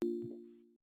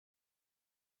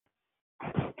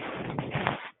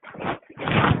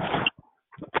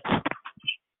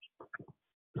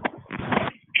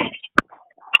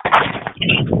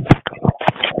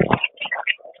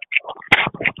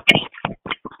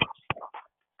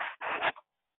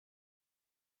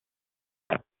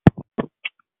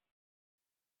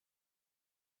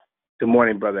Good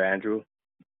morning, Brother Andrew.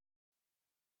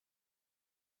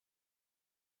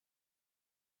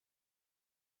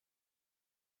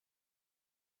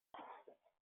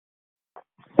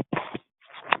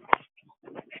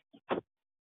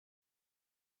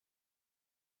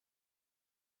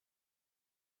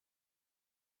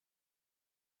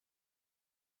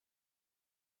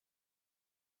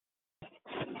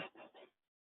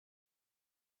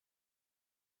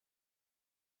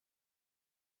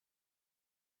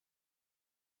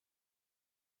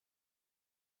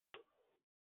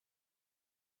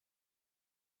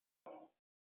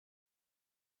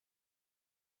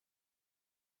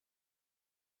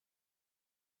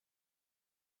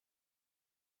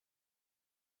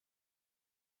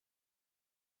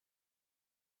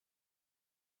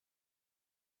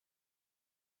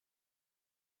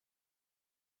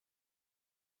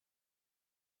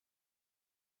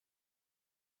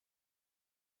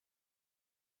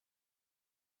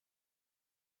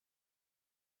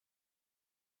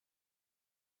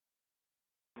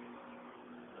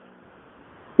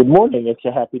 Good morning. It's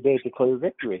a happy day to declare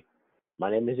victory.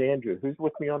 My name is Andrew. Who's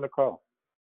with me on the call?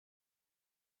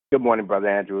 Good morning, Brother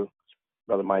Andrew.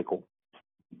 Brother Michael.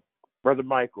 Brother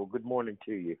Michael, good morning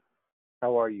to you.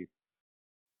 How are you?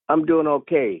 I'm doing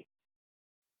okay.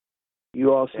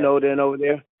 You all snowed in over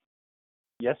there?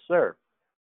 Yes, sir.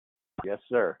 Yes,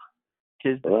 sir.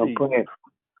 Tis the Well, season.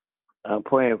 I'm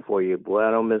praying for you, boy. I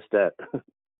don't miss that.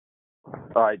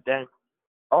 All right, thanks.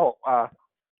 Oh,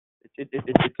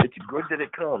 it's good that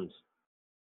it comes.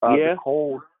 Yeah?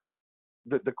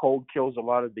 The cold kills a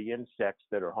lot of the insects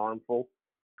that are harmful,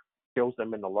 kills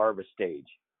them in the larva stage.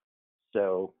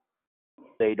 So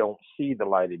they don't see the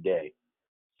light of day.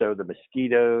 So the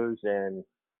mosquitoes and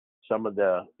some of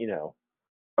the,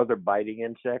 other biting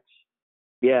insects,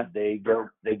 Yeah. they go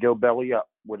belly up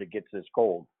when it gets this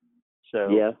cold. So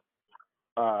Yeah.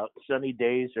 sunny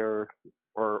days are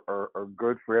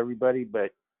good for everybody,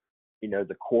 but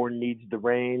the corn needs the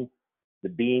rain, the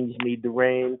beans need the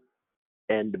rain,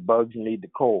 and the bugs need the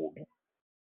cold.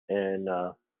 And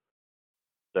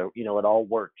so it all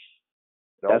works.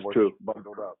 That's true.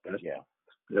 Bundled up. That's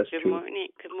Good true. morning.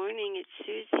 Good morning. It's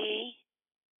Susie.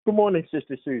 Good morning,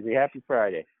 Sister Susie. Happy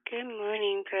Friday. Good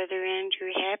morning, Brother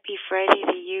Andrew. Happy Friday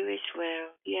to you as well.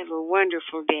 You have a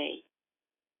wonderful day.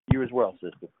 You as well,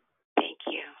 sister. Thank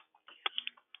you.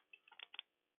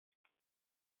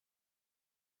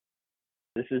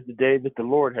 This is the day that the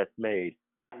Lord hath made.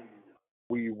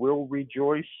 We will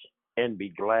rejoice and be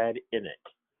glad in it.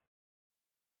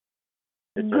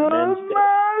 It's a men's day.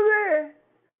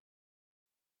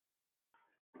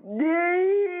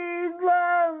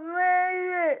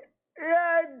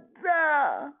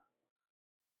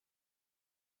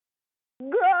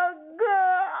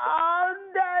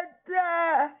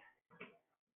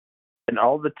 And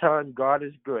all the time, God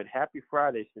is good. Happy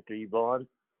Friday, Sister Yvonne.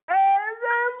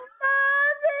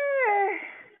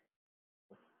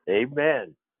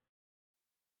 Amen.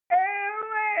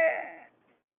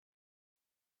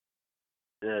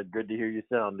 Good to hear you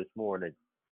sound this morning.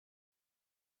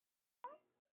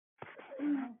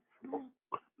 The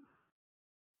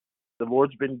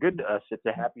Lord's been good to us. It's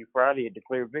a happy Friday and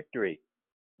declare victory.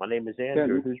 My name is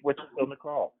Andrew. Who's with us on the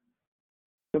call?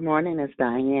 Good morning, it's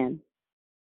Diane.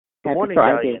 Good morning,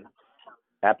 Friday. Diane.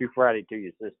 Happy Friday to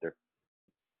you, sister.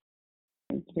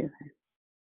 Thank you.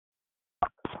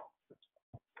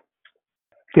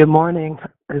 Good morning.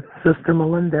 It's Sister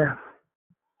Melinda.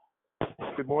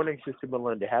 Good morning, Sister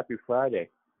Melinda. Happy Friday.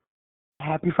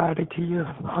 Happy Friday to you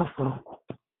also,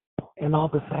 and all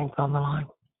the saints on the line.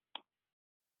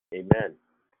 Amen.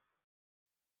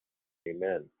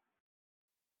 Amen.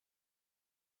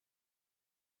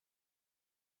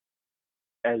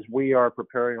 As we are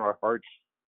preparing our hearts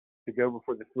to go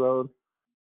before the throne,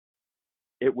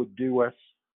 it would do us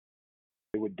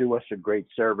a great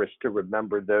service to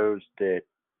remember those that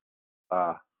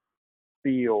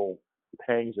feel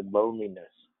pangs and loneliness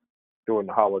during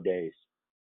the holidays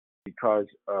because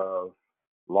of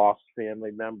lost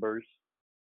family members,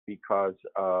 because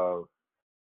of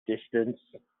distance,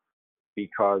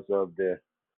 because of the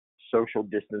social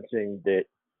distancing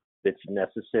that's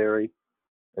necessary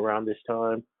around this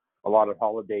time. A lot of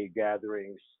holiday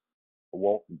gatherings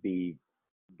won't be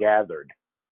gathered,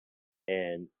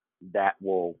 and that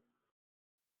will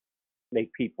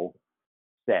make people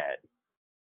sad.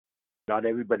 Not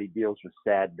everybody deals with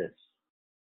sadness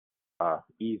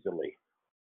easily.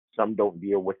 Some don't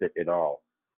deal with it at all,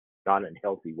 not in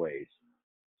healthy ways.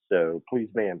 So please,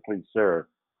 ma'am, please, sir,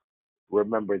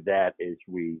 remember that as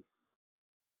we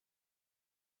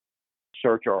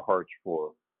search our hearts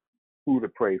for who to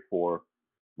pray for,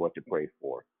 what to pray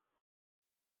for.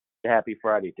 Happy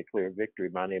Friday, Declare Victory.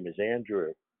 My name is Andrew.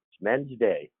 It's Men's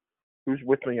Day. Who's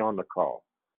with me on the call?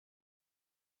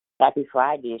 Happy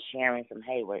Friday, it's Sharon from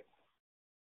Hayward.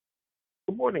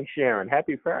 Good morning, Sharon.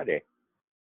 Happy Friday.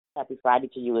 Happy Friday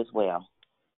to you as well.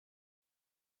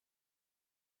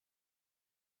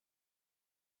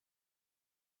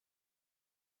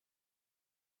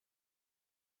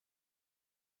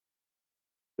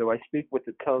 Though I speak with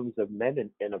the tongues of men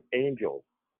and of angels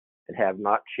and have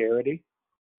not charity,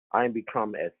 I am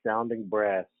become as sounding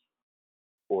brass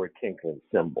or a tinkling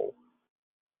cymbal.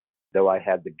 Though I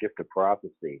have the gift of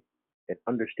prophecy and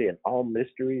understand all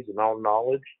mysteries and all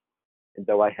knowledge, and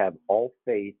though I have all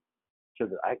faith so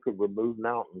that I could remove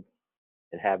mountains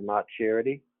and have not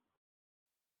charity,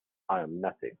 I am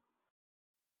nothing.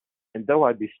 And though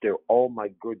I bestow all my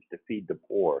goods to feed the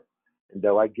poor, and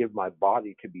though I give my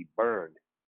body to be burned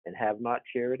and have not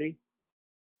charity,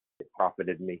 it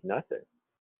profited me nothing.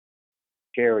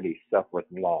 Charity suffereth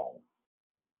long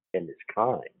and is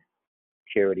kind.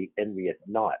 Charity envieth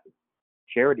not.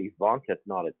 Charity vaunteth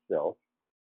not itself,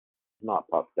 is not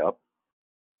puffed up,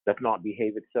 doth not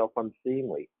behave itself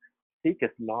unseemly,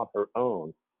 seeketh not her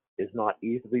own, is not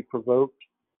easily provoked,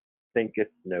 thinketh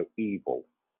no evil,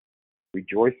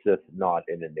 rejoiceth not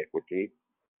in iniquity,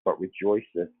 but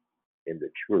rejoiceth in the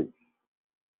truth,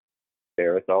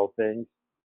 beareth all things,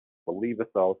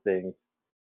 believeth all things,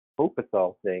 hopeth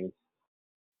all things,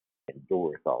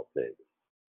 endureth all things.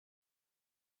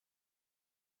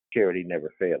 Charity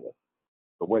never faileth.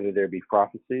 But whether there be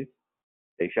prophecies,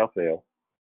 they shall fail.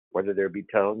 Whether there be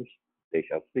tongues, they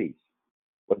shall cease.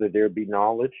 Whether there be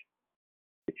knowledge,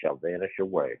 it shall vanish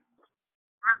away.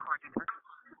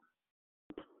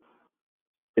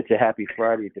 It's a happy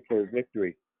Friday to Declare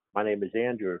Victory. My name is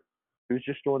Andrew. Who's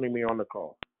just joining me on the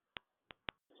call?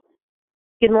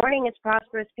 Good morning, it's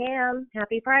Prosperous Pam.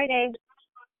 Happy Friday.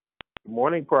 Good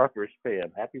morning, Prosperous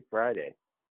Pam. Happy Friday.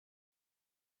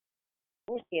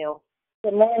 Thank you.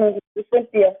 Good morning, this is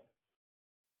Cynthia.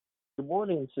 Good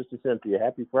morning, Sister Cynthia.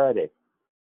 Happy Friday.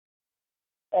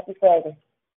 Happy Friday.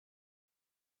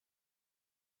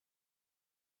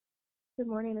 Good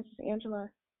morning, this is Angela.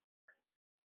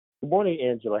 Good morning,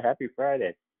 Angela. Happy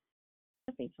Friday.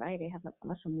 Happy Friday. Have an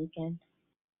awesome weekend.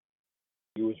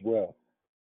 You as well.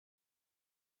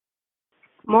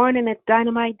 Morning, it's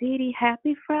Dynamite Dee Dee.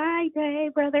 Happy Friday,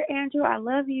 Brother Andrew. I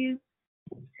love you.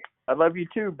 I love you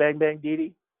too, Bang Bang Dee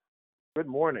Dee. Good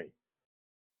morning.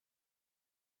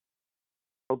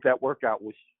 Hope that workout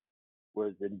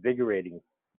was invigorating.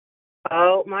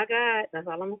 Oh, my God. That's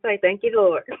all I'm going to say. Thank you,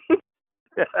 Lord.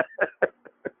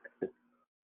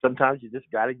 Sometimes you just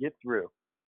got to get through.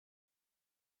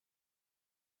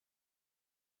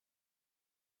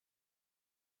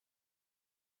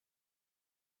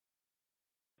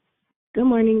 Good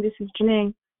morning, this is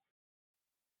Janae.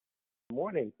 Good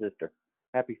morning, sister.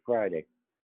 Happy Friday.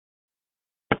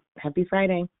 Happy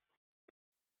Friday.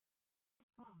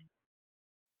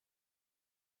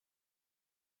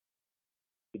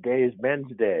 Today is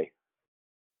Men's Day.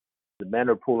 The men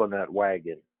are pulling that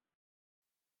wagon.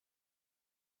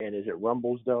 And as it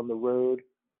rumbles down the road,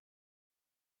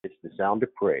 it's the sound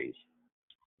of praise.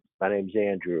 My name's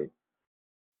Andrew.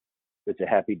 It's a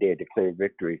happy day to declare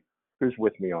victory. Who's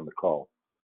with me on the call?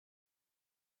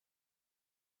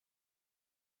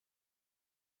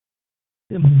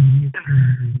 Good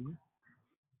morning.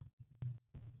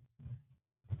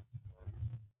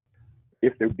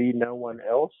 If there be no one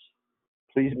else,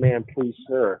 please, ma'am, please,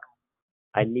 sir,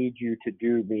 I need you to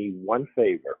do me one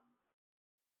favor.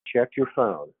 Check your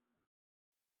phone.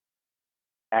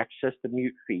 Access the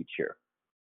mute feature.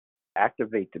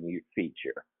 Activate the mute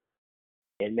feature.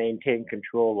 And maintain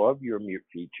control of your mute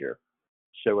feature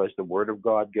so as the word of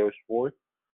God goes forth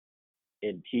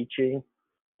in teaching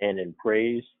and in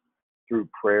praise through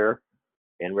prayer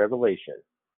and revelation,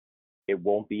 it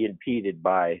won't be impeded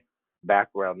by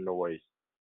background noise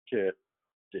to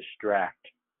distract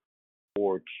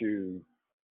or to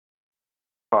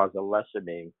cause a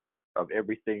lessening of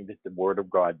everything that the word of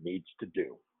God needs to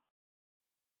do.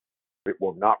 It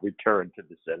will not return to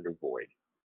the sender void.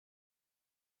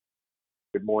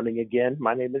 Good morning again.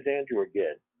 My name is Andrew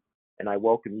again, and I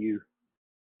welcome you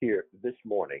here this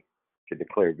morning to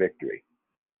declare victory.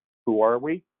 Who are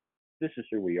we? This is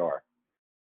who we are.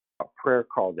 A prayer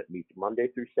call that meets Monday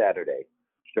through Saturday,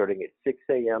 starting at 6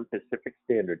 a.m. Pacific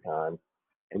Standard Time,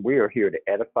 and we are here to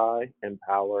edify,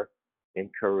 empower,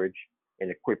 encourage, and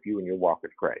equip you in your walk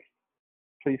with Christ.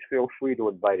 Please feel free to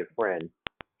invite a friend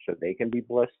so they can be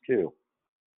blessed too.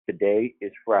 Today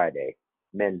is Friday,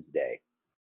 Men's Day.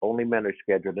 Only men are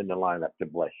scheduled in the lineup to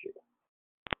bless you.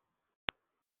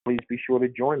 Please be sure to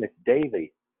join us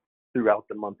daily throughout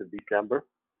the month of December.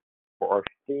 For our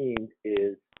theme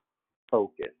is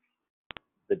focus.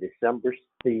 The December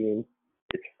theme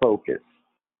is focus.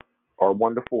 Our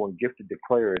wonderful and gifted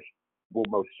declarers will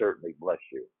most certainly bless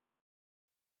you.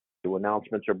 The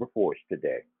announcements are before us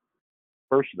today.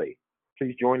 Firstly,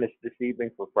 please join us this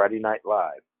evening for Friday Night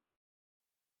Live,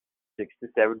 6 to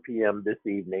 7 p.m. this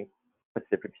evening,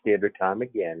 Pacific Standard Time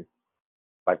again,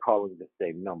 by calling the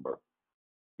same number.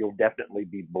 You'll definitely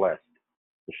be blessed.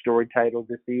 The story title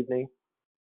this evening,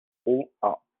 Pull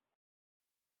Up.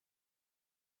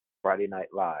 Friday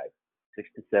Night Live, 6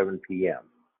 to 7 p.m.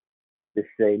 This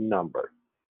same number.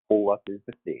 Pull Up is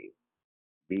the theme.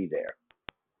 Be there.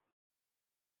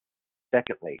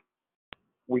 Secondly,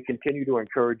 we continue to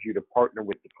encourage you to partner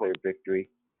with Declare Victory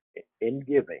in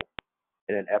giving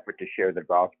in an effort to share the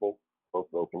gospel both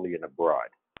locally and abroad.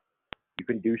 You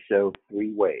can do so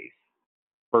 3 ways.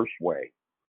 First way,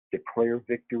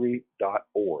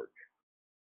 declarevictory.org.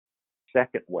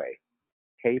 Second way,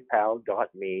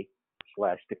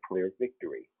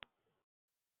 paypal.me/declarevictory.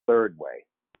 Third way,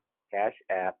 Cash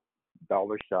App,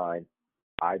 $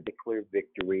 I declare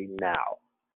victory now.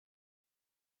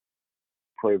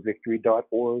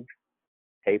 Declarevictory.org,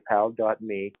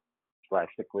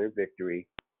 paypal.me/declarevictory,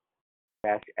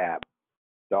 Cash App,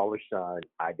 $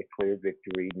 I declare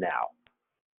victory now.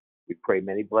 We pray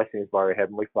many blessings by our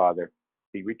Heavenly Father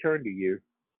be returned to you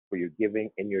for your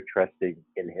giving and your trusting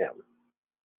in Him.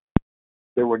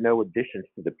 There were no additions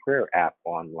to the prayer app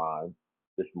online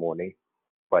this morning,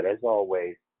 but as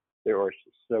always, there are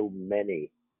so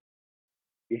many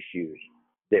issues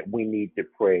that we need to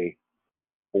pray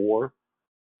for,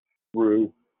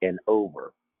 through, and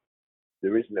over.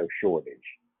 There is no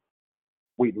shortage.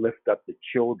 We lift up the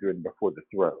children before the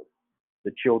throne,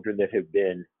 the children that have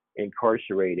been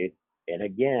incarcerated. And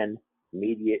again,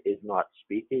 media is not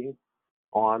speaking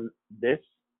on this.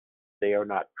 They are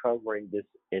not covering this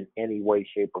in any way,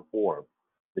 shape, or form.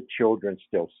 The children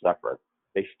still suffer.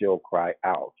 They still cry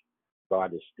out.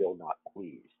 God is still not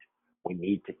pleased. We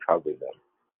need to cover them.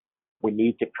 We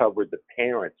need to cover the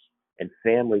parents and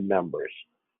family members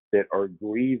that are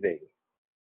grieving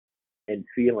and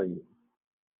feeling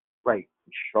like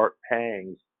sharp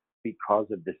pangs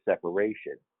because of this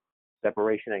separation.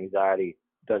 Separation anxiety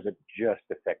doesn't just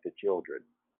affect the children.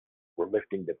 We're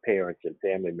lifting the parents and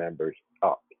family members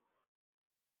up.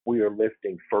 We are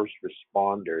lifting first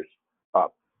responders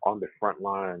up on the front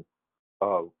line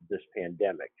of this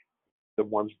pandemic, the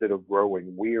ones that are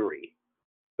growing weary,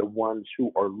 the ones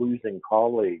who are losing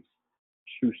colleagues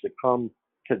who succumb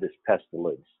to this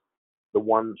pestilence, the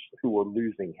ones who are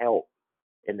losing help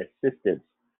and assistance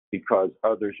because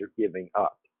others are giving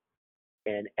up.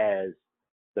 And as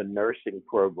the nursing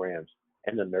programs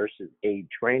and the nurses aid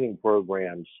training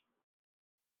programs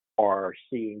are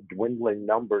seeing dwindling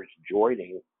numbers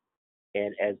joining,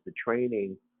 and as the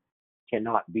training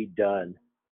cannot be done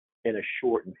in a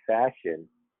shortened fashion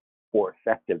for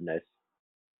effectiveness,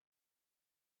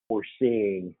 we're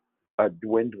seeing a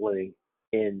dwindling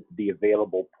in the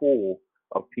available pool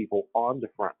of people on the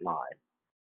front line.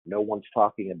 No one's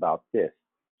talking about this.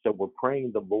 So we're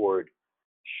praying the Lord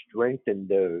strengthen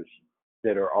those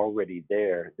that are already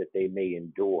there, that they may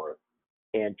endure,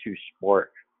 and to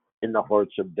spark in the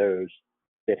hearts of those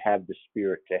that have the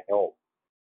spirit to help,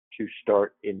 to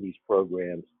start in these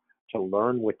programs, to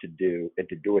learn what to do and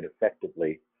to do it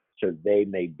effectively so they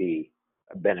may be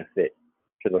a benefit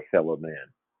to their fellow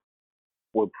man.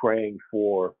 We're praying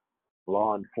for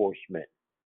law enforcement,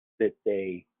 that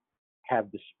they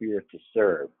have the spirit to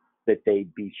serve, that they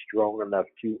be strong enough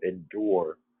to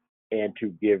endure and to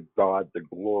give God the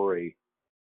glory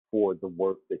for the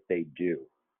work that they do.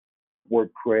 We're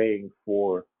praying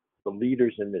for the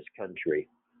leaders in this country.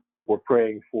 We're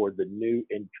praying for the new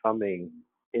incoming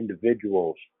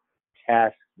individuals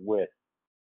tasked with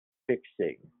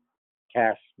fixing,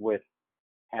 tasked with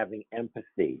having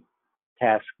empathy,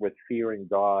 tasked with fearing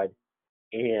God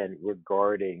and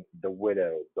regarding the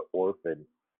widow, the orphan,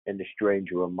 and the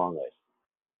stranger among us.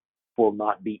 Will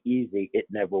not be easy. It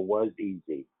never was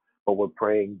easy. But we're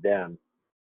praying them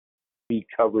be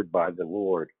covered by the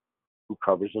Lord who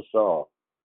covers us all,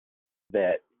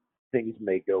 that things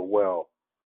may go well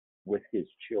with his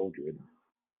children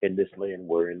in this land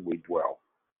wherein we dwell.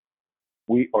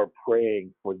 We are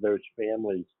praying for those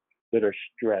families that are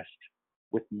stressed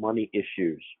with money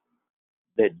issues,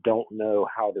 that don't know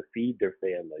how to feed their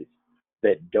families,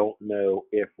 that don't know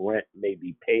if rent may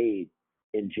be paid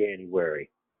in January,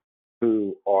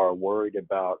 who are worried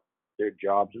about their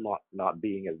jobs not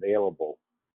being available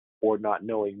or not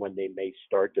knowing when they may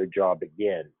start their job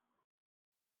again.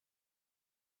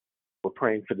 We're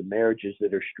praying for the marriages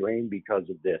that are strained because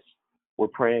of this, We're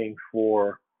praying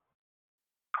for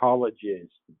colleges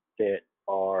that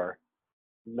are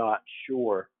not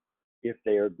sure if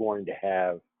they are going to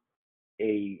have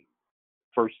a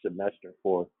first semester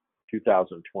for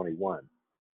 2021.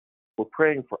 We're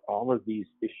praying for all of these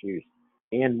issues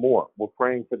and more. We're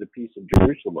praying for the peace of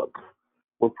Jerusalem.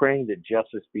 We're praying that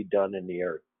justice be done in the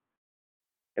earth.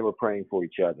 And we're praying for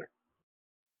each other,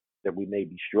 that we may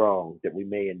be strong, that we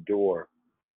may endure,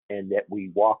 and that we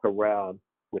walk around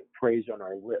with praise on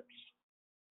our lips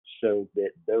so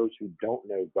that those who don't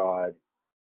know God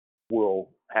will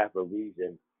have a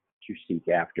reason to seek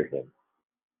after him.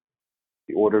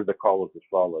 The order of the call is as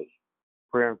follows.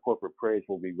 Prayer and corporate praise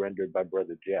will be rendered by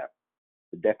Brother Jeff.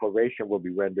 The declaration will be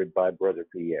rendered by Brother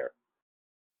Pierre.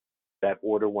 That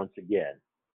order once again.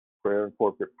 Prayer and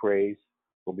corporate praise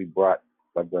will be brought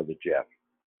by Brother Jeff.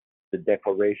 The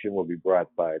declaration will be brought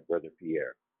by Brother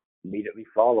Pierre. Immediately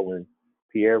following,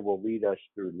 Pierre will lead us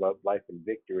through Love, Life, and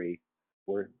Victory,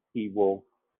 where he will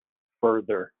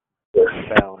further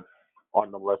expound on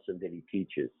the lesson that he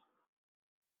teaches.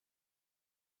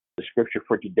 The scripture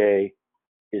for today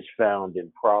is found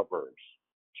in Proverbs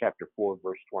chapter 4,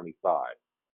 verse 25.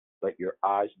 Let your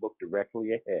eyes look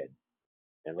directly ahead,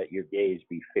 and let your gaze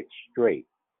be fixed straight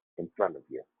in front of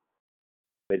you.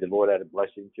 May the Lord add a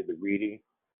blessing to the reading,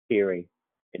 hearing,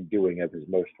 and doing of his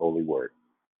most holy word.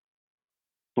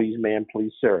 Please, ma'am,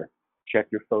 please, sir, check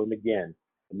your phone again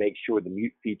and make sure the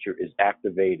mute feature is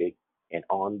activated and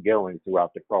ongoing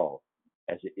throughout the call.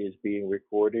 As it is being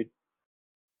recorded,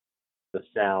 the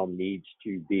sound needs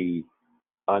to be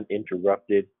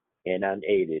uninterrupted and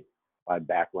unaided by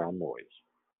background noise.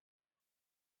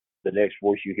 The next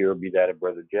voice you hear will be that of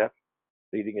Brother Jeff,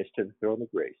 leading us to the throne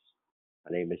of grace.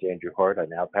 My name is Andrew Hart. I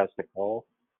now pass the call.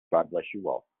 God bless you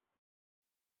all.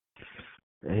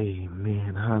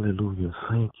 Amen. Hallelujah.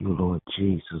 Thank you, Lord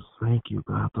Jesus. Thank you,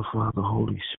 God the Father,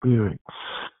 Holy Spirit.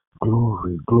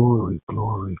 Glory, glory,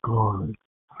 glory, glory.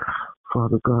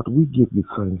 Father God, we give you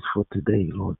thanks for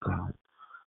today, Lord God.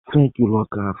 Thank you, Lord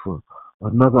God, for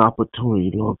another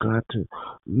opportunity, Lord God, to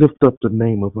lift up the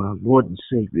name of our Lord and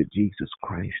Savior, Jesus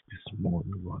Christ, this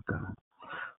morning, Lord God.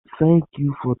 Thank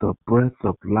you for the breath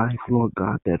of life, Lord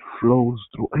God, that flows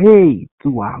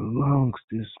through our lungs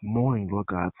this morning, Lord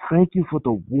God. Thank you for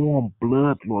the warm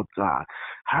blood, Lord God.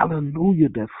 Hallelujah,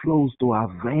 that flows through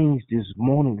our veins this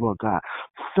morning, Lord God.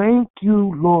 Thank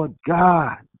you, Lord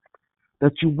God,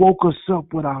 that you woke us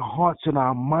up with our hearts and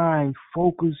our minds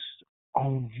focused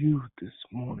on you this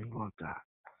morning, Lord God.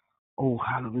 Oh,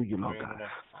 hallelujah, Lord God.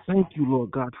 Thank you,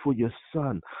 Lord God, for your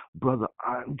son, Brother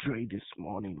Andre, this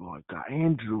morning, Lord God.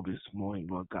 Andrew this morning,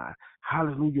 Lord God.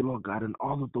 Hallelujah, Lord God, and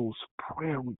all of those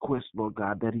prayer requests, Lord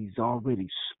God, that he's already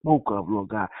spoke of, Lord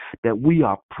God, that we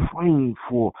are praying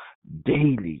for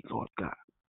daily, Lord God.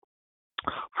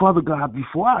 Father God,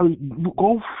 before I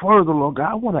go further, Lord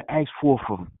God, I want to ask for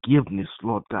forgiveness,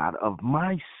 Lord God, of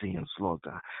my sins, Lord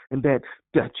God, and that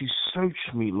you search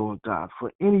me, Lord God,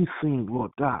 for anything,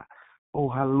 Lord God. Oh,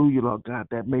 hallelujah, Lord God,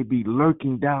 that may be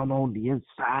lurking down on the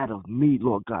inside of me,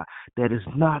 Lord God, that is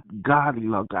not godly,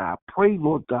 Lord God. I pray,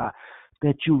 Lord God,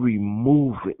 that you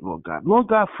remove it, Lord God. Lord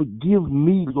God, forgive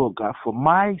me, Lord God, for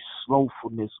my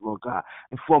slothfulness, Lord God,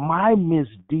 and for my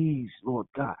misdeeds, Lord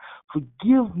God.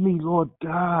 Forgive me, Lord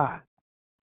God.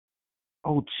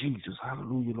 Oh, Jesus,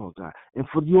 hallelujah, Lord God. And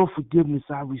for your forgiveness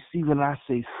I receive, and I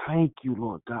say thank you,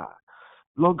 Lord God.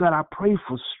 Lord God, I pray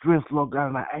for strength, Lord God,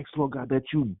 and I ask, Lord God, that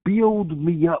you build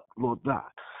me up, Lord God,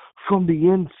 from the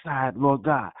inside, Lord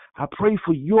God. I pray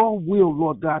for your will,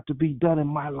 Lord God, to be done in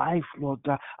my life, Lord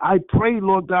God. I pray,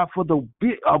 Lord God, for the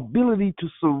ability to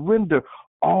surrender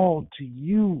all to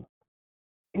you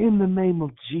in the name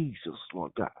of Jesus,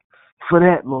 Lord God. For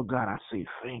that, Lord God, I say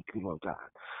thank you, Lord God.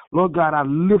 Lord God, I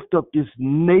lift up this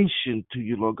nation to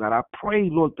you, Lord God. I pray,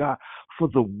 Lord God, for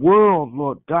the world,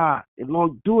 Lord God. And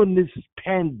Lord, during this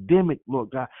pandemic,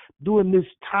 Lord God, during this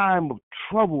time of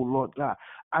trouble, Lord God,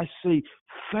 I say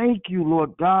thank you,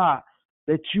 Lord God,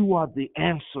 that you are the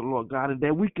answer, Lord God, and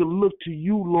that we can look to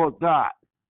you, Lord God,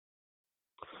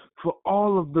 for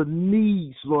all of the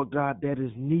needs, Lord God, that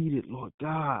is needed, Lord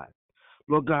God.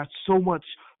 Lord God, so much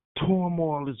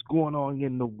turmoil is going on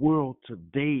in the world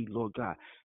today, Lord God.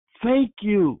 Thank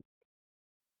you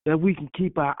that we can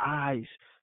keep our eyes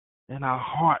and our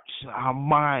hearts, our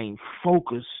mind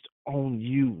focused on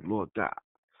you, Lord God.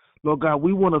 Lord God,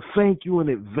 we want to thank you in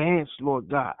advance, Lord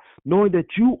God, knowing that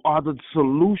you are the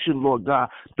solution, Lord God,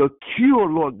 the cure,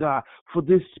 Lord God, for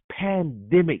this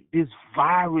pandemic, this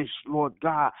virus, Lord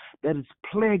God, that is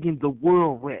plaguing the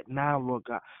world right now, Lord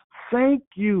God. Thank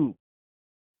you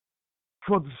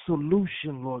for the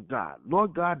solution, Lord God.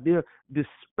 Lord God, they're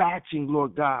dispatching,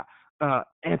 Lord God,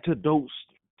 antidotes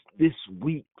this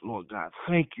week, Lord God.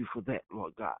 Thank you for that,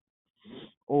 Lord God.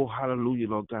 Oh, hallelujah,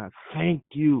 Lord God. Thank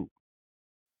you.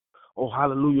 Oh,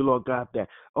 hallelujah, Lord God. That,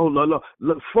 oh, Lord,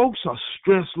 look, folks are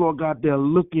stressed, Lord God. They're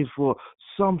looking for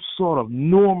some sort of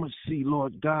normalcy,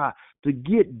 Lord God, to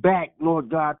get back, Lord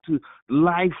God, to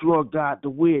life, Lord God, the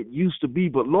way it used to be.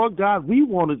 But, Lord God, we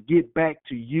want to get back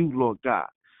to you, Lord God.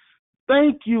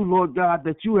 Thank you, Lord God,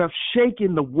 that you have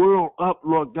shaken the world up,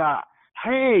 Lord God.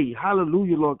 Hey,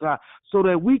 hallelujah, Lord God, so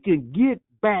that we can get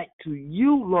back to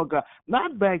you, Lord God,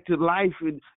 not back to life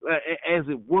as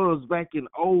it was back in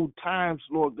old times,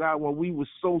 Lord God, when we were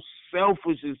so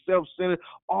selfish and self-centered.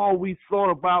 All we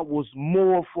thought about was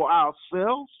more for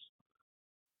ourselves.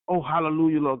 Oh,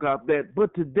 hallelujah, Lord God.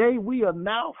 But today we are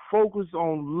now focused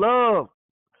on love.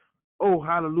 Oh,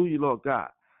 hallelujah, Lord God.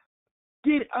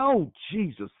 Oh,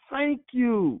 Jesus, thank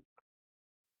you.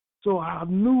 So our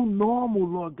new normal,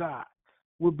 Lord God,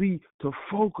 will be to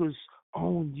focus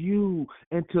on you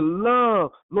and to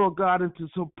love, Lord God, and to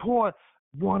support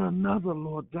one another,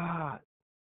 Lord God.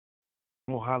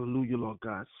 Oh, hallelujah, Lord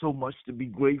God. So much to be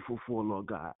grateful for, Lord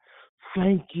God.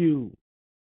 Thank you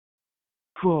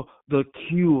for the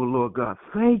cure, Lord God.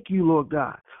 Thank you, Lord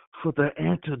God, for the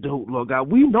antidote, Lord God.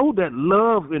 We know that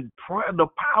love and prayer, the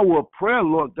power of prayer,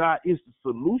 Lord God, is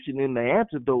the solution and the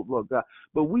antidote, Lord God.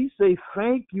 But we say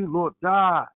thank you, Lord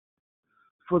God,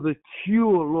 for the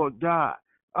cure, Lord God.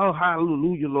 Oh,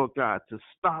 hallelujah, Lord God, to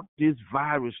stop this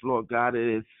virus, Lord God,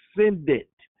 and send it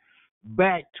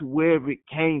back to wherever it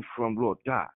came from, Lord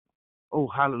God. Oh,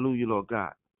 hallelujah, Lord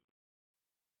God.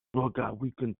 Lord God,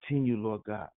 we continue, Lord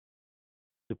God,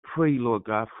 to pray, Lord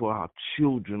God, for our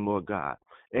children, Lord God.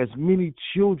 As many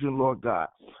children, Lord God,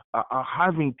 are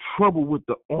having trouble with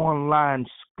the online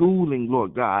schooling,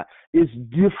 Lord God. It's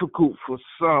difficult for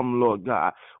some, Lord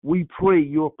God. We pray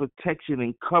your protection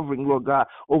and covering, Lord God,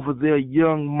 over their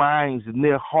young minds and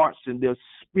their hearts and their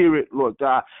spirit, Lord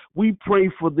God. We pray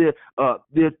for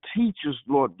their teachers,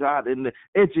 Lord God, and the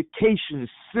education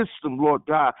system, Lord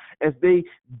God, as they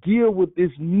deal with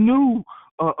this new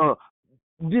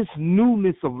this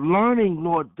newness of learning,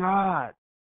 Lord God.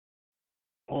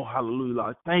 Oh, hallelujah,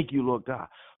 Lord. Thank you, Lord God,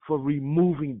 for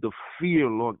removing the fear,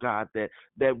 Lord God,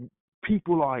 that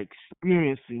people are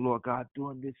experiencing, Lord God,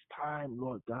 during this time,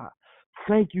 Lord God.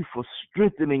 Thank you for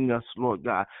strengthening us, Lord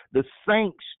God. The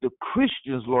saints, the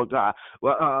Christians, Lord God,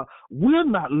 we're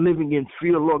not living in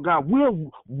fear, Lord God. We're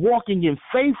walking in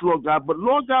faith, Lord God. But,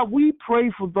 Lord God, we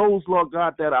pray for those, Lord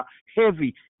God, that are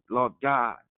heavy, Lord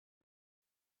God.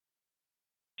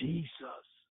 Jesus.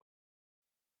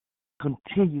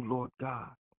 Continue, Lord God,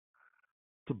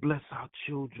 to bless our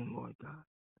children, Lord God.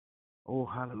 Oh,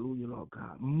 hallelujah, Lord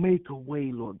God. Make a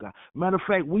way, Lord God. Matter of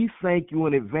fact, we thank you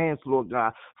in advance, Lord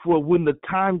God, for when the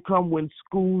time comes when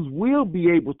schools will be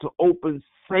able to open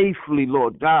safely,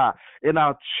 Lord God, and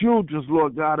our children's,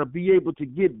 Lord God, will be able to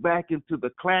get back into the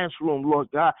classroom, Lord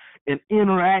God, and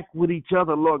interact with each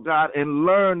other, Lord God, and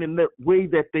learn in the way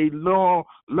that they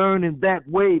learn in that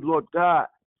way, Lord God.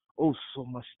 Oh, so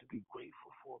much to be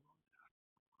grateful for.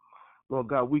 Lord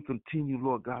God, we continue,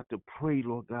 Lord God, to pray,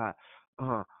 Lord God,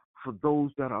 for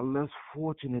those that are less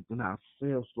fortunate than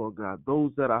ourselves, Lord God,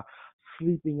 those that are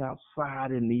sleeping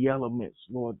outside in the elements,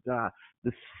 Lord God.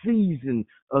 The season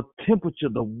of temperature,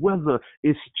 the weather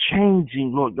is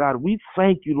changing, Lord God. We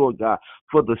thank you, Lord God,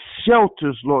 for the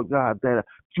shelters, Lord God, that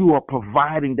you are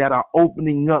providing, that are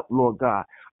opening up, Lord God.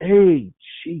 Hey,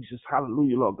 Jesus,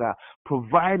 hallelujah, Lord God.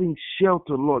 Providing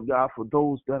shelter, Lord God, for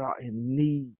those that are in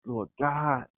need, Lord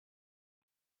God.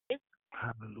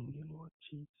 Hallelujah, Lord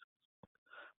Jesus.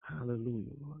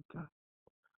 Hallelujah, Lord God.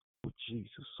 Oh, Jesus,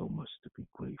 so much to be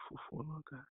grateful for, Lord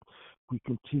God. We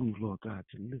continue, Lord God,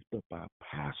 to lift up our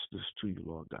pastors to you,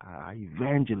 Lord God, our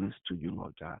evangelists to you,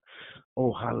 Lord God.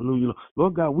 Oh, hallelujah.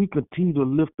 Lord God, we continue to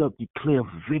lift up, declare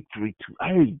victory to,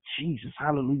 hey, Jesus,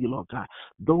 hallelujah, Lord God.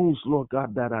 Those, Lord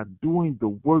God, that are doing the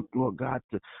work, Lord God,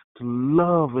 to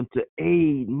love and to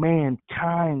aid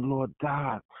mankind, Lord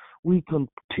God. We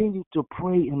continue to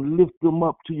pray and lift them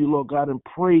up to you, Lord God, and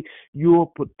pray your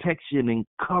protection and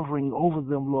covering over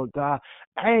them, Lord God.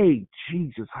 Hey,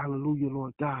 Jesus, hallelujah,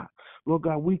 Lord God. Lord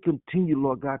God, we continue,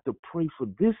 Lord God, to pray for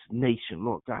this nation,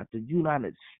 Lord God, the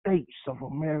United States of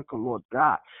America, Lord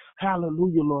God.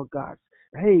 Hallelujah, Lord God.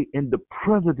 Hey, and the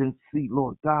presidency,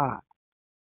 Lord God.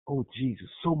 Oh, Jesus,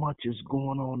 so much is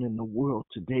going on in the world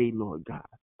today, Lord God.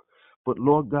 But,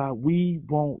 Lord God, we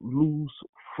won't lose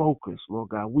focus, Lord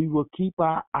God. We will keep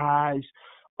our eyes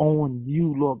on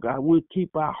you, Lord God. We'll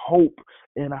keep our hope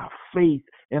and our faith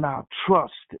and our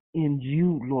trust in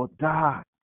you, Lord God.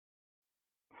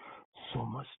 So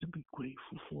much to be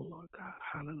grateful for, Lord God.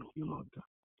 Hallelujah, Lord God.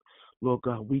 Lord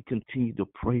God, we continue to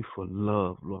pray for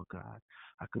love, Lord God.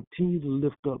 I continue to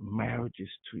lift up marriages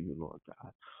to you, Lord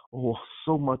God. Oh,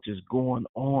 so much is going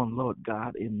on, Lord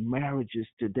God, in marriages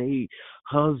today.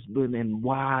 Husband and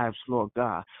wives, Lord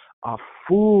God, are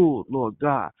full, Lord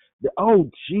God. Oh,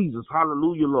 Jesus,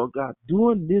 hallelujah, Lord God.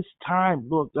 During this time,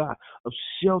 Lord God, of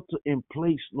shelter in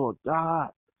place, Lord God,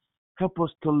 help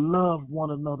us to love one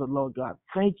another, Lord God.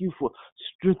 Thank you for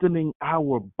strengthening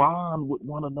our bond with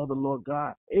one another, Lord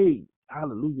God. Hey,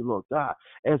 hallelujah, Lord God.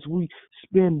 As we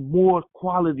spend more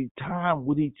quality time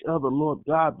with each other, Lord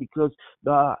God, because,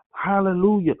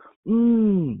 hallelujah,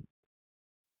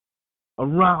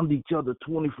 around each other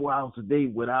 24 hours a day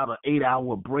without an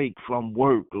 8-hour break from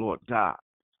work, Lord God.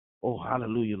 Oh,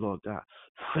 hallelujah, Lord God.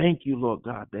 Thank you, Lord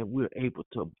God, that we're able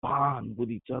to bond with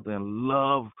each other and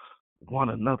love one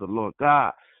another, Lord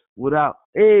God, without,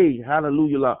 hey,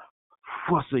 hallelujah, Lord,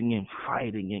 fussing and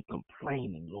fighting and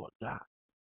complaining, Lord God.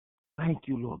 Thank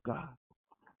you, Lord God,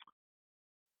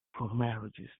 for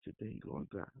marriages today, Lord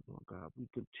God. Lord God, we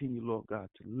continue, Lord God,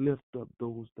 to lift up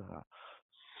those that are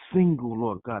single,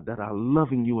 Lord God, that are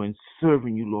loving you and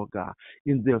serving you, Lord God,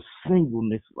 in their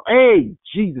singleness. Hey,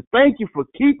 Jesus, thank you for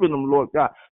keeping them, Lord God.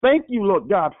 Thank you, Lord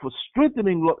God, for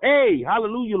strengthening, Lord. Hey,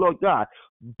 hallelujah, Lord God.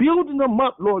 Building them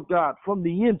up, Lord God, from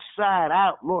the inside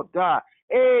out, Lord God.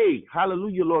 Hey,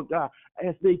 hallelujah, Lord God,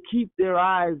 as they keep their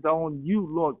eyes on you,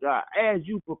 Lord God, as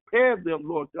you prepare them,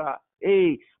 Lord God,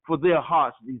 hey, for their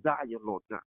heart's desire, Lord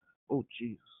God. Oh,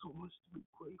 Jesus, so much to be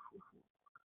grateful for.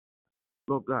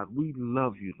 Lord God, we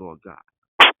love you, Lord God.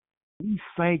 We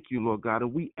thank you, Lord God,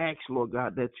 and we ask, Lord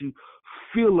God, that you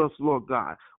fill us, Lord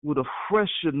God, with a fresh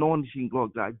anointing,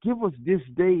 Lord God. Give us this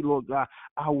day, Lord God,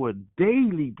 our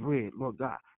daily bread, Lord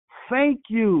God. Thank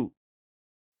you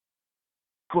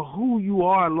for who you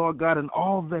are, Lord God, and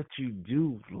all that you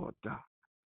do, Lord God.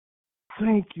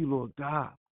 Thank you, Lord God,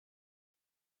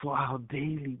 for our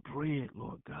daily bread,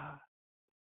 Lord God.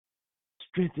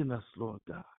 Strengthen us, Lord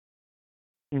God.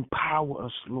 Empower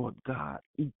us, Lord God.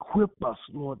 Equip us,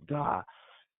 Lord God.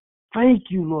 Thank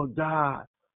you, Lord God,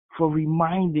 for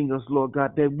reminding us, Lord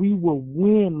God, that we will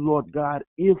win, Lord God,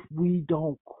 if we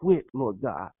don't quit, Lord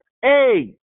God.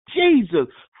 Hey, Jesus,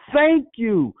 thank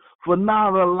you for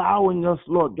not allowing us,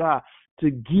 Lord God, to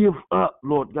give up,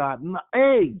 Lord God.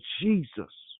 Hey,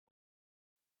 Jesus.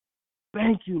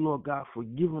 Thank you, Lord God, for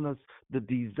giving us the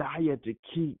desire to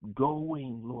keep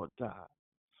going, Lord God.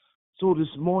 So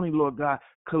this morning, Lord God,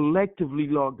 collectively,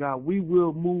 Lord God, we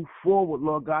will move forward,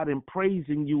 Lord God, in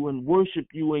praising you and worship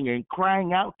you and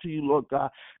crying out to you, Lord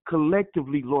God,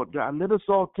 collectively, Lord God. Let us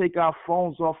all take our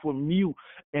phones off of mute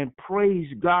and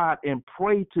praise God and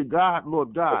pray to God,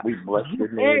 Lord God. We bless your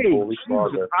name, Holy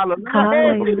Father.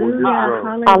 Hallelujah.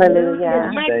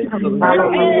 Hallelujah. Thank you,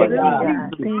 Hallelujah. Thank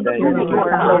Thank you, you, Lord Lord.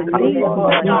 God. Thank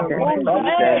you, Lord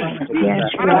Thank Jesus. you. Yes,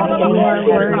 Lord, you are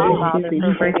worthy to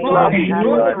be praised. You are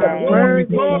worthy, you are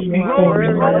worthy to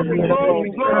be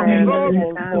praised. Hallelujah.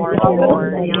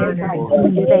 We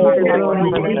thank you, Lord.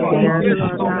 We thank you,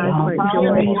 Lord God, for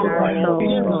joy in our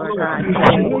souls, Lord God. We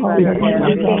thank you, Lord God.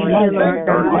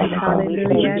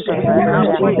 Hallelujah. That weapon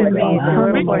may endure for a night, but joy today comes in the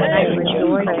morning, Lord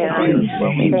God.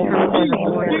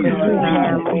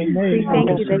 We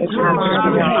thank you that you are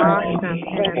awesome and amazing, perfect Father, Lord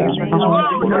God.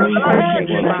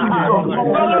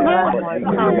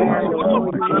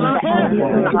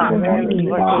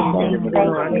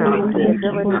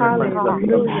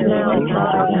 Hallelujah.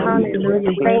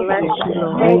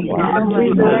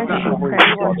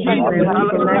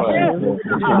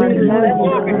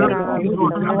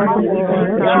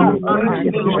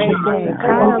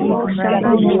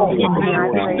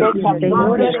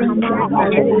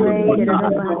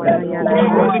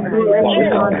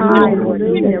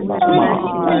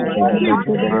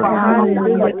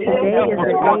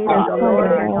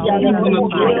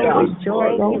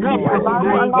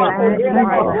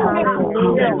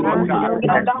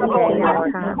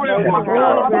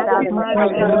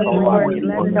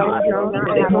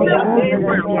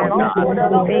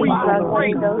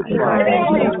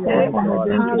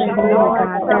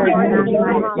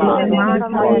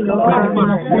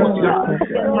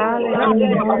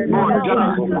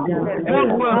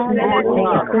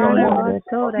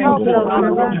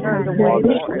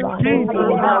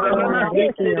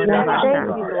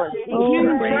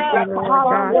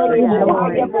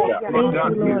 Hallelujah. We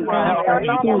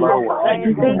bless you, Lord.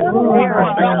 We bless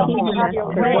you,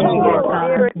 precious Father.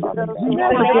 We bless you. We love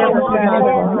you, Lord God. We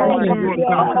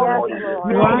adore you, Lord God.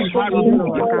 We worship you today. Hallelujah. We bless you,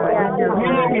 Lord God.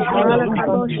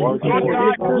 Hallelujah. Today is the day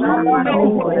that the Lord has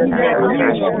made. We will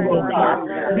rejoice and be glad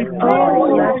in it.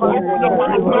 Hallelujah.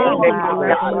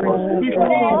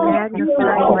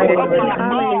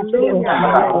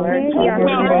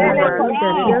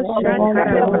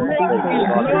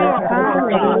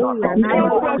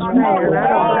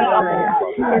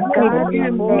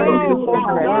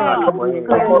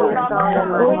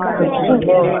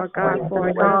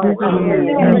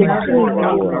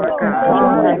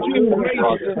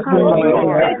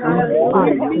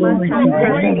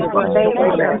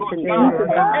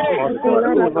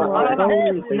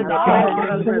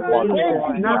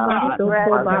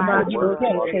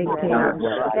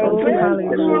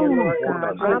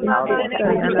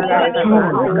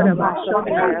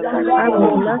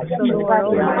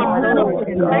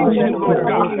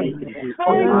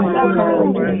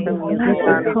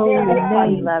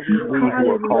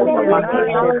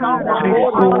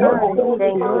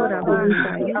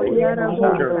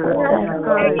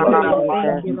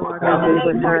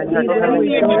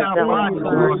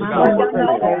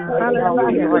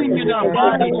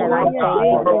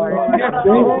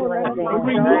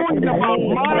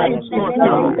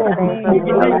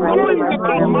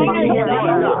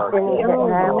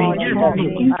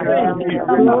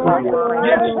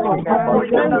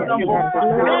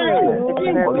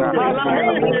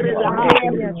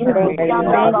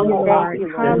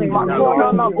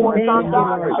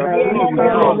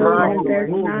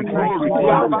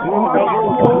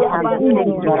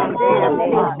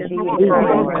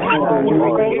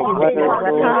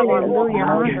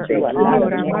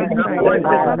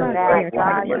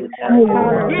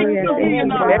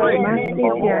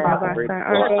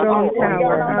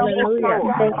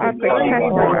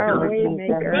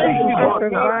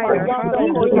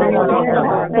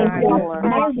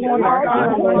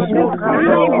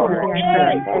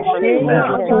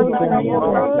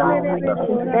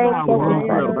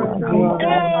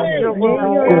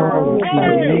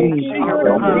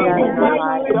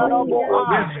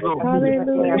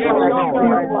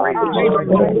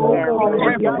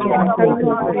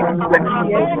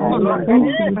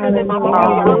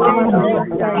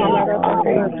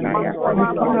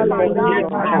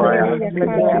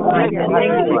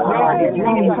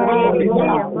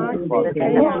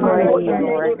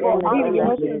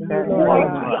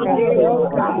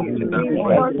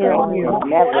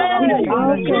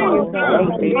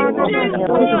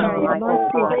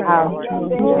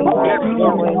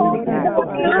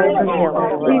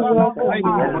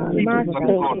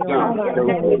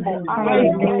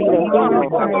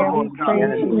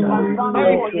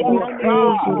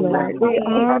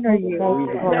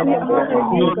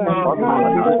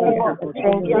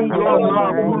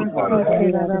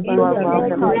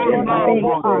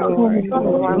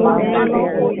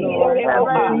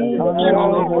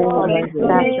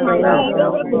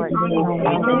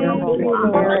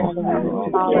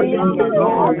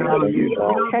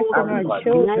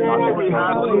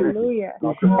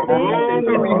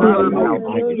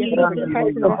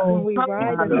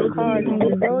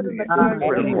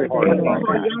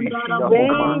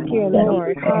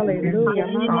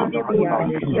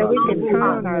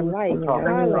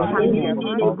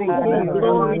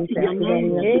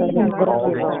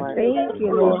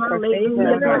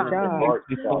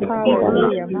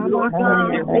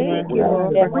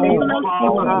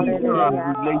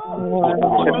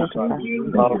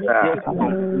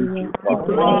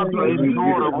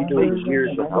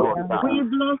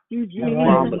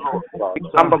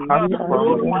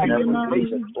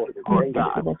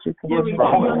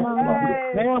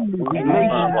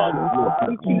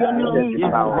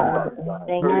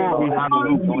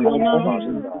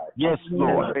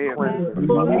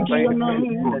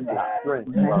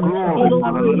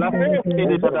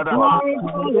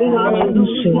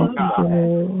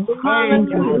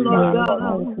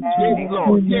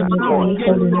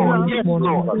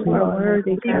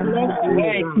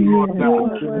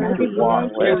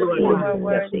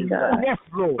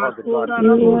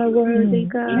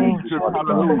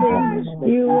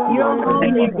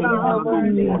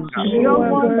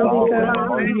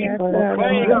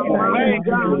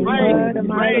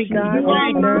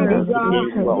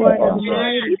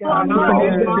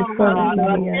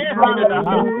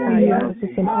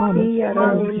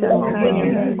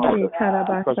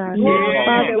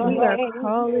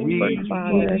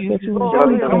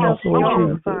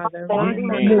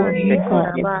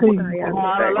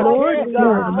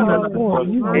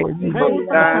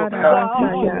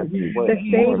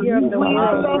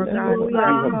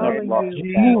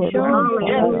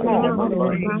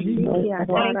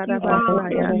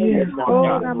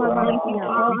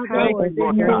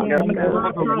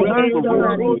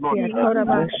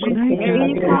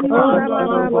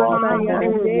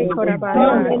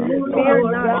 fear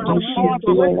not, Thank for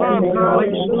you, with Jesus. us,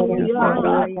 Hallelujah.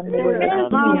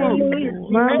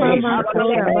 Mama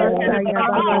Masora Basaya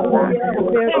Babasa.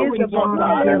 There is a balm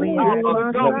of Gilead.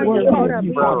 Masaya Kora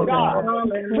Bisa.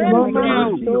 Mama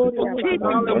Masoria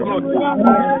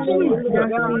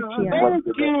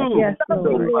Yes,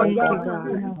 Lord. Thank you,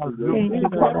 God. Thank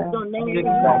you,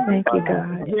 God. Thank you,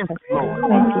 God. Yes, Lord.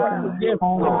 Thank you, God. Yes,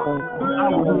 Lord.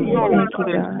 Thank you,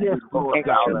 God. Yes, Lord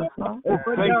God. Oh,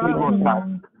 thank you, Lord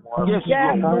God. Yes, Lord.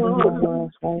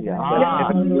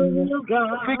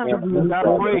 Victory is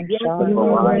our praise. You are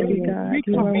worthy, God.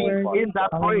 You are worthy. Is our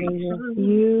praise.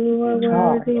 You are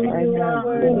worthy. You are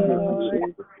worthy, Lord.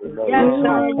 Yes,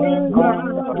 Lord.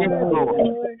 Yes,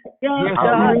 Lord.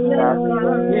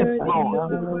 Yes, Lord.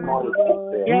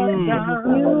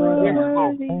 Yes,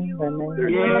 Lord.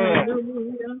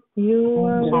 You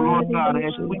are So, Lord worthy. God,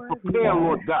 as we prepare,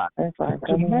 Lord God,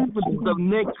 to move into the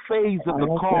next phase of the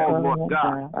call, Lord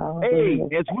God. Hey,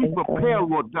 as we prepare,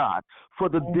 Lord God, for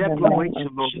the declaration,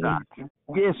 Lord God.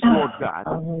 Yes, Lord God.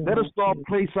 Let us all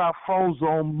place our phones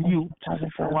on mute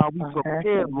while we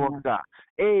prepare, Lord God.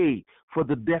 Hey, for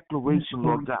the declaration,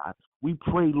 Lord God. We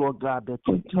pray, Lord God, that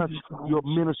you touch your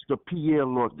minister Pierre,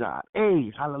 Lord God.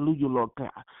 Hey, hallelujah, Lord God,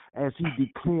 as he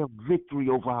declared victory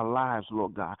over our lives,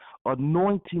 Lord God.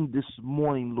 Anointing this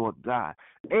morning, Lord God.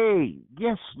 Hey,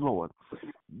 yes, Lord.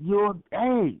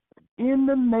 Hey, in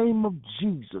the name of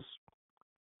Jesus,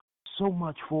 so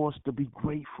much for us to be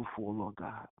grateful for, Lord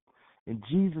God. In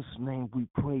Jesus' name we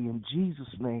pray. In Jesus'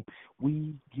 name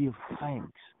we give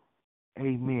thanks.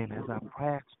 Amen. As I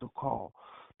pass the call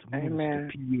to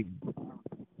Minister Pierre.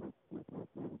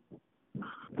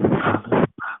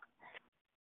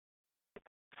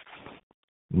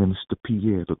 Minister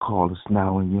Pierre, the call is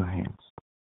now in your hands.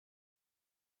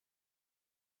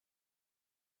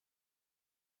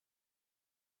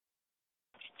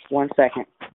 One second.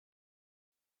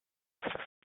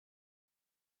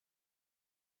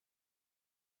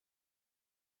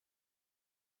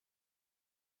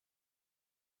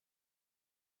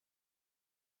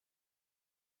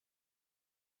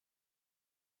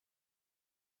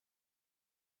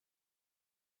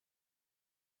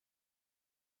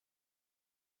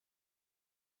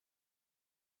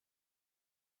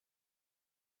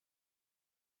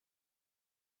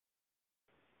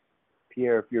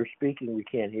 Pierre, if you're speaking, we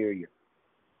can't hear you.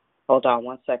 Hold on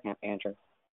 1 second, Andrew.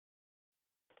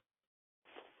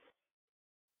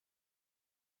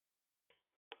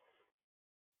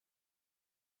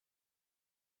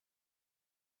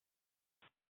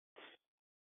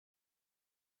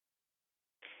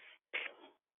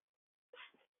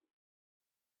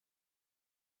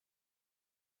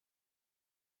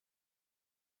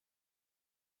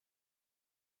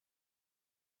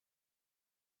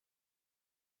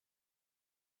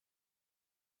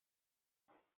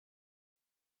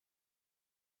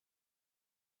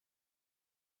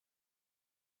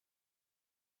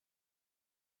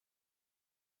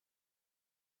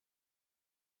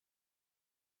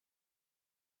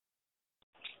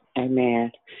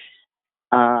 Amen.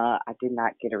 I did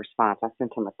not get a response. I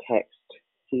sent him a text.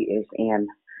 He is in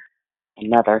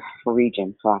another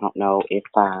region, so I don't know if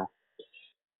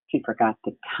he forgot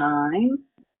the time.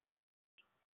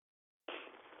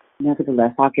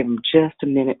 Nevertheless, I'll give him just a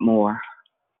minute more.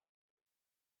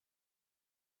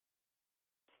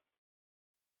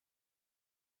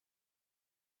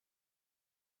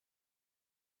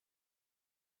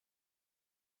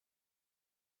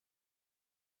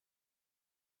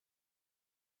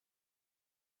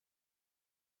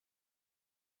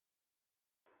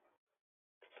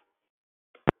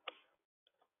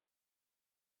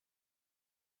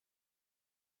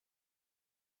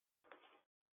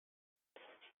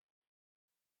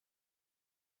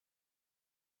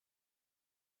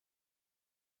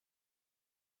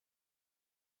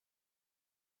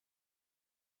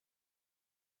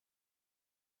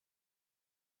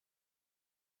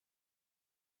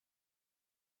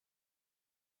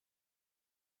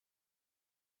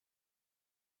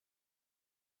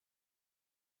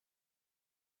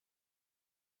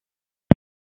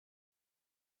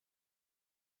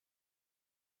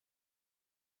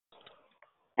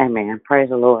 Amen. Praise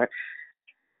the Lord.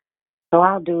 So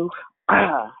I'll do.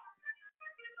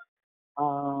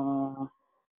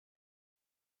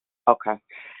 Okay.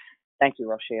 Thank you,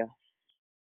 Rochelle.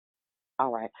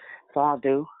 All right. So I'll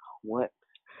do what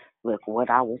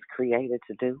I was created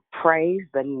to do. Praise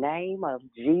the name of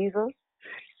Jesus.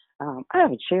 I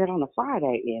haven't shared on a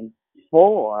Friday in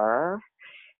forever,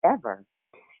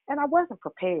 and I wasn't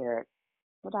prepared,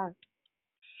 but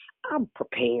I'm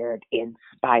prepared in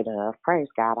spite of. Praise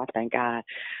God. I thank God.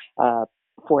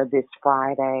 for this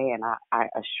Friday, and I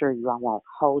assure you I won't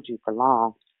hold you for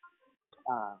long.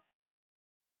 Uh,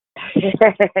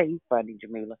 you funny,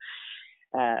 Jamila.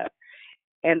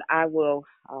 And I will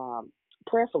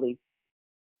prayerfully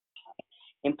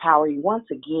empower you once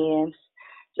again,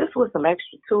 just with some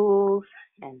extra tools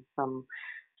and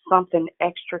something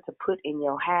extra to put in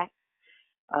your hat,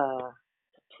 to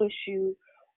push you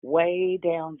way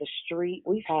down the street.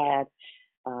 We've had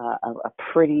a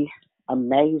pretty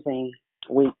amazing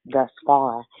week thus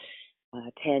far.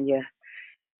 Tanya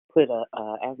put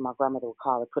as my grandmother would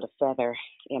call it, put a feather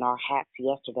in our hats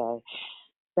yesterday,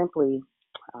 simply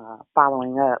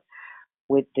following up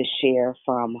with the share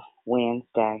from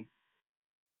Wednesday.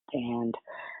 And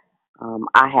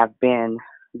I have been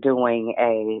doing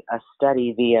a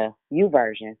study via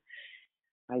YouVersion.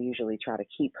 I usually try to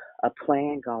keep a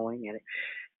plan going, and it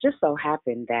just so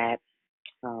happened that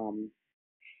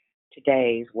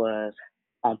today's was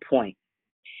on point.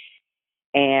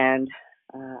 And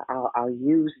I'll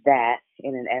use that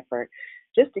in an effort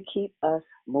just to keep us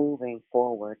moving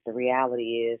forward. The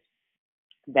reality is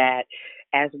that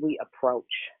as we approach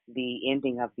the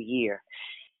ending of the year,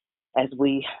 as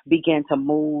we begin to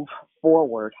move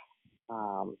forward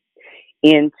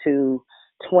into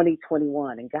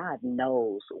 2021, and God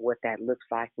knows what that looks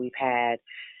like. We've had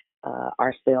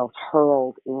ourselves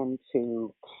hurled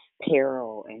into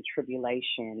peril and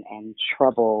tribulation and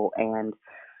trouble and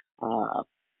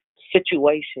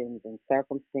situations and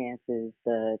circumstances.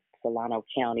 The Solano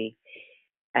County,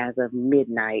 as of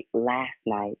midnight last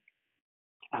night,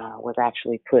 was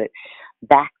actually put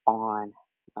back on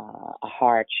a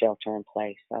hard shelter in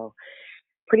place. So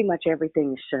pretty much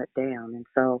everything is shut down. And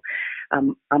so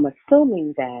I'm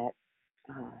assuming that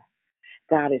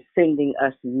God is sending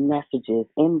us messages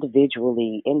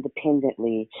individually,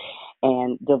 independently,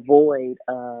 and devoid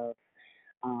of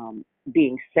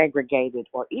being segregated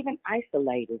or even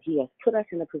isolated. He has put us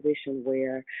in a position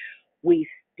where we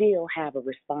still have a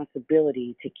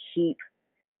responsibility to keep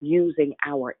using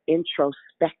our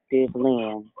introspective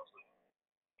lens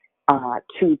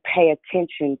to pay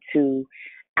attention to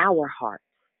our hearts,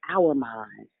 our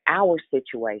minds, our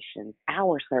situations,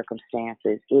 our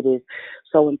circumstances. It is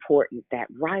so important that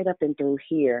right up and through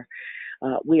here,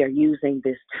 we are using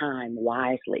this time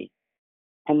wisely,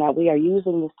 and that we are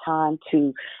using this time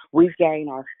to regain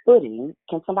our footing.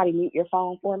 Can somebody mute your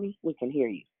phone for me? We can hear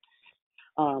you.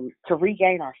 To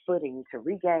regain our footing, to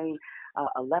regain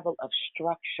a level of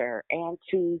structure, and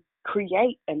to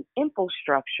create an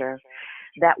infrastructure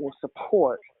that will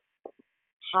support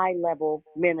high-level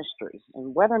ministry.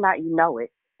 And whether or not you know it,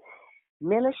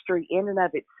 ministry in and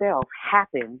of itself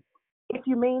happens if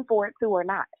you mean for it to or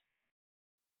not.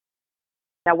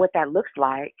 Now, what that looks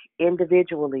like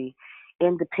individually,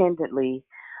 independently,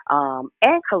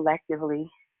 and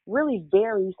collectively really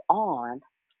varies on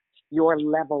your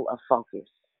level of focus,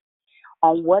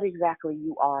 on what exactly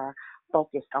you are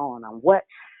focused on what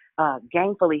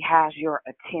gainfully has your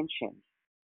attention.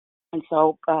 And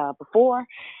so before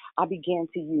I begin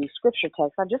to use scripture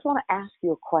text, I just want to ask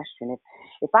you a question.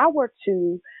 If I were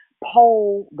to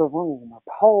poll the room, or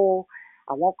poll,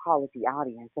 I won't call it the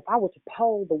audience, if I were to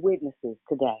poll the witnesses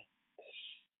today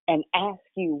and ask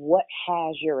you what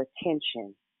has your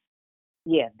attention,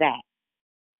 that.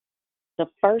 The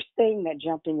first thing that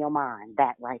jumped in your mind,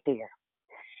 that right there.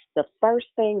 The first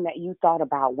thing that you thought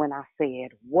about when I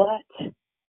said, what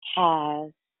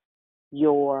has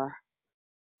your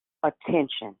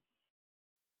attention?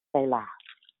 Say loud.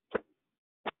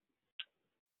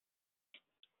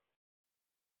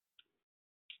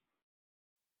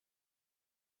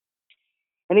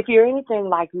 And if you're anything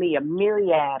like me, a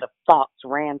myriad of thoughts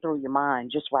ran through your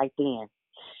mind just right then,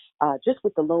 just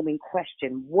with the looming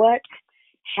question, what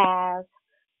has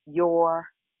your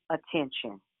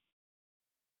attention?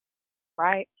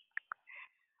 Right?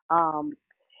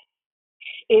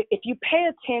 If you pay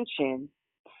attention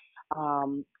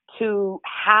to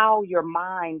how your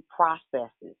mind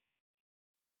processes,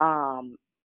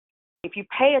 if you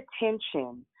pay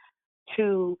attention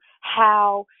to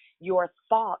how your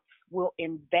thoughts will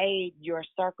invade your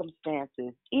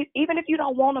circumstances, even if you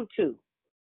don't want them to,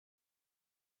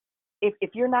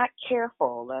 if you're not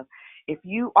careful, if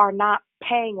you are not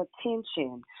paying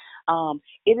attention,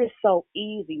 it is so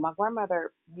easy. My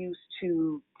grandmother used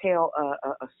to tell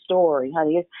a story,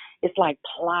 honey. It's like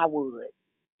plywood.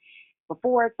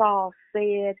 Before it's all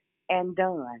said and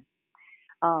done,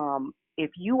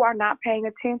 if you are not paying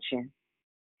attention,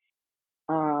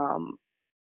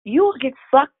 you'll get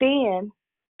sucked in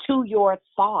to your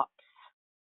thoughts.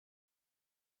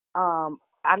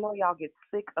 I know y'all get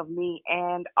sick of me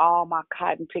and all my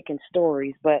cotton picking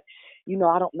stories, but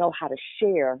I don't know how to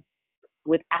share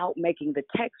without making the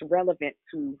text relevant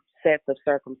to sets of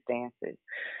circumstances.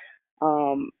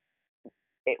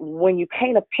 When you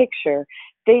paint a picture,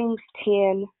 things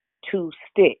tend to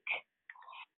stick.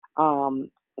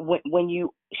 When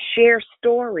you share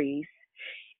stories,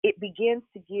 it begins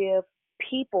to give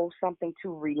people something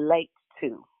to relate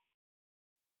to,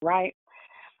 right?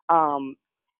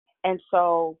 And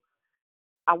so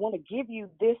I want to give you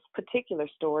this particular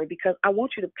story because I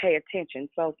want you to pay attention.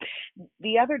 So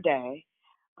the other day,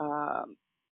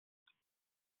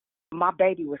 my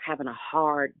baby was having a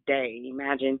hard day.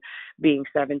 Imagine being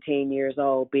 17 years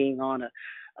old, being on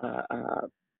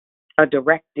a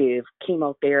directive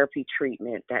chemotherapy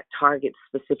treatment that targets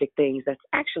specific things that's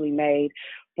actually made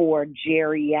for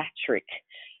geriatric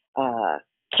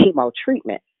chemo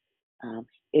treatment.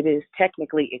 It is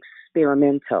technically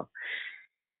experimental.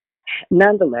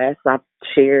 Nonetheless, I've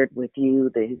shared with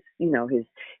you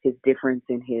his difference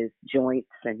in his joints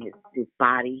and his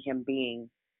body, him being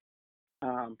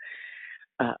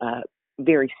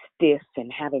very stiff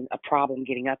and having a problem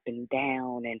getting up and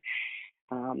down,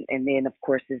 and then of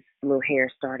course his little hair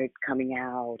started coming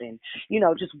out, and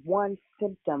just one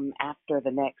symptom after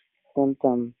the next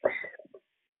symptom,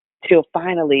 till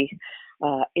finally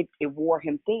it wore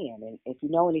him thin. And if you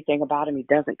know anything about him, he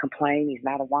doesn't complain. He's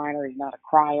not a whiner. He's not a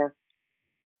crier.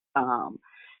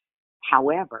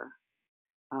 However,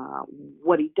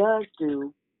 what he does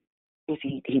do is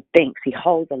he thinks. He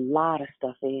holds a lot of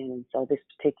stuff in. And so this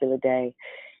particular day,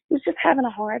 he was just having a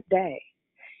hard day.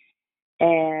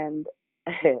 And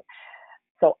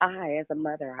so I, as a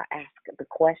mother, I ask the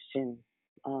question,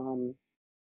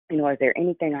 is there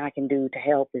anything I can do to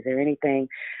help? Is there anything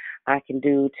I can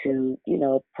do to,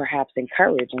 perhaps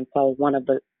encourage? And so one of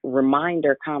the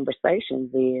reminder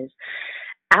conversations is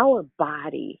our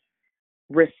body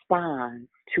responds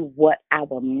to what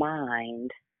our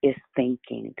mind is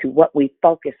thinking, to what we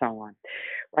focus on,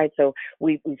 right? So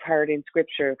we've heard in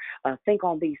Scripture, think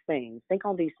on these things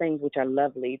which are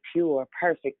lovely, pure,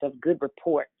 perfect, of good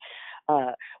report.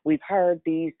 We've heard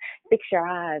these, fix your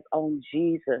eyes on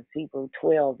Jesus, Hebrews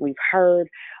 12. We've heard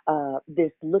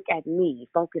this, look at me,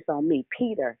 focus on me.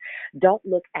 Peter, don't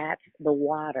look at the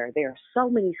water. There are so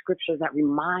many scriptures that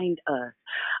remind us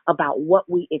about what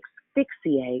we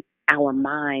asphyxiate our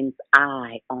mind's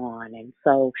eye on. And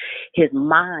so his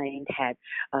mind had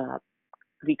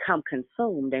become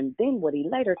consumed. And then what he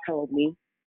later told me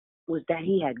was that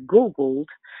he had Googled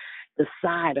the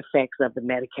side effects of the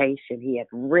medication. He had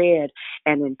read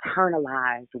and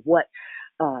internalized what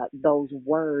those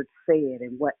words said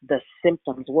and what the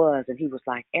symptoms was. And he was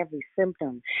like, every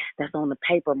symptom that's on the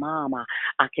paper, Mom,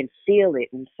 I can feel it.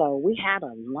 And so we had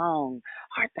a long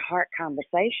heart-to-heart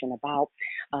conversation about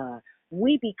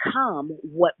we become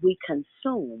what we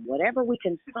consume. Whatever we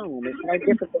consume is no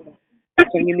different than.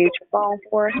 Can you mute your phone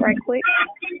for us right quick?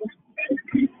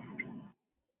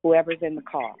 Whoever's in the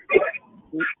car,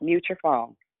 mute your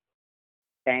phone.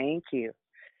 Thank you.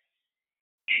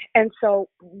 And so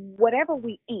whatever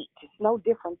we eat, it's no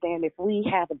different than if we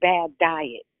have a bad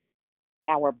diet.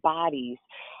 Our bodies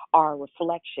are a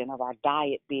reflection of our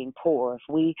diet being poor. If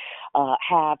we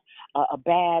have a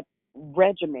bad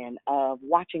regimen of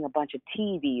watching a bunch of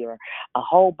TV or a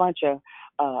whole bunch of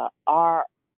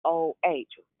ROH,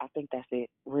 I think that's it,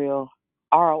 Real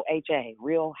ROHA,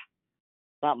 Real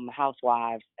something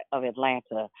Housewives of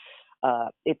Atlanta.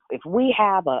 If we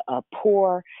have a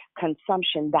poor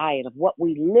consumption diet of what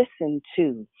we listen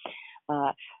to,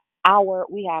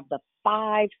 we have the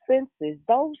five senses.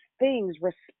 Those things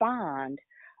respond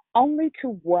only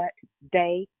to what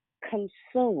they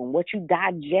consume, what you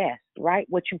digest, right?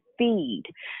 What you feed.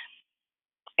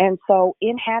 And so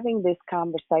in having this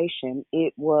conversation,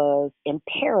 it was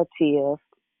imperative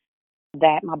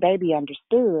that my baby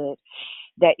understood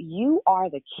that you are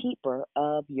the keeper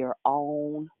of your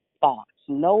own thoughts.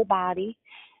 Nobody,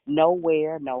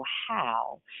 nowhere, no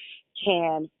how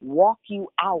can walk you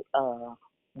out of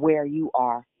where you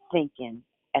are thinking,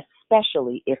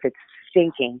 especially if it's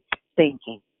thinking.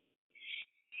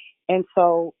 And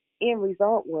so end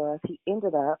result was he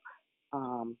ended up,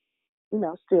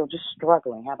 still just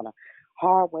struggling, having a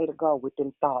hard way to go with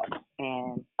them thoughts.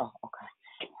 And,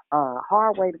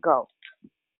 hard way to go.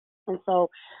 And so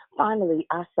finally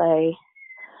I say,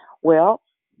 well,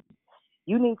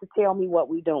 you need to tell me what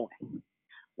we doing.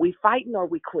 We fighting or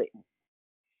we quitting?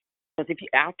 Because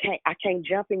I can't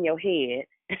jump in your head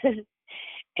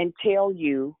and tell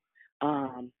you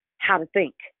how to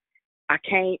think. I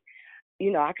can't,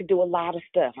 I can do a lot of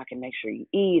stuff. I can make sure you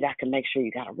eat. I can make sure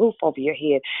you got a roof over your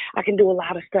head. I can do a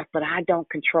lot of stuff, but I don't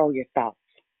control your thoughts.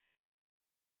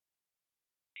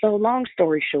 So long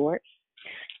story short,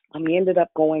 We ended up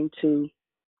going to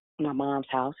my mom's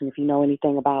house, and if you know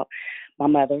anything about my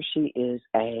mother, she is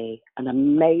an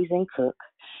amazing cook.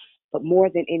 But more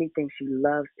than anything, she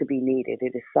loves to be needed.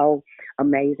 It is so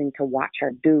amazing to watch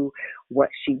her do what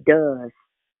she does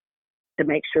to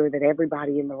make sure that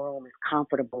everybody in the room is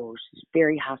comfortable. She's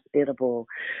very hospitable,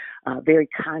 very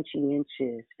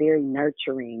conscientious, very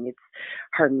nurturing. It's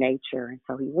her nature. And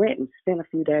so he went and spent a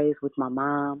few days with my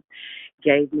mom,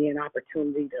 gave me an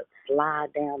opportunity to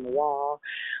slide down the wall,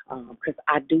 because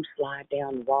I do slide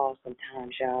down the wall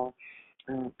sometimes, y'all,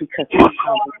 because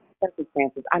sometimes the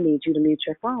circumstances, I need you to mute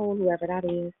your phone, whoever that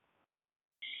is.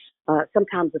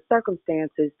 Sometimes the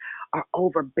circumstances are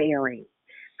overbearing.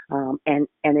 And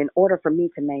in order for me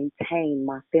to maintain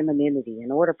my femininity,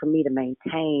 in order for me to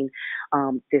maintain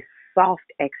this soft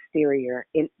exterior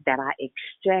that I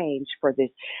exchange for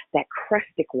that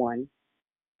crustic one,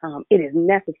 it is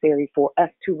necessary for us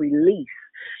to release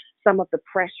some of the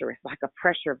pressure. It's like a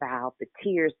pressure valve. The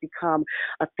tears become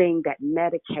a thing that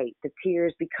medicate. The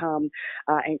tears become,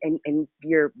 and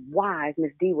your wise,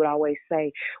 Miss D would always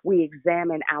say, we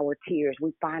examine our tears.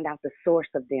 We find out the source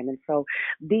of them. And so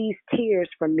these tears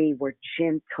for me were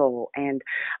gentle and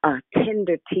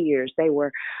tender tears. They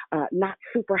were not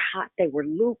super hot. They were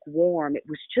lukewarm. It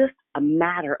was just a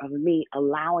matter of me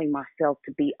allowing myself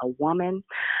to be a woman,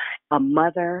 a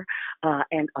mother,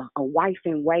 and a wife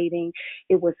in waiting.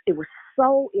 It was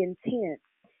so intense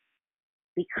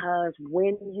because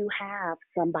when you have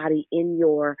somebody in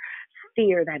your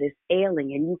sphere that is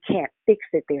ailing and you can't fix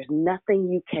it, there's nothing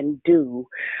you can do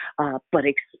but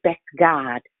expect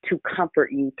God to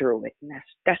comfort you through it. And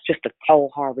that's just a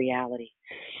cold, hard reality.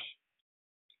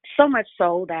 So much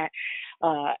so that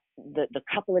the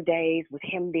couple of days with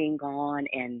him being gone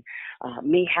and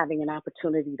me having an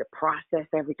opportunity to process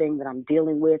everything that I'm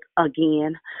dealing with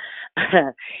again,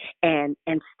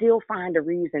 and still find a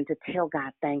reason to tell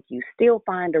God thank you, still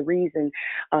find a reason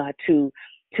to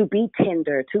be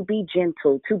tender, to be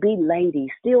gentle, to be lady,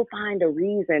 still find a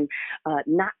reason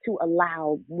not to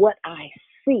allow what I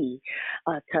see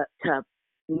to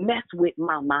mess with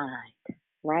my mind.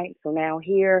 Right? So now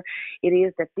here it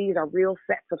is that these are real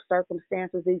sets of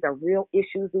circumstances. These are real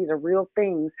issues. These are real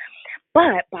things.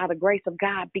 But by the grace of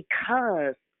God,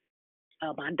 because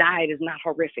my diet is not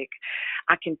horrific,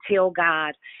 I can tell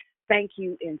God, thank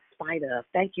you in spite of.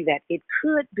 Thank you that it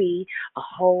could be a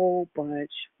whole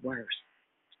bunch worse.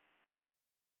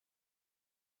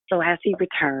 So as he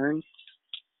returns,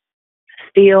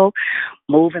 still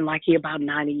moving like he about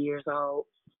 90 years old,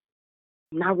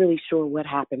 I'm not really sure what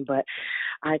happened, but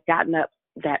I'd gotten up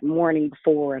that morning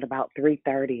before at about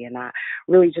 3:30, and I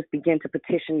really just began to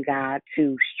petition God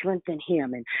to strengthen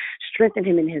him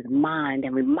in his mind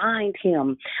and remind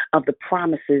him of the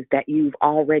promises that you've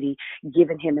already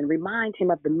given him and remind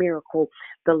him of the miracle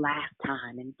the last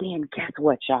time. And then guess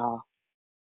what, y'all?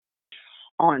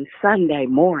 On Sunday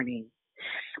morning,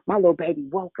 my little baby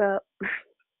woke up,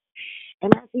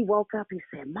 and as he woke up, he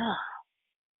said, Mom,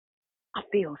 I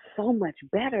feel so much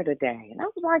better today. And I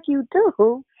was like, you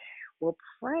do? Well,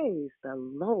 praise the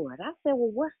Lord. I said,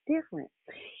 well, what's different?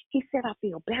 He said, I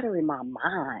feel better in my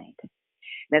mind.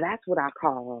 Now, that's what I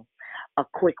call a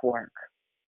quick work.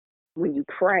 When you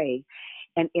pray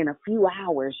and in a few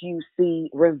hours you see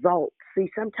results. See,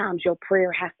 sometimes your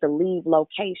prayer has to leave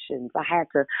locations. I had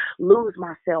to lose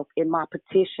myself in my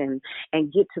petition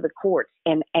and get to the courts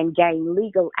and gain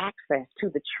legal access to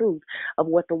the truth of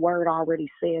what the word already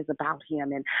says about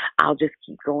him. And I'll just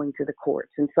keep going to the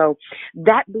courts. And so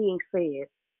that being said,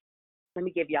 let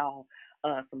me give y'all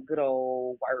some good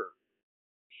old words.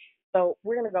 So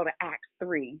we're going to go to Acts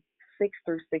 3, 6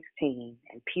 through 16.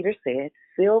 And Peter said,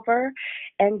 silver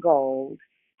and gold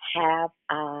have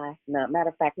I none. Matter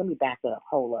of fact, let me back up.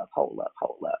 Hold up.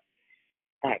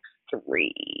 Acts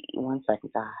 3. 1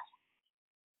 second, guys.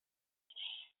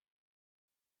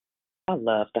 I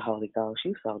love the Holy Ghost.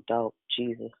 You so dope,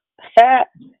 Jesus.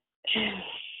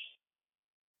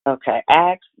 Okay,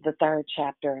 Acts, the 3rd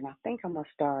chapter, and I think I'm going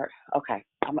to start. Okay,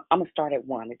 I'm going to start at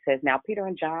 1. It says, now Peter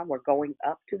and John were going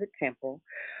up to the temple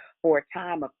for a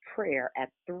time of prayer at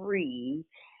 3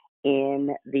 in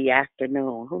the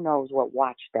afternoon. Who knows what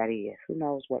watch that is?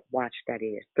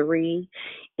 3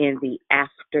 in the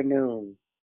afternoon.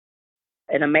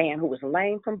 And a man who was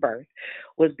lame from birth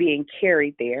was being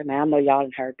carried there. Now, I know y'all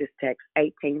have heard this text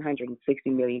 1,860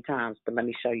 million times, but let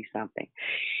me show you something.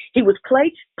 He was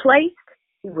placed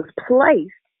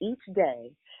each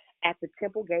day at the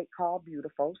temple gate called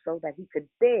Beautiful so that he could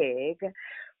beg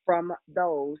from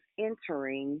those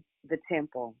entering the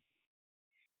temple.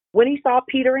 When he saw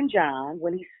Peter and John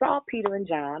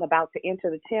about to enter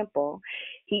the temple,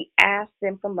 he asked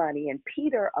them for money, and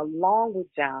Peter, along with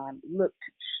John, looked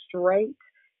straight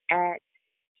at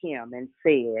him and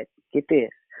said, get this,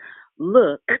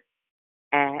 look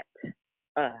at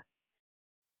us.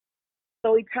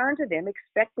 So he turned to them,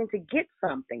 expecting to get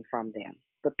something from them.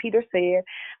 But Peter said,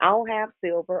 I don't have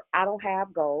silver, I don't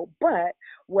have gold, but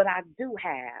what I do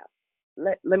have,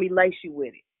 let me lace you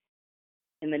with it.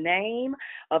 In the name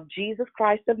of Jesus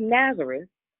Christ of Nazareth,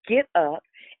 get up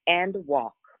and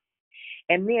walk.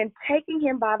 And then taking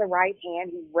him by the right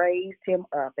hand, he raised him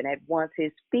up, and at once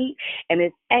his feet and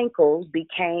his ankles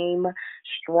became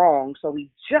strong. So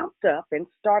he jumped up and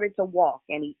started to walk,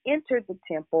 and he entered the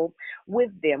temple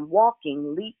with them,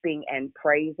 walking, leaping, and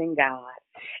praising God.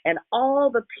 And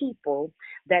all the people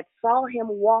that saw him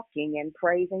walking and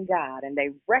praising God, and they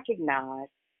recognized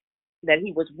that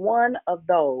he was one of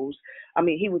those,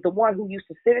 he was the one who used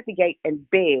to sit at the gate and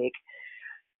beg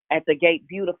at the gate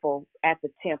beautiful at the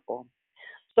temple.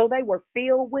 So they were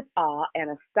filled with awe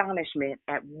and astonishment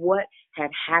at what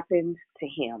had happened to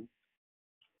him.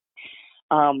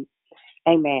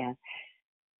 Amen.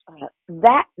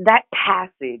 That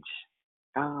passage,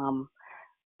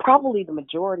 probably the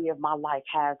majority of my life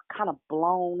has kind of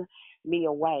blown me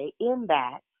away in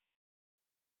that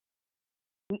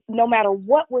no matter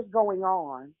what was going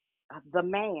on, the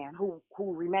man who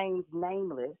remains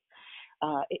nameless,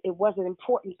 it wasn't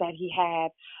important that he had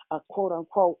a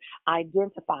quote-unquote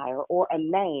identifier or a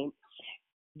name.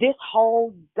 This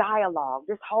whole dialogue,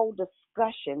 this whole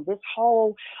discussion, this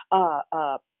whole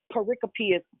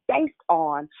pericope is based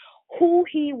on who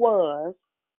he was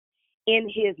in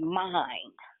his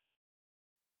mind,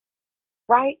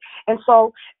 right? And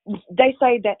so they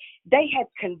say that they had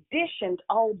conditioned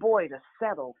old boy to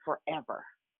settle forever.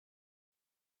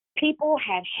 People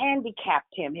had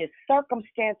handicapped him. His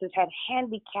circumstances had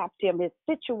handicapped him. His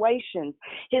situations,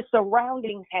 his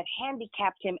surroundings had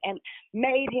handicapped him and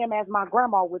made him, as my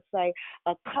grandma would say,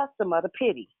 a customer to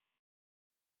pity.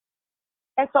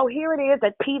 And so here it is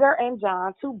that Peter and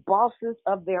John, two bosses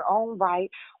of their own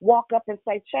right, walk up and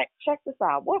say, check this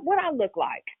out. What I look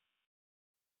like?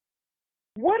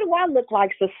 What do I look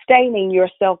like sustaining your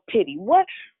self-pity?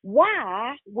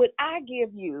 Why would I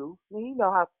give you, you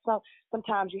know how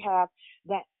sometimes you have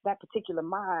that particular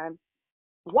mind,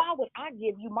 why would I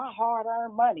give you my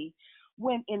hard-earned money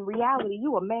when in reality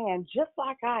you a man just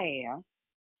like I am?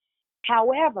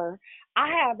 However, I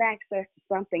have access to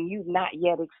something you've not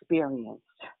yet experienced.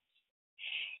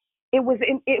 It was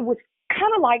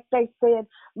kind of like they said,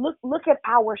 look at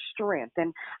our strength,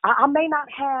 and I may not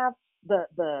have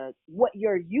the what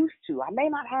you're used to. I may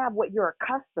not have what you're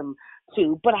accustomed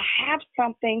to, but I have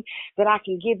something that I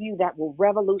can give you that will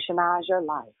revolutionize your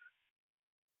life.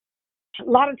 A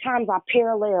lot of times I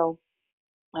parallel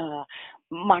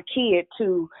my kid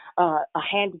to a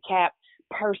handicapped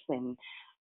person,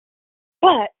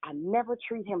 but I never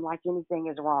treat him like anything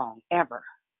is wrong, ever.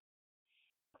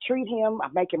 Treat him, I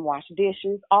make him wash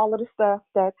dishes, all of the stuff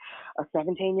that a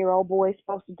 17-year-old boy is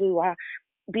supposed to do. I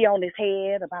be on his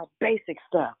head about basic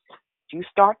stuff. You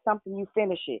start something, you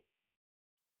finish it.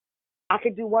 I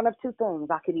could do one of two things.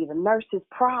 I could either nurse his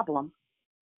problem,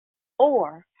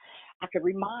 or I could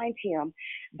remind him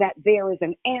that there is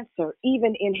an answer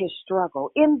even in his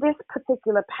struggle. In this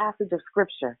particular passage of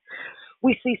scripture,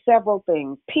 we see several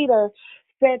things. Peter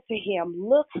said to him,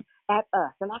 look at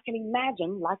us. And I can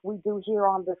imagine, like we do here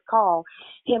on this call,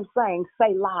 him saying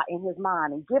Selah in his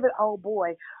mind and give it old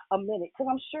boy a minute. Because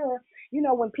I'm sure,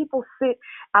 when people sit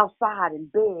outside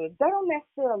and beg, they don't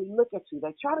necessarily look at you.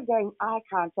 They try to gain eye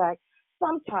contact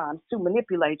sometimes to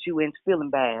manipulate you into feeling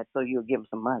bad so you'll give them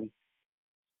some money.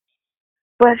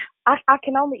 But I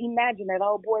can only imagine that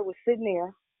old boy was sitting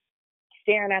there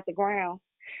staring at the ground,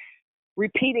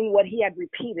 repeating what he had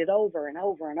repeated over and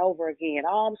over and over again.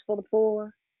 Alms for the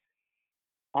poor,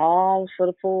 alms for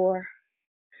the poor,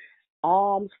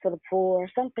 alms for the poor.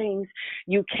 Some things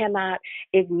you cannot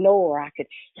ignore. I could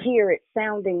hear it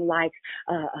sounding like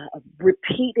a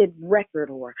repeated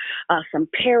record or some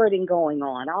parroting going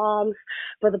on. Alms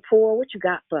for the poor, what you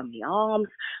got for me? Alms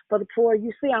for the poor.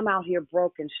 You see I'm out here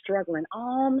broke and struggling.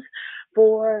 Alms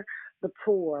for the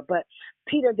poor. But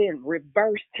Peter then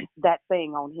reversed that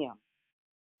thing on him.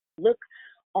 Look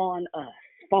on us.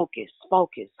 focus,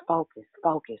 focus, focus,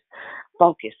 focus,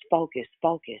 focus, focus,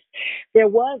 focus. There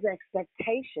was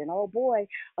expectation. Oh boy,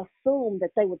 assumed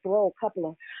that they would throw a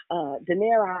couple of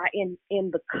denarii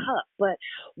in the cup, but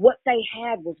what they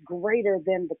had was greater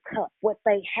than the cup. What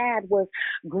they had was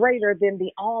greater than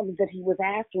the alms that he was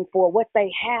asking for. What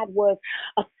they had was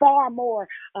a far more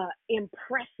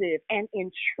impressive and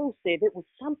intrusive. It was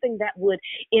something that would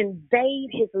invade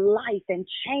his life and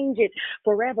change it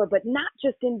forever, but not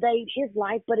just invade his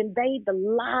life, but invade the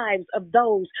lives of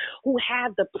those who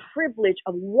have the privilege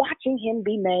of watching him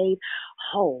be made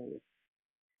whole.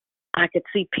 I could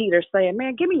see Peter saying,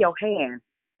 man, give me your hand,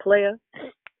 player.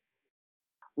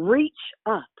 Reach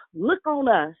up, look on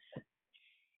us,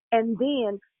 and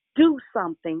then do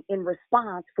something in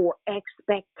response for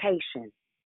expectation.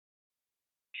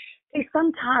 See,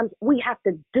 sometimes we have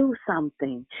to do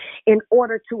something in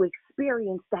order to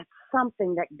experience that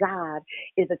something that God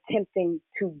is attempting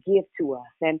to give to us.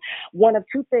 And one of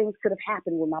two things could have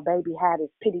happened when my baby had his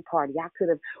pity party. I could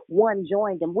have, one,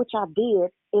 joined him, which I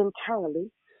did internally.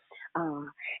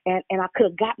 And I could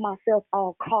have got myself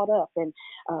all caught up. And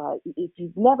if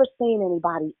you've never seen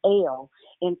anybody ail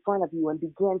in front of you and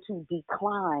begin to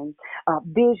decline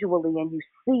visually, and you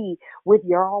see with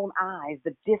your own eyes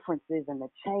the differences and the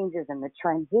changes and the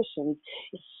transitions,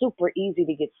 it's super easy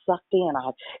to get sucked in.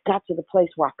 I got to the place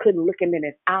where I couldn't look him in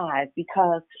his eyes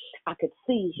because I could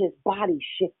see his body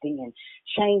shifting and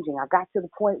changing. I got to the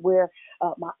point where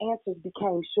my answers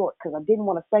became short because I didn't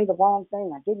want to say the wrong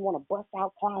thing. I didn't want to bust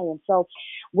out crying. So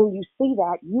when you see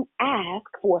that, you ask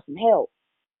for some help.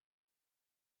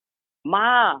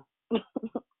 Ma,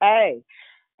 hey,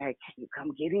 can you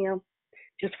come get him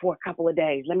just for a couple of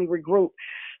days? Let me regroup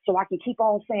so I can keep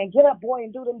on saying, get up, boy,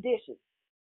 and do them dishes.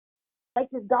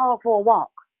 Take this dog for a walk.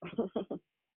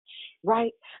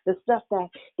 Right? The stuff that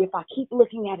if I keep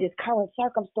looking at his current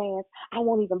circumstance, I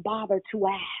won't even bother to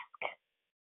ask.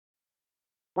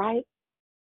 Right?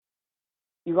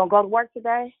 You gonna go to work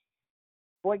today?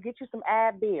 Boy, get you some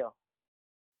Advil.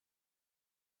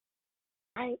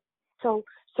 Right? So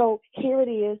here it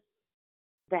is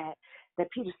that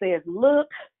Peter says, look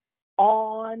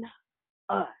on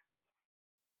us.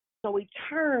 So he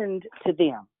turned to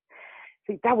them.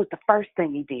 See, that was the first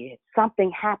thing he did.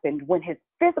 Something happened when his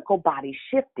physical body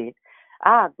shifted.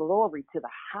 Glory to the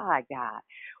high God.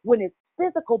 When his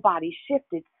physical body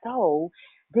shifted, so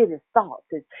did his thoughts.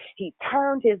 He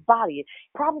turned his body.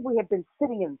 Probably had been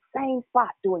sitting in the same spot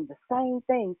doing the same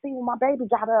thing. See, when my baby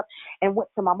got up and went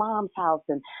to my mom's house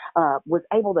and was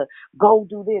able to go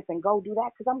do this and go do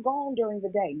that, because I'm gone during the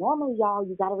day. Normally, y'all,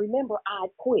 you got to remember,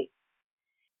 I'd quit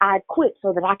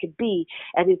so that I could be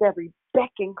at his every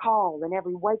beck and call and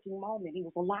every waking moment. He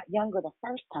was a lot younger the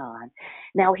first time.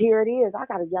 Now here it is. I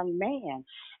got a young man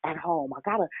at home. I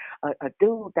got a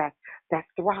dude that's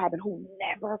thriving, who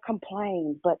never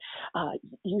complains. But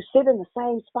you sit in the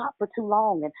same spot for too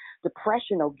long and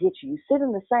depression will get you. You sit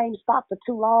in the same spot for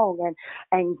too long and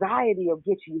anxiety will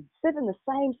get you. You sit in the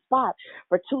same spot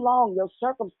for too long, your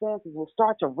circumstances will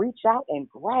start to reach out and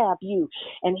grab you.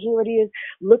 And here it is.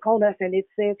 Look on us, and it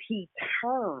says he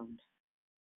turned.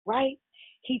 Right?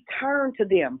 He turned to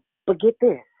them. But get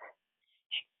this.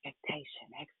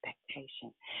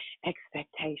 Expectation.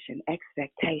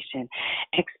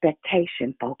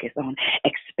 Focus on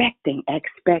expecting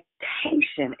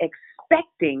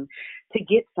to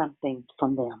get something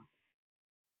from them.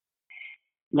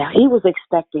 Now, he was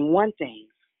expecting one thing.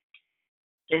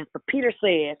 But Peter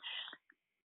said,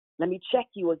 let me check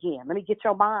you again. Let me get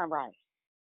your mind right.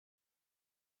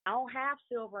 I don't have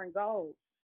silver and gold.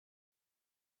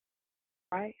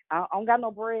 Right? I don't got no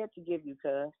bread to give you,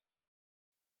 cuz.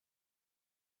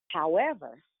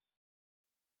 However,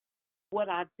 what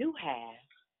I do have,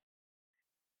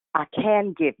 I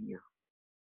can give you.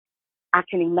 I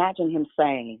can imagine him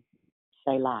saying,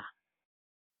 Selah.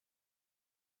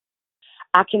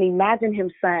 I can imagine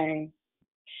him saying,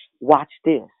 watch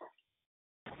this.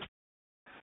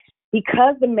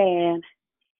 Because the man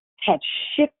had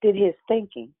shifted his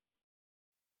thinking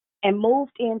and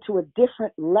moved into a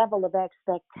different level of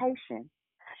expectation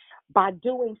by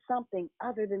doing something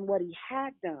other than what he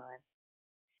had done,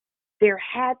 there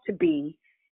had to be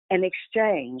an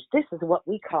exchange. This is what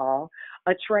we call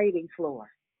a trading floor,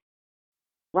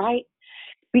 right?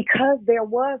 Because there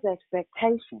was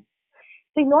expectation.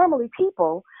 See, normally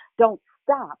people don't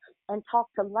stop and talk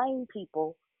to lame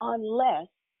people unless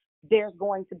there's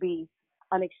going to be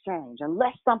an exchange,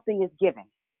 unless something is given,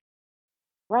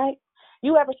 right?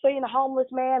 You ever seen a homeless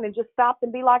man and just stop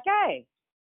and be like, hey,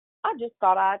 I just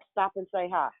thought I'd stop and say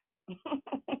hi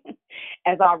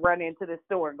as I run into the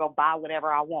store and go buy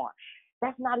whatever I want.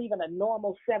 That's not even a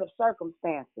normal set of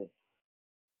circumstances.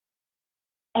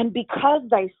 And because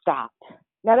they stopped,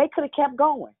 now they could have kept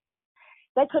going.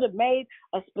 They could have made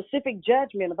a specific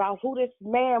judgment about who this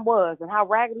man was and how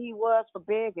raggedy he was for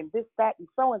big and this, that, and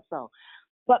so.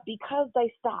 But because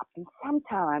they stopped, and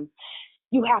sometimes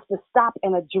you have to stop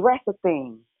and address a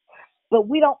thing, but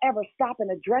we don't ever stop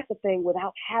and address a thing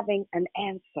without having an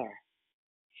answer.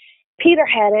 Peter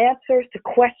had answers to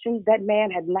questions that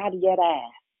man had not yet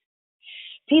asked.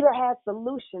 Peter had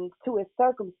solutions to his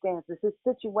circumstances, his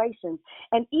situations,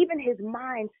 and even his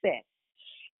mindset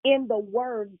in the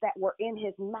words that were in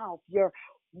his mouth. Your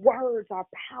words are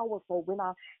powerful. When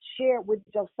I shared with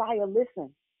Josiah,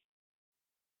 listen,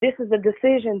 this is a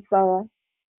decision, son.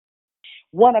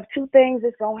 One of two things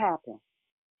is going to happen.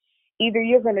 Either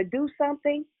you're going to do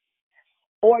something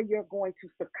or you're going to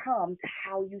succumb to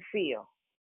how you feel.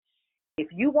 If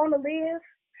you want to live,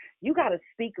 you got to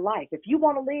speak life. If you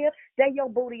want to live, stay your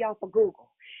booty off of Google.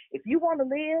 If you want to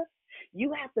live,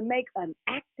 you have to make an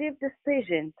active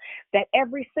decision that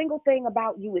every single thing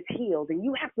about you is healed. And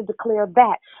you have to declare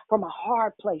that from a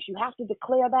hard place. You have to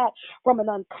declare that from an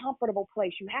uncomfortable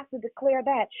place. You have to declare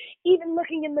that even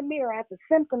looking in the mirror at the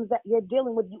symptoms that you're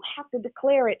dealing with, you have to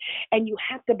declare it and you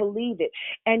have to believe it.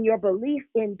 And your belief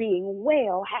in being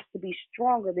well has to be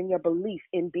stronger than your belief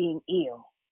in being ill.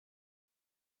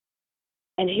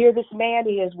 And here this man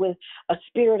is with a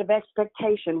spirit of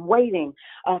expectation, waiting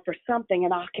for something.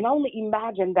 And I can only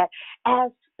imagine that as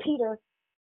Peter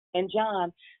and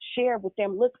John shared with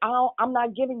them, look, I'm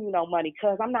not giving you no money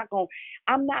because I'm not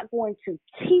going to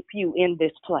keep you in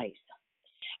this place.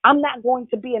 I'm not going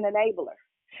to be an enabler.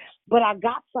 But I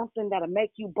got something that'll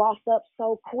make you boss up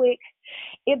so quick.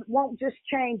 It won't just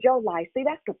change your life. See,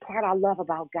 that's the part I love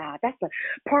about God. That's the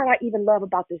part I even love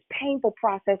about this painful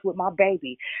process with my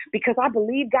baby, because I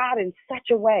believe God in such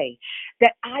a way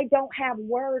that I don't have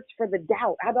words for the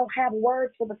doubt. I don't have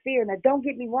words for the fear. Now, don't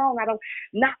get me wrong. I don't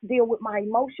not deal with my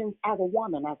emotions as a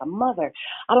woman, as a mother.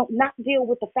 I don't not deal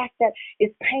with the fact that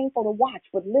it's painful to watch.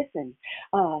 But listen,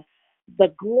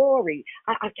 the glory.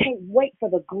 I can't wait for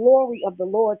the glory of the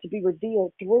Lord to be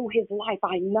revealed through his life.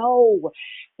 I know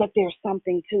that there's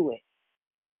something to it.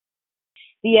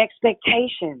 The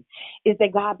expectation is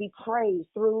that God be praised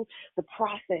through the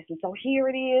process. And so here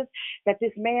it is that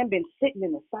this man been sitting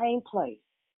in the same place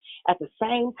at the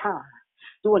same time,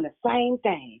 doing the same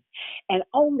thing. And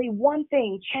only one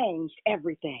thing changed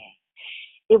everything.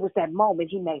 It was that moment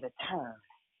he made a turn.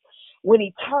 When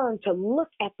he turned to look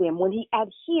at them, when he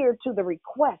adhered to the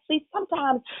request. See,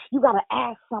 sometimes you got to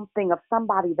ask something of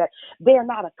somebody that they're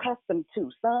not accustomed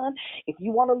to. Son, if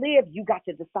you want to live, you got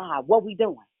to decide what we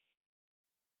doing.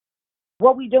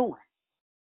 What we doing?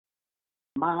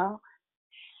 Mom,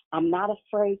 I'm not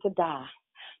afraid to die,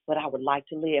 but I would like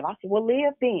to live. I said, well,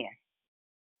 live then.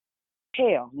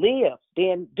 Hell, live.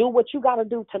 Then do what you got to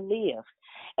do to live.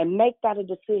 And make that a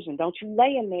decision. Don't you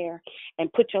lay in there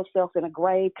and put yourself in a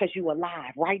grave because you're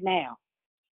alive right now.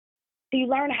 So you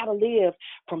learn how to live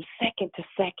from second to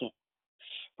second,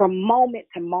 from moment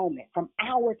to moment, from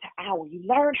hour to hour. You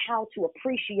learn how to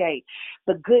appreciate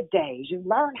the good days. You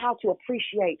learn how to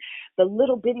appreciate the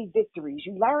little bitty victories.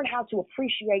 You learn how to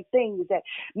appreciate things that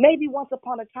maybe once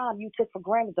upon a time you took for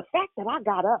granted. The fact that I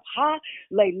got up,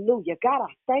 hallelujah. God,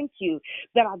 I thank you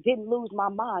that I didn't lose my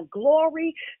mind.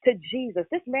 Glory to Jesus.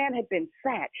 This man had been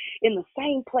sat in the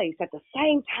same place at the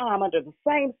same time under the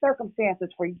same circumstances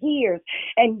for years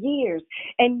and years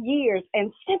and years.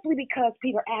 And simply because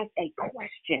Peter asked a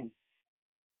question,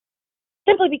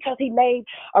 simply because he made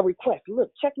a request.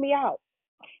 Look, check me out.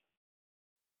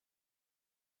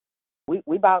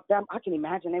 We about them. I can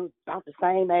imagine they was about the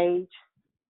same age.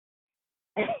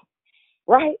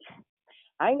 Right?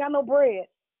 I ain't got no bread.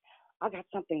 I got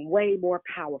something way more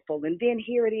powerful. And then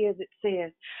here it is. It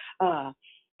says,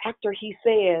 after he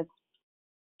says,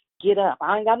 get up.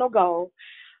 I ain't got no gold.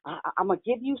 I'm going to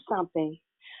give you something.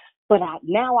 But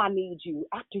now I need you,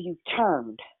 after you've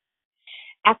turned,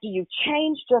 after you've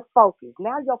changed your focus,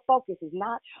 now your focus is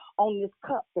not on this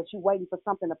cup that you're waiting for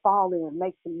something to fall in and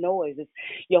make some noise.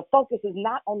 Your focus is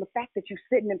not on the fact that you're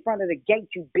sitting in front of the gate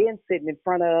you've been sitting in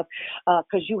front of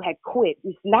because you had quit.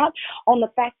 It's not on the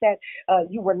fact that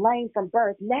you were lame from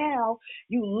birth. Now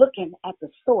you're looking at the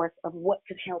source of what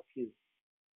could help you.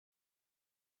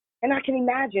 And I can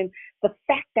imagine the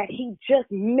fact that he just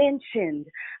mentioned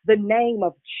the name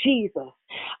of Jesus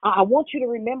I want you to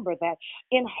remember that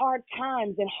in hard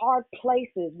times, in hard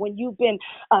places, when you've been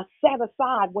set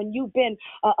aside, when you've been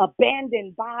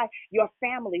abandoned by your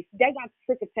family, they got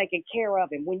sick of taking care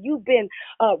of him. When you've been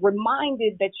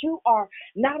reminded that you are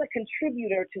not a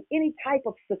contributor to any type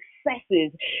of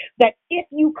successes, that if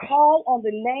you call on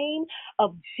the name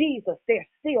of Jesus, there's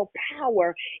still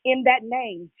power in that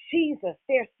name. Jesus,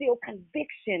 there's still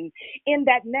conviction in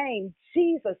that name.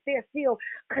 Jesus, there's still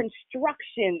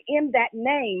construction in that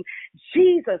name.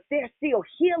 Jesus, there's still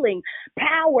healing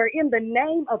power in the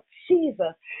name of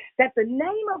Jesus. That the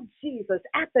name of Jesus,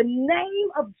 at the name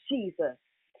of Jesus,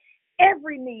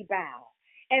 every knee bow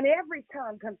and every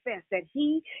tongue confess that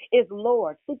he is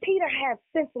Lord. See, Peter had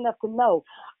sense enough to know,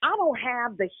 I don't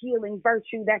have the healing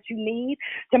virtue that you need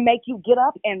to make you get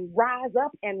up and rise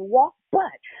up and walk, but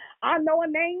I know a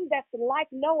name that's like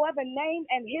no other name,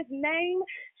 and his name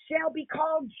shall be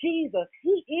called Jesus.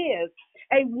 He is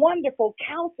a wonderful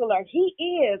counselor. He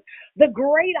is the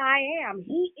great I am.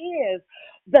 He is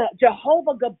the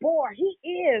Jehovah Gabor. He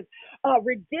is a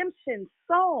redemption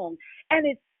song, and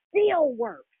it still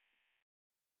works.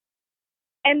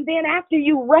 And then after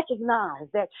you recognize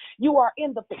that you are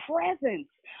in the presence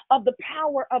of the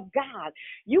power of God,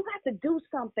 you got to do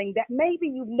something that maybe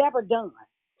you've never done.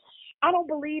 I don't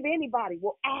believe anybody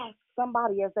will ask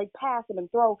somebody as they pass them and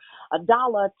throw $1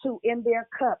 or $2 in their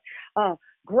cup,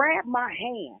 grab my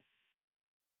hand.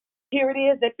 Here it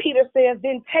is that Peter says,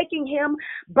 then taking him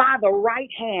by the right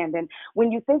hand. And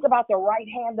when you think about the right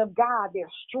hand of God,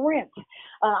 there's strength.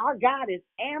 Our God is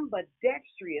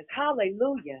ambidextrous.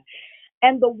 Hallelujah.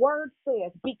 And the word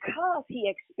says, because he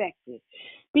expected,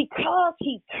 because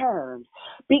he turned,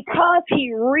 because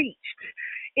he reached,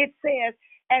 it says,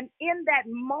 and in that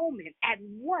moment, at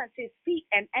once, his feet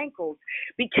and ankles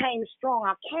became strong.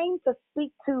 I came to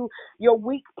speak to your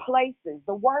weak places.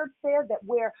 The word says that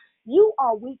where you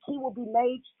are weak, he will be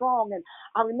made strong. And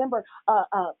I remember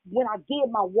when I did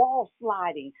my wall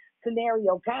sliding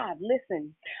scenario, God,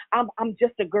 listen, I'm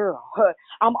just a girl.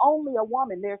 I'm only a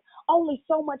woman. There's only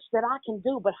so much that I can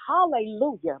do, but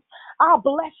hallelujah. I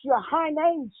bless your high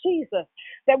name, Jesus,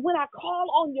 that when I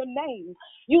call on your name,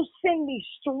 you send me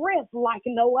strength like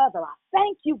no other. I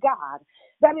thank you, God,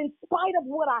 that in spite of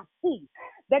what I see,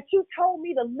 that you told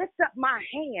me to lift up my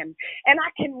hand and I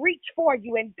can reach for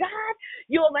you. And God,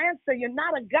 you'll answer. You're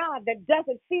not a God that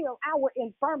doesn't feel our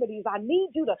infirmities. I need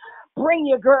you to bring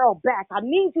your girl back. I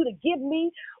need you to give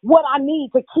me what I need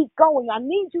to keep going. I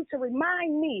need you to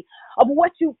remind me of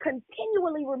what you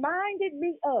continually reminded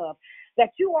me of, that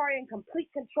you are in complete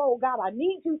control, God. I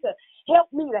need you to help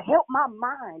me to help my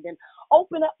mind and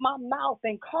open up my mouth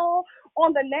and call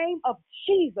on the name of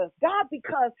Jesus, God,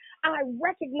 because I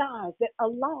recognize that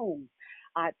alone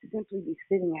I'd simply be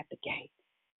sitting at the gate.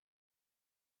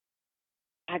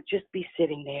 I'd just be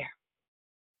sitting there.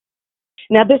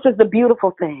 Now, this is the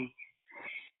beautiful thing.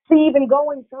 See, even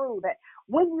going through that,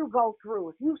 when you go through,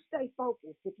 if you stay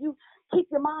focused, if you keep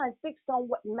your mind fixed on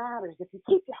what matters, if you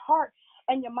keep your heart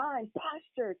and your mind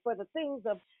postured for the things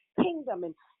of kingdom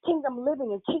and kingdom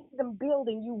living and kingdom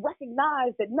building, you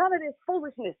recognize that none of this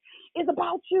foolishness is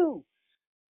about you,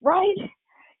 right?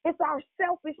 It's our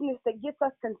selfishness that gets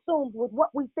us consumed with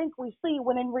what we think we see,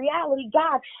 when in reality,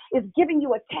 God is giving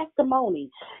you a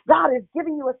testimony. God is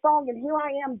giving you a song, and here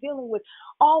I am dealing with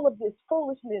all of this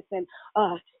foolishness, and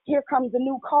here comes a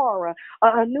new car,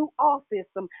 a new office,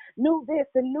 some new this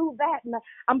and new that, and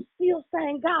I'm still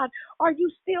saying, God, are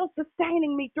you still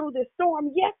sustaining me through this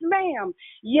storm? Yes, ma'am.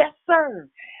 Yes, sir.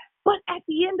 But at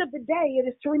the end of the day, it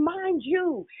is to remind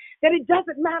you that it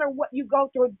doesn't matter what you go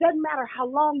through. It doesn't matter how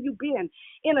long you've been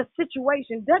in a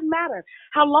situation. It doesn't matter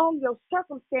how long your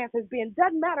circumstance has been. It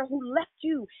doesn't matter who left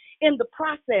you in the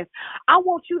process. I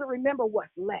want you to remember what's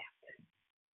left.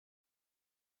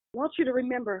 I want you to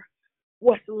remember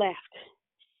what's left.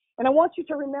 And I want you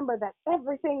to remember that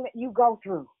everything that you go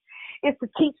through is to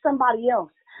teach somebody else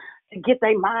to get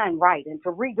their mind right and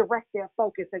to redirect their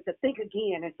focus and to think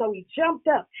again. And so he jumped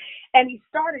up and he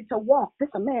started to walk. This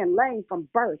a man lame from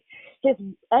birth. His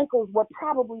ankles were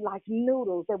probably like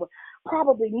noodles. They were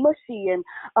probably mushy and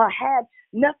had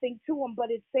nothing to them,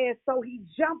 but it says, so he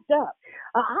jumped up.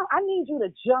 I need you to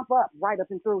jump up right up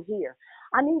and through here.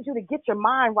 I need you to get your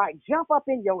mind right. Jump up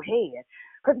in your head.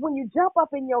 Because when you jump up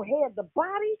in your head, the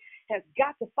body has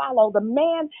got to follow. The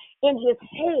man in his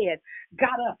head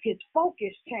got up. His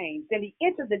focus changed. And he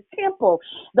entered the temple.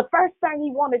 The first thing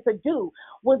he wanted to do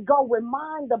was go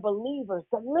remind the believers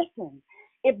to listen.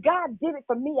 If God did it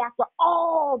for me after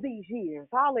all these years,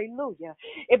 hallelujah.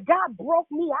 If God broke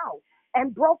me out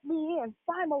and broke me in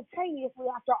simultaneously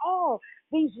after all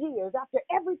these years, after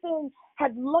everything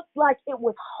had looked like it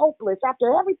was hopeless,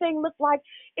 after everything looked like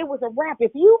it was a wrap.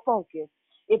 If you focus,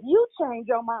 if you change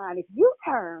your mind, if you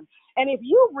turn, and if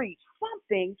you reach,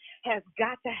 something has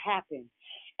got to happen.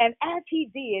 And as he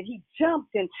did, he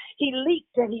jumped and he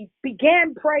leaped and he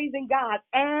began praising God.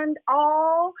 And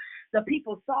all the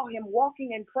people saw him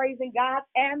walking and praising God,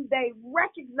 and they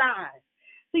recognized.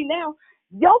 See, now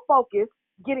your focus,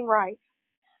 getting right,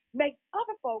 makes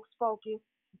other folks' focus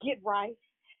get right,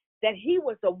 that he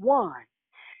was the one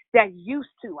that used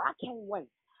to. I can't wait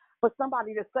for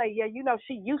somebody to say, yeah, you know,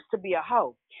 she used to be a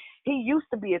hoe. He used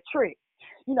to be a trick.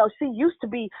 You know, she used to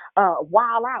be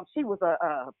wild out. She was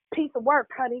a piece of work,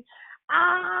 honey.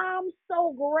 I'm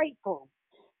so grateful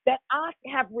that I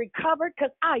have recovered,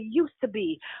 because I used to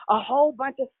be a whole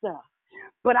bunch of stuff.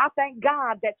 But I thank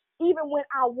God that even when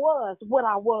I was what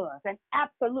I was, and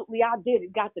absolutely I did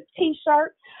it, got the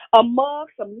T-shirt, a mug,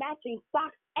 some matching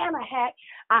socks, and a hat,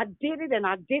 I did it, and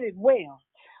I did it well.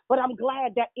 But I'm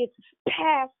glad that it's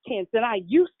past tense, and I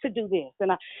used to do this,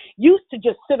 and I used to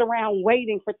just sit around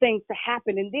waiting for things to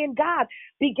happen. And then God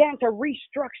began to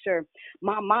restructure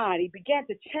my mind. He began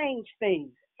to change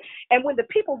things. And when the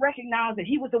people recognized that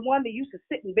he was the one that used to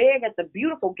sit and beg at the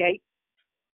beautiful gate,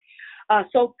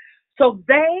 so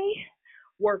they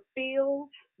were filled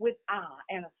with awe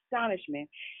and astonishment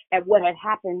at what had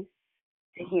happened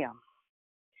to him.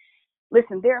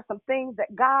 Listen, there are some things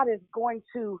that God is going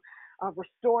to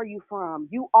restore you from.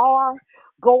 You are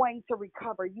going to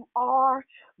recover. You are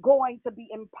going to be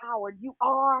empowered. You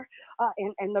are,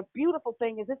 and the beautiful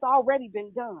thing is it's already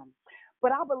been done.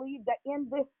 But I believe that in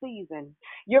this season,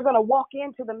 you're going to walk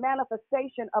into the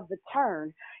manifestation of the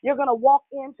turn. You're going to walk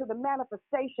into the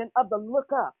manifestation of the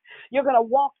look up. You're going to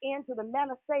walk into the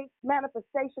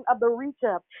manifestation of the reach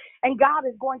up. And God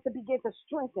is going to begin to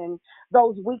strengthen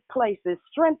those weak places,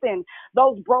 strengthen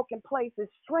those broken places,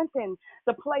 strengthen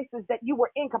the places that you were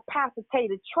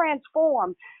incapacitated,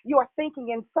 transform your thinking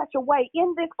in such a way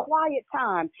in this quiet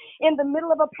time, in the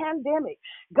middle of a pandemic.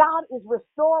 God is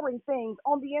restoring things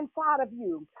on the inside of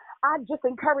you. I just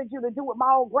encourage you to do what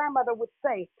my old grandmother would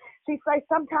say. She'd say,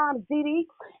 sometimes, Dee Dee,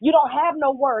 you don't have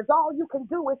no words. All you can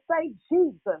do is say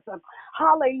Jesus.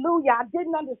 Hallelujah. I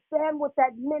didn't understand what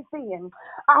that meant then.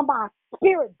 My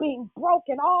spirit being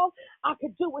broken. All I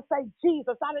could do was say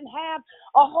Jesus. I didn't have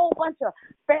a whole bunch of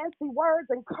fancy words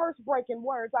and curse-breaking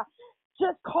words. I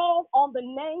just called on the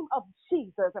name of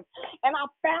Jesus. And I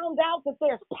found out that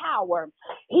there's power,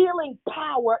 healing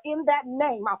power in that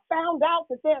name. I found out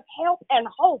that there's help and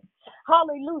hope,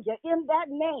 hallelujah, in that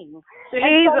name. Jesus.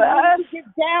 And so when you get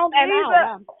down and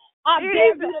out, I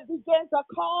dare Jesus. you to begin to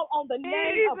call on the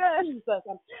name Jesus. of Jesus.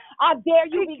 I dare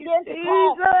you begin to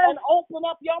call and open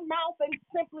up your mouth and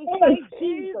simply say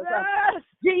Jesus.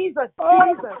 Jesus.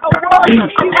 Jesus. I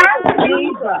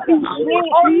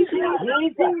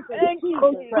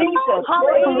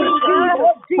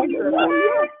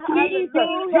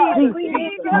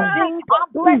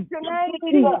bless your name,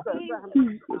 Jesus.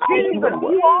 Jesus,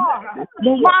 you are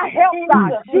my help,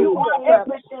 God. You are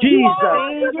everything.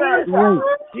 Thank you,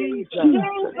 Lord Jesus.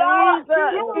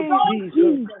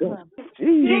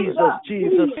 Thank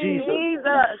you, Jesus.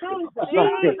 Thank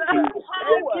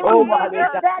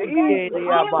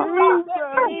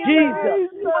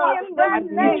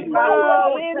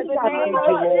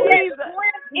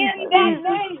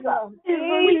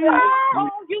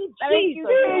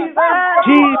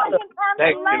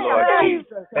you,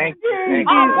 Jesus. Thank you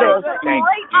for another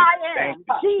day. Thank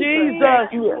you,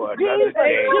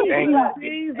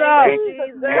 Jesus. Thank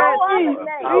you for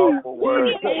a powerful word.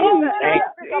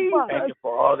 Thank you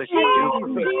for all that you do for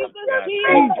me.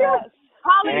 Thank you.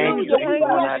 Thank you. Even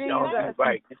when I don't do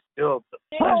right, it's still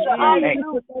thank you.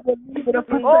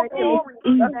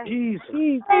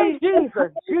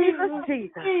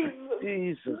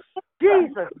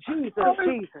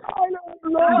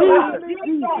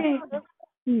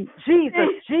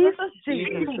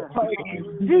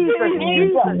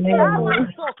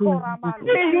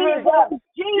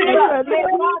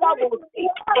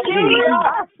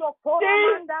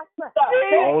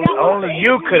 Only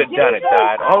you could have done it,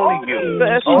 God. Only you.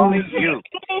 Only you.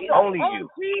 Only you.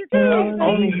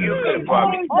 Only you could have brought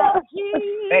me.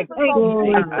 Thank you,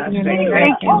 Jesus.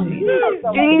 Thank you,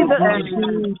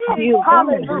 Jesus.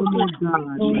 Hallelujah.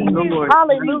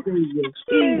 Hallelujah.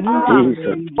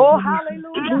 Oh,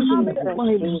 hallelujah.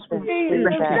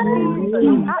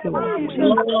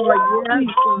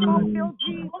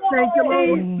 Thank you,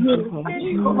 Lord.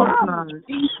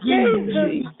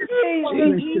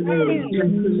 Bless your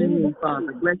name,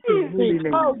 Father. Bless your holy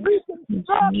name. Oh,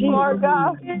 Lord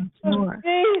God.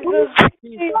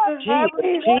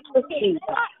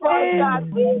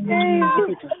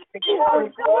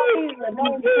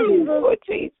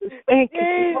 Jesus. Thank you.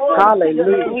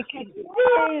 Hallelujah.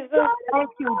 Thank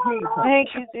you, Jesus. Thank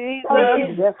you, Jesus.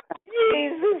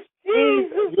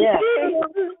 Yes.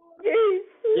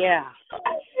 Yeah.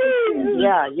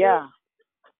 Yeah. Yeah.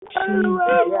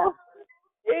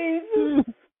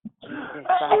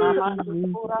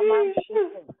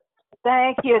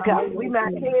 Thank you, God. We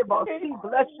might care about you.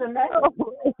 Bless your name.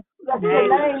 Bless your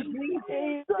name,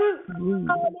 Jesus.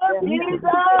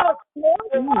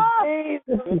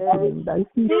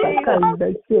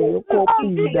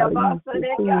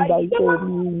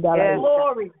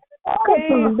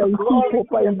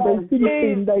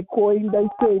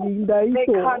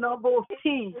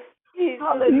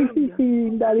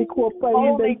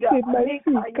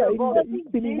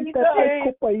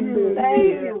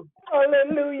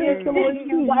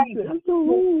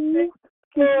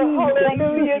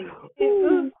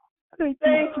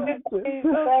 Thank you, Jesus.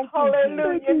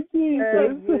 Hallelujah,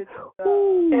 Jesus.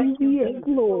 Oh, yes,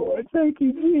 Lord. Thank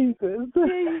you, Jesus.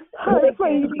 I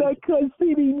find that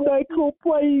considering that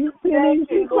complaint, and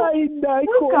find that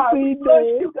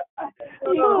confidence.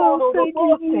 Oh, thank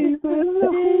you, Jesus.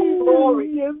 Glory,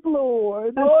 yes,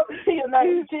 Lord.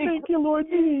 Thank you, Lord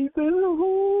Jesus.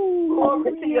 Oh,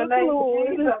 yes,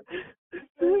 Lord.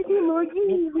 Thank you, Lord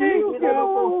Jesus.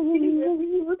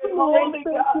 Holy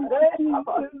God. I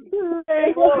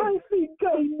think I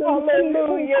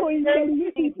know.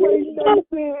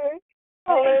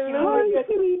 Hallelujah.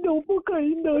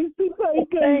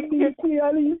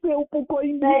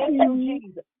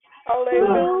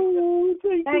 Hallelujah.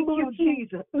 Thank you,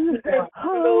 Jesus.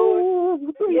 Oh,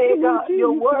 yeah, God,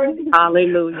 you're worthy.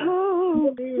 Hallelujah.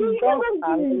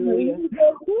 Hallelujah.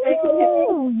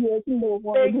 Oh, yes,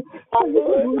 Lord.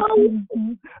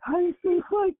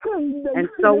 And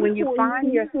so when you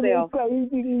find yourself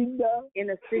in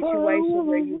a situation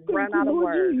where you run out of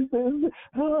words,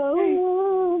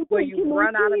 where you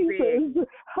run out of bed,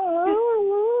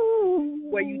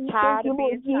 where you tired of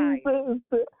being tired,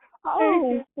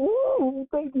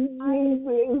 thank you,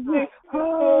 Jesus.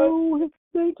 Oh,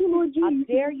 thank you, Lord Jesus. I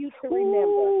dare you to remember.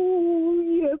 Oh,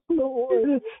 yes,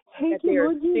 Lord. Thank you,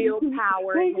 Lord Jesus. There's still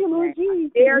power Thank you, Lord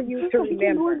Jesus. I dare you to remember. Thank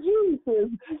you, Lord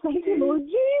Jesus. Thank you, Lord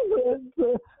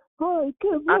Jesus.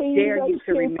 I dare you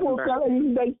to remember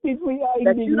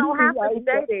that you don't have to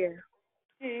stay there.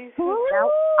 Now,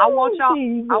 I want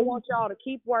y'all to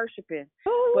keep worshiping,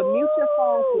 but mute your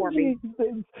phone for me.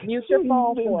 Mute your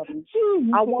phone for me.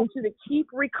 I want you to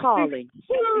keep recalling.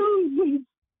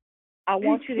 I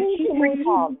want you to keep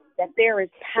recalling that there is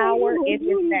power in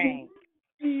His name.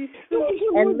 And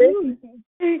listen,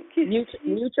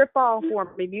 mute your phone for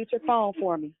me. Mute your phone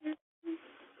for me.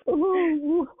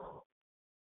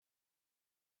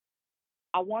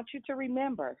 I want you to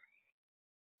remember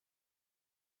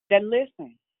that,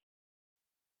 listen,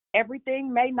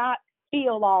 everything may not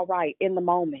feel all right in the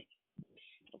moment. I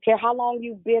don't care how long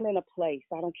you've been in a place.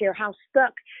 I don't care how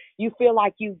stuck you feel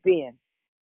like you've been.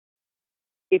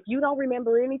 If you don't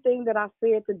remember anything that I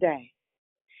said today,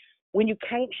 when you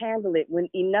can't handle it, when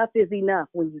enough is enough,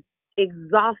 when you're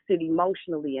exhausted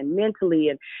emotionally and mentally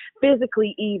and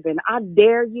physically even, I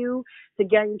dare you to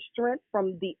gain strength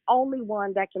from the only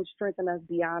one that can strengthen us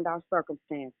beyond our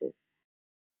circumstances.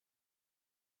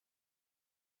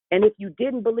 And if you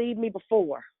didn't believe me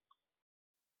before,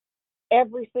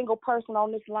 every single person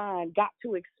on this line got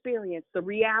to experience the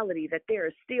reality that there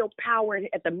is still power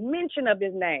at the mention of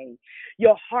His name.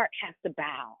 Your heart has to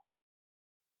bow.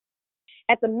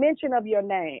 At the mention of your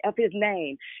name, of His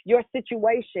name, your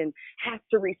situation has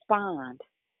to respond.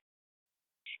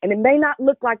 And it may not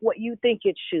look like what you think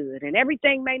it should, and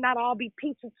everything may not all be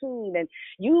peachy keen, and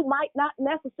you might not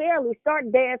necessarily start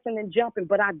dancing and jumping,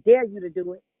 but I dare you to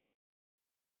do it.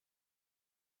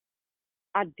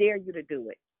 I dare you to do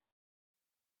it.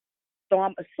 So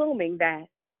I'm assuming that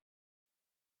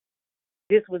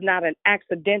this was not an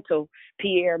accidental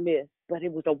Pierre miss, but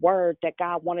it was a word that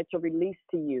God wanted to release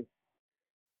to you.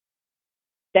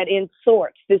 That in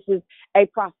sorts, this is a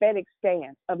prophetic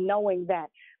stance of knowing that,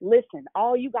 listen,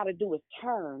 all you got to do is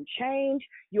change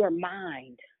your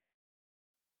mind.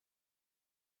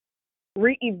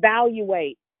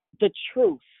 Reevaluate the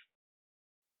truth.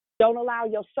 Don't allow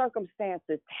your circumstances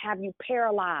to have you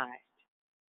paralyzed.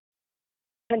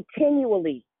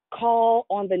 Continually call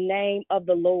on the name of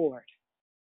the Lord.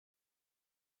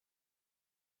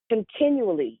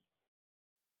 Continually.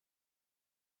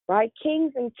 Right?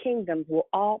 Kings and kingdoms will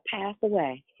all pass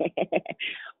away.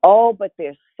 Oh, but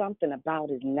there's something about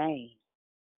his name.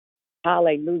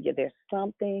 Hallelujah. There's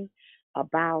something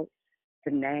about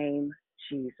the name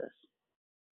Jesus.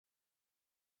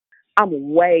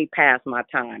 I'm way past my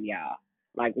time, y'all.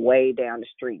 Like way down the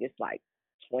street. It's like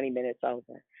 20 minutes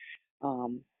over.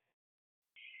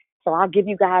 So I'll give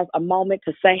you guys a moment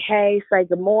to say hey, say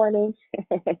good morning.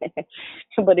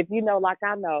 But if you know like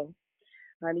I know,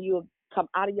 honey, you'll come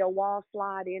out of your wall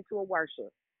slide into a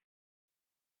worship.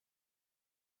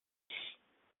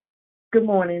 Good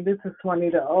morning. This is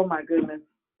Juanita. Oh, my goodness.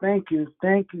 Thank you.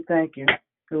 Thank you. Thank you.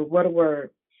 What a word.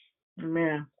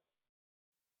 Amen.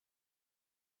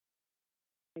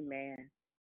 Amen.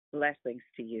 Blessings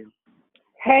to you.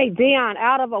 Hey, Dion,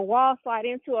 out of a wall slide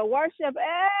into a worship.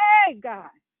 Hey, God.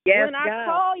 Yes, when I God.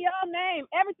 call your name,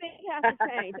 everything has to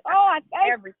change. Oh, I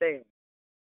thank everything.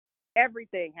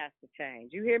 Everything has to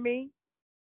change. You hear me?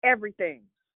 Everything.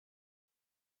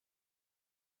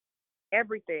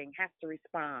 Everything has to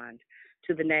respond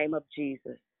to the name of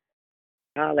Jesus.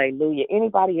 Hallelujah.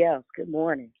 Anybody else? Good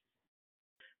morning.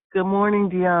 Good morning,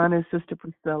 Dion and Sister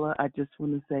Priscilla. I just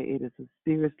want to say it is a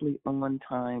seriously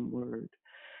on-time word.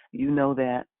 You know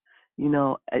that. You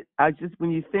know, I just,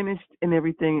 when you finished and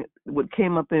everything, what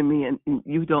came up in me, and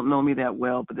you don't know me that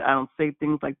well, but I don't say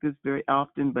things like this very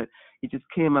often, but it just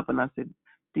came up and I said,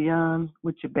 Dion,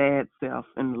 with your bad self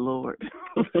in the Lord.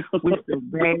 With your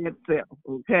bad self,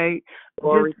 okay?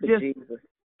 Glory to Jesus.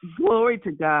 Glory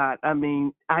to God. I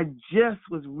mean, I just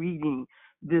was reading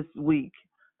this week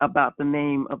about the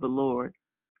name of the Lord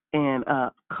and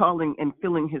calling and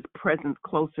feeling his presence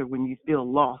closer when you feel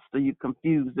lost or you're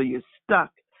confused or you're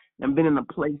stuck and been in a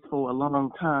place for a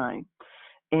long time.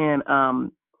 And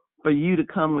for you to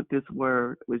come with this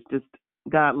word was just,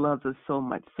 God loves us so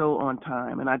much, so on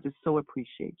time. And I just so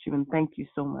appreciate you. And thank you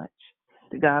so much.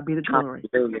 To God be the glory.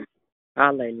 Hallelujah.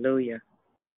 Hallelujah.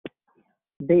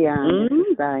 Dion, this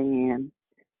is Diane.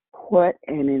 What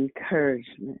an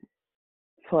encouragement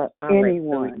for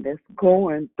anyone that's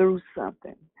going through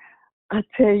something. I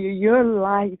tell you, your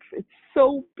life is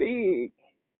so big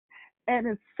and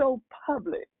it's so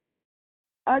public.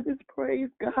 I just praise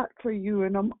God for you,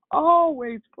 and I'm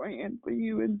always praying for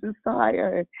you and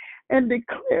Josiah and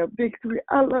declare victory.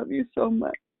 I love you so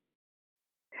much.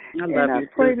 I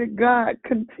pray that God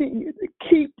continue to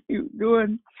keep you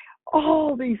doing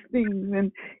all these things,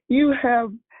 and you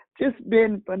have just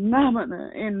been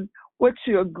phenomenal in what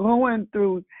you're going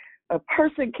through. A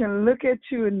person can look at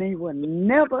you and they will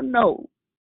never know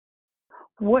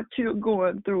what you're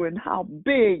going through and how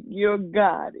big your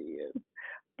God is.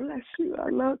 Bless you. I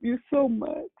love you so much.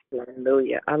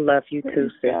 Hallelujah. I love you too,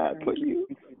 God sis. for you.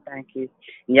 Thank you.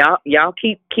 Y'all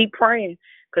keep praying,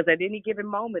 because at any given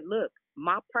moment, look,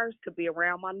 my purse could be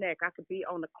around my neck. I could be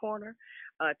on the corner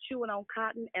chewing on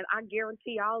cotton, and I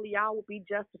guarantee all of y'all will be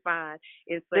justified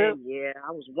in saying, yeah, I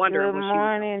was wondering Good what she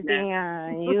was morning, doing.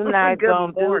 Dion. You're not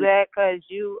going to do that because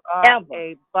you are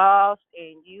a boss,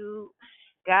 and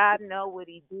God know what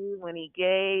he did when he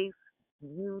gave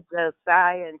you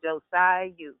Josiah and Josiah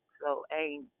you. So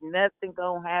ain't nothing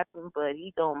going to happen, but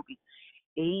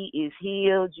he is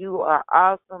healed. You are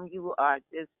awesome. You are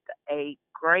just a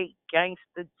great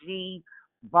gangster G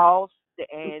boss,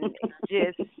 and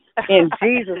just in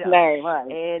Jesus' name, right?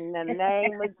 In the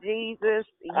name of Jesus,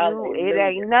 it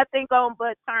ain't nothing gonna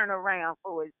but turn around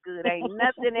for his good. Ain't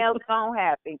nothing else gonna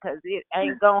happen, because it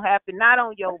ain't gonna happen. Not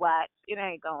on your watch. It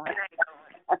ain't gonna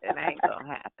happen. It ain't gonna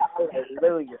happen.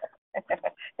 Hallelujah.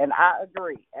 And I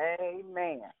agree.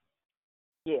 Amen.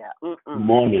 Yeah. Good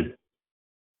morning.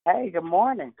 Hey, good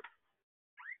morning.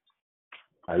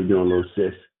 How you doing, little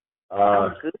sis?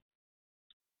 I'm good.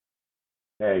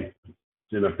 Hey,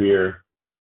 sitting up here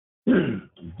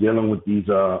dealing with these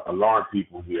alarm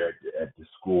people here at the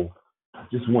school. I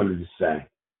just wanted to say,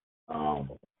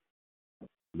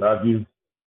 love you.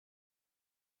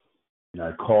 And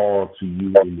I call to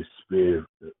you in the spirit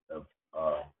of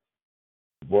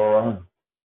Deborah.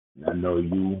 And I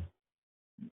know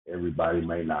everybody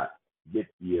may not get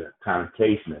the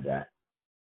connotation of that,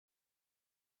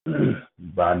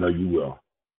 but I know you will.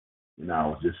 And I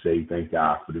will just say thank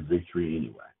God for the victory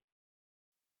anyway.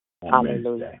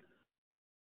 Hallelujah.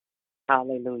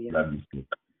 Hallelujah. Love you.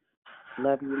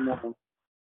 Love you more.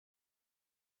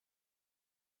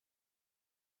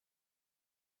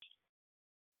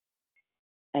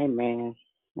 Amen.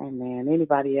 Amen.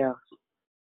 Anybody else?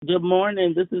 Good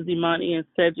morning. This is Imani and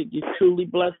Cedric. You truly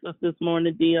blessed us this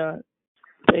morning, Dion.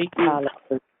 Thank you.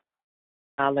 Hallelujah.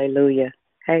 Hallelujah.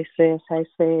 Hey, sis. Hey,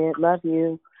 Sid. Love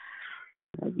you.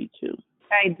 Love you too.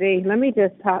 Hey, D, let me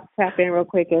just tap in real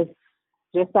quick as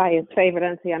Josiah's favorite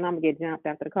auntie. I know I'm going to get jumped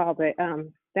after the call, but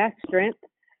that strength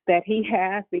that he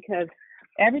has, because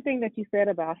everything that you said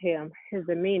about him, his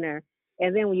demeanor,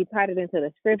 and then when you tied it into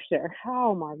the scripture,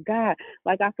 oh, my God,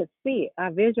 like I could see it. I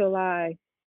visualized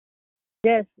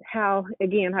just how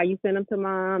you sent him to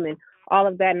mom and all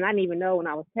of that, and I didn't even know when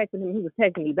I was texting him, he was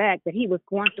texting me back that he was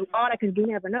going through all that because you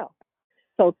never know.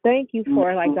 So thank you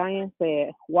for, like Diane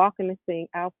said, walking this thing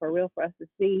out for real for us to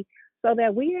see so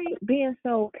that we ain't being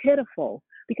so pitiful,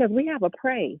 because we have a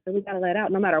praise that we got to let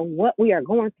out no matter what we are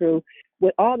going through,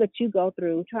 with all that you go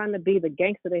through, trying to be the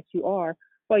gangster that you are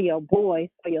for your boys,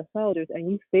 for your soldiers, and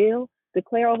you still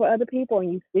declare over other people,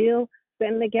 and you still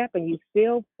stand in the gap, and you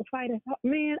still fight us.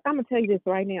 Man, I'm going to tell you this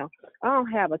right now. I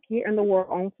don't have a care in the world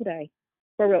on today.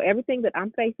 For real, everything that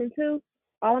I'm facing too,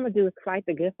 all I'm going to do is fight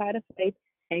the good fight of faith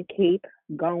and keep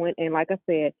going. And like I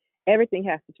said, everything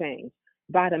has to change.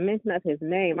 By the mention of his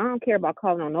name, I don't care about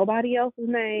calling on nobody else's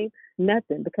name,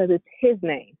 nothing, because it's his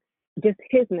name. Just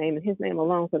his name and his name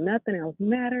alone. So nothing else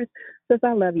matters. Sis,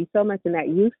 I love you so much. And that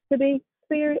used to be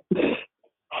spirit.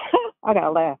 I got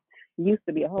to laugh. Used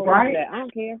to be a whole lot of that. I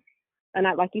don't care. And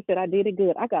like you said, I did it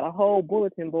good. I got a whole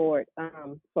bulletin board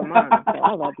for mine. So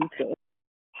I love you too.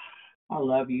 I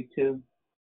love you too.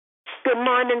 Good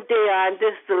morning, Dion.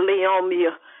 This is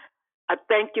Leomia. I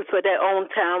thank you for that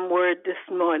on-time word this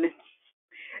morning.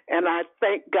 And I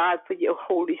thank God for your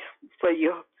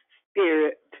your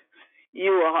spirit.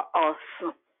 You are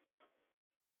awesome.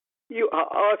 You are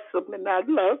awesome, and I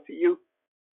love you.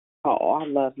 Oh, I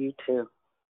love you too.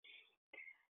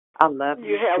 I love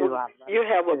you too. You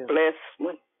have a blessed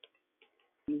one.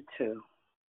 You too.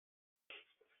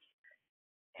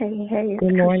 Hey,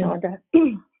 Good morning.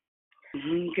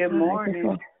 Good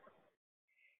morning.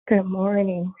 Good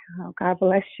morning. Oh, God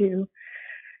bless you.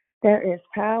 There is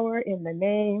power in the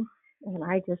name, and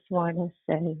I just want to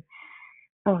say,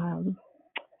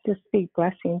 just speak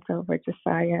blessings over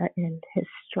Josiah and his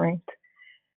strength.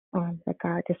 That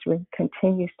God just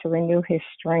continues to renew his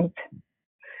strength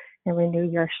and renew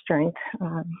your strength.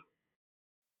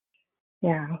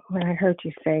 When I heard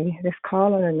you say this,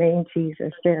 call on the name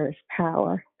Jesus, there is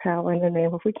power in the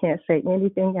name. If we can't say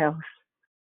anything else,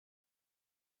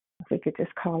 if we could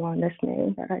just call on this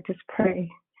name, that I just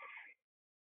pray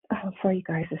for you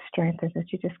guys' strength, and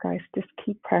that you guys just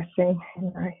keep pressing.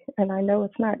 And I know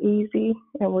it's not easy,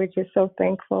 and we're just so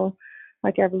thankful,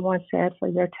 like everyone said, for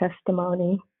your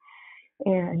testimony.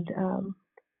 And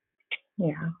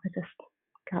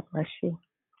God bless you.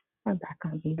 I'm back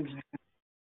on you.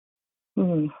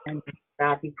 And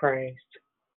God be praised.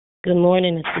 Good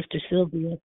morning, it's Sister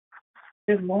Sylvia.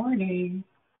 Good morning.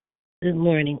 Good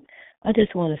morning. I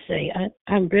just want to say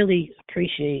I really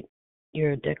appreciate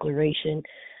your declaration.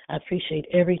 I appreciate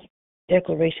every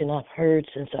declaration I've heard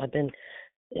since I've been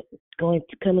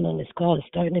coming on this call. It's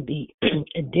starting to be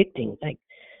addicting.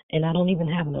 And I don't even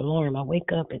have an alarm. I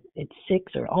wake up at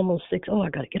 6 or almost 6. Oh, I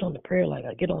got to get on the prayer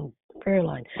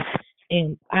line.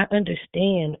 And I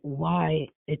understand why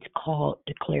it's called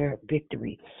Declare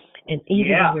Victory. And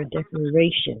even in your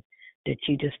declaration that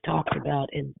you just talked about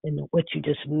and what you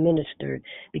just ministered,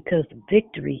 because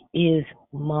victory is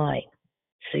mine,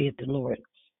 saith the Lord.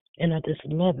 And I just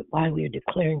love it, why we are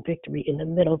declaring victory in the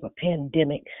middle of a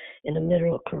pandemic, in the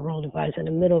middle of coronavirus, in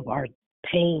the middle of our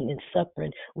pain and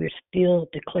suffering. We're still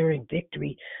declaring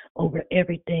victory over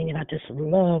everything. And I just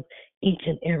love each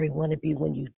and every one of you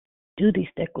when you do these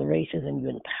declarations, and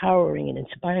you're empowering and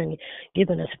inspiring,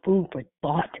 giving us food for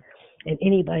thought. And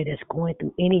anybody that's going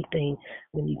through anything,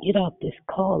 when you get off this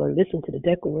call or listen to the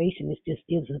declaration, it just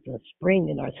gives us a spring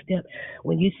in our step.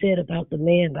 When you said about the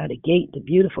man by the gate, the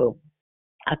beautiful,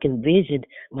 I can vision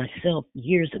myself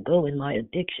years ago in my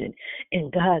addiction,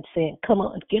 and God saying, come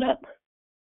on, get up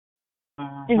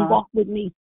and walk with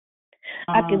me.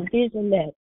 I can vision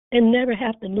that and never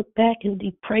have to look back and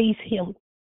praise him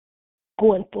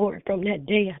going forward from that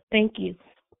day. I thank you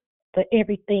for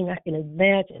everything I can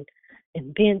imagine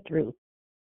and been through.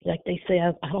 Like they say,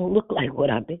 I don't look like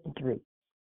what I've been through.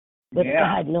 But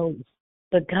God knows.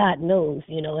 But God knows,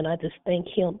 and I just thank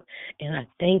him. And I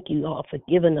thank you all for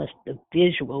giving us the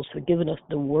visuals, for giving us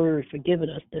the word, for giving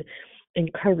us the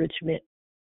encouragement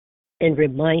and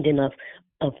reminding us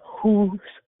of whose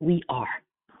we are.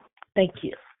 Thank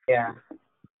you.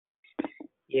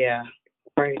 Yeah.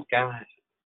 Praise God.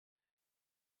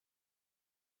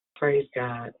 Praise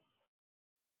God.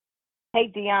 Hey,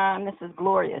 Dion, this is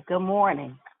Gloria. Good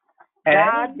morning. Hey.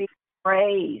 God be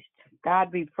praised.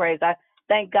 God be praised. I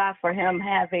thank God for him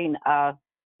having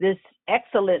this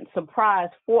excellent surprise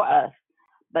for us.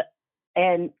 But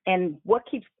and what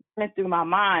keeps running through my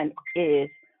mind is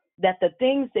that the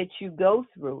things that you go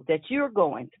through, that you're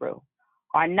going through,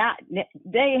 are not,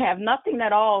 they have nothing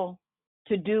at all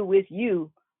to do with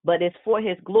you, but it's for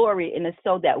his glory, and it's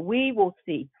so that we will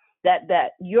see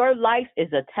that your life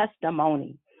is a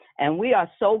testimony. And we are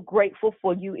so grateful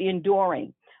for you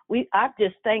enduring. I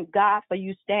just thank God for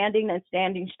you standing and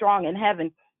standing strong and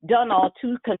having done all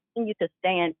to continue to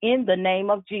stand in the name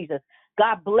of Jesus.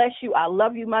 God bless you. I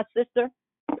love you, my sister.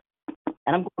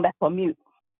 And I'm going back on mute.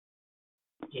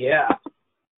 Yeah.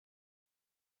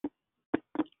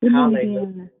 Good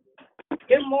morning.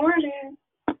 Good morning.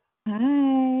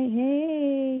 Hi.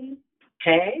 Hey.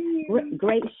 Hey.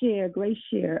 Great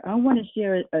share. I want to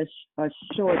share a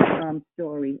short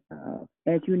story.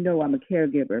 As you know, I'm a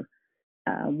caregiver.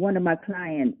 One of my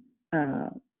clients,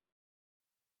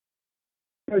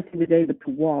 first he was able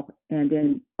to walk, and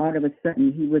then all of a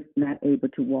sudden he was not able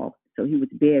to walk, so he was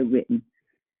bedridden.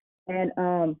 And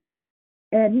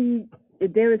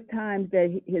there is times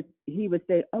that he would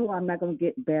say, "Oh, I'm not going to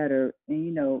get better,"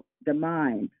 and the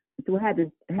mind. So I had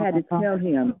to tell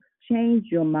him,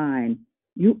 change your mind.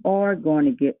 You are going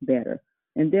to get better.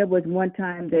 And there was one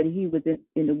time that he was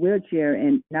in the wheelchair,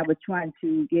 and I was trying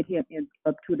to get him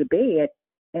up to the bed,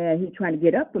 and he's trying to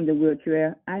get up from the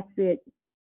wheelchair. I said,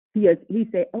 he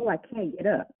said, "Oh, I can't get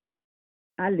up."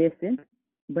 I listened,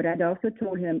 but I also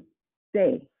told him,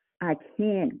 say, "I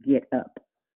can't get up."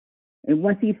 And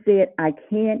once he said, "I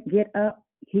can't get up,"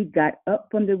 he got up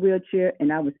from the wheelchair,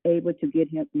 and I was able to get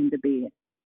him in the bed.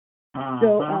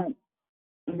 So,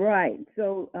 right.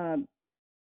 So,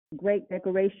 great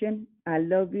decoration. I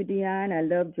love you, Dion. I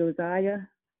love Josiah.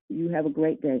 You have a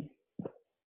great day.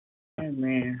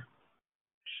 Amen.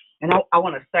 And I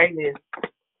want to say this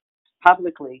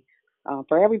publicly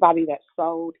for everybody that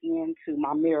sold into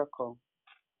my miracle.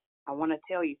 I want to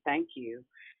tell you thank you.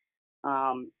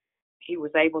 He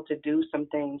was able to do some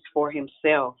things for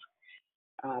himself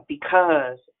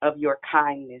because of your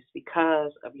kindness,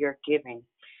 because of your giving.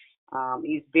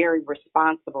 He's very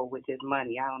responsible with his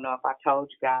money. I don't know if I told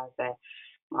you guys that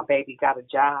my baby got a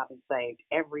job and saved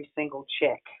every single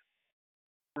check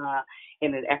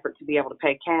in an effort to be able to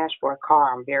pay cash for a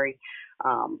car. I'm very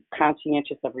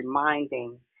conscientious of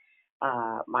reminding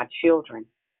my children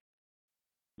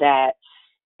that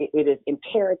it is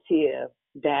imperative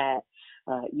that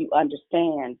you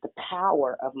understand the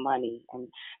power of money, and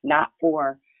not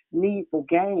for needful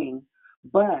gain,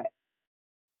 but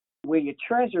where your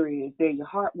treasure is, there your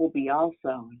heart will be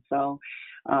also. So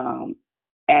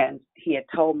as he had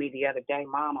told me the other day,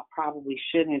 "Mom, I probably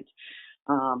shouldn't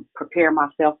prepare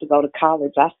myself to go to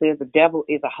college." I said, the devil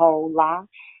is a whole lie,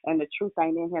 and the truth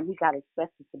ain't in him. He got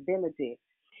accepted to Benedict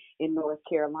in North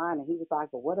Carolina. He was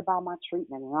like, "Well, what about my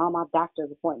treatment and all my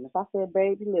doctor's appointments?" I said,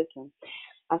 "Baby, listen."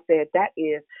 I said, that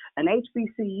is an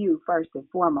HBCU first and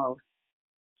foremost,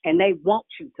 and they want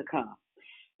you to come,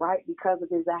 right, because of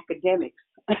his academics.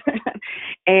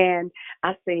 And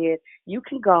I said, you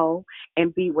can go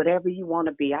and be whatever you want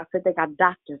to be. I said, they got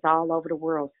doctors all over the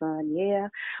world, son. Yeah,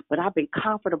 but I've been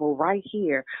comfortable right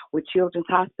here with Children's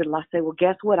Hospital. I said, well,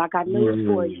 guess what? I got news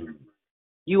for you.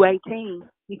 You 18.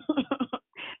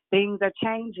 Things are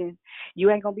changing.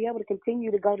 You ain't going to be able to continue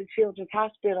to go to Children's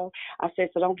Hospital. I said,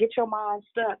 so don't get your mind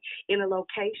stuck in a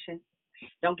location.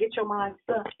 Don't get your mind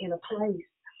stuck in a place.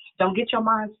 Don't get your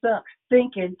mind stuck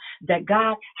thinking that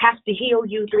God has to heal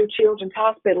you through Children's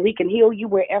Hospital. He can heal you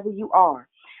wherever you are.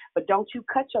 But don't you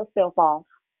cut yourself off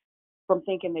from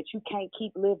thinking that you can't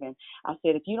keep living. I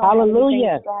said, if you don't have anything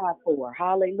to strive for,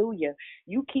 hallelujah,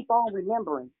 you keep on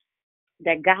remembering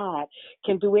that God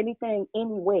can do anything,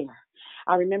 anywhere.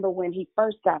 I remember when he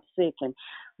first got sick, and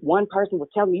one person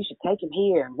would tell me, you should take him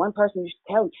here, and one person used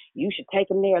to tell me, you should take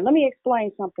him there. Let me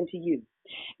explain something to you.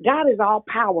 God is all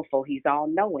powerful. He's all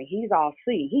knowing. He's all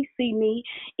seeing. He see me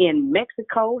in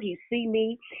Mexico. He see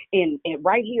me in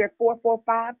right here at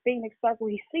 445 Phoenix Circle.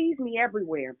 He sees me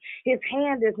everywhere. His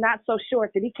hand is not so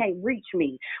short that he can't reach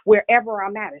me wherever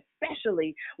I'm at,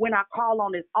 especially when I call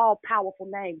on his all powerful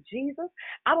name, Jesus.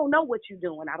 I don't know what you're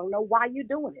doing. I don't know why you're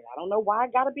doing it. I don't know why I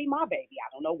got to be my baby. I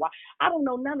don't know why. I don't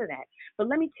know none of that. But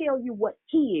let me tell you what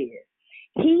he is.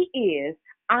 He is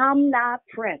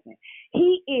omnipresent.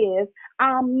 He is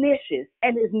omniscient,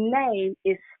 and his name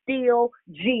is still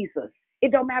Jesus.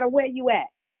 It don't matter where you at.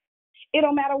 It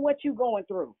don't matter what you going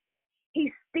through.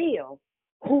 He's still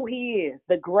who he is,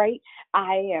 the great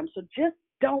I am. So just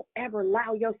don't ever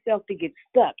allow yourself to get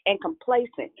stuck and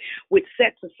complacent with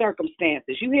sets of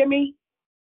circumstances. You hear me?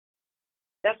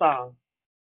 That's all.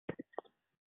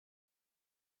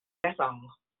 That's all.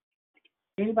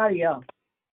 Anybody else?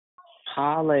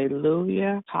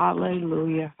 Hallelujah,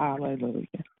 hallelujah, hallelujah.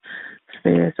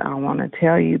 Sis, I want to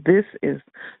tell you, this is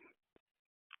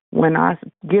when I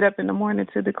get up in the morning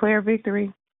to declare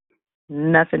victory,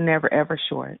 nothing never ever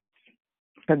short.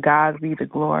 To God be the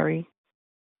glory.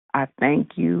 I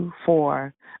thank you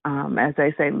for, as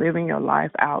they say, living your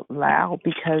life out loud,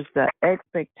 because the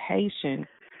expectation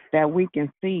that we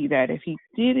can see that if he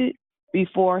did it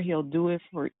before, he'll do it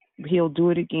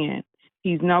again.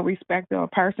 He's no respecter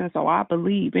of person, so I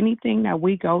believe anything that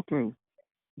we go through,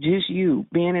 just you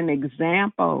being an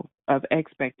example of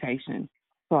expectation.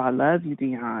 So I love you,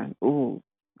 Dion. Ooh,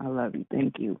 I love you.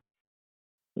 Thank you.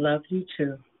 Love you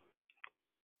too.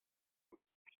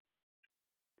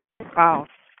 Oh,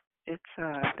 it's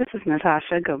this is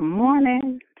Natasha. Good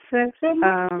morning, sis.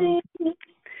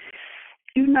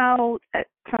 You know,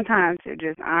 sometimes there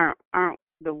just aren't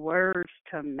the words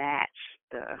to match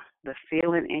the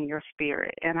feeling in your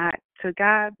spirit. And to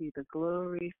God be the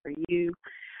glory for you.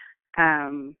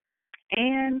 And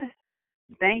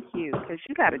thank you, because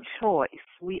you got a choice.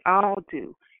 We all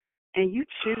do. And you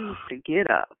choose to get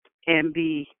up and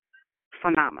be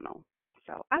phenomenal.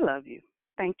 So I love you.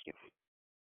 Thank you.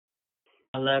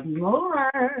 I love you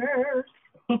more.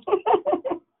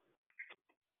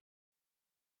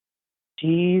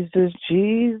 Jesus,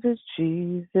 Jesus,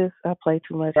 Jesus. I play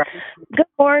too much. Good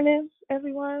morning,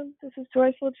 everyone. This is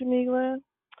Joyful Jamila.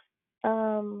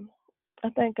 I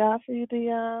thank God for you,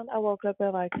 Dion. I woke up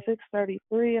at like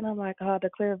 6:33, and I'm like, oh, I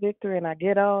declare victory, and I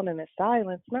get on, and it's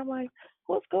silence. And I'm like,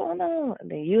 what's going on? And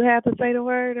then you have to say the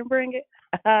word and bring it.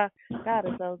 God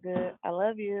is so good. I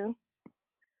love you.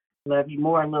 Love you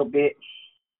more a little bit.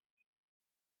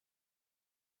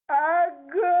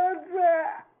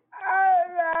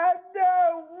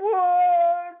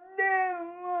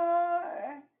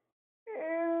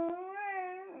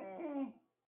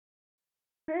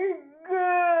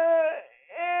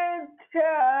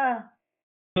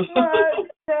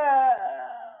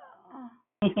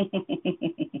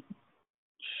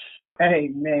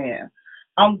 Amen.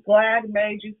 I'm glad it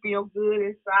made you feel good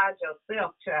inside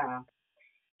yourself, child.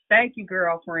 Thank you,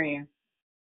 girlfriend.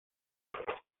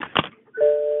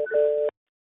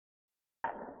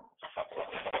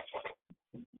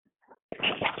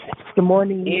 Good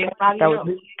morning.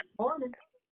 Morning.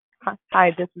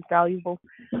 Hi, this is Valuable.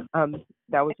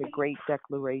 That was a great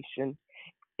declaration.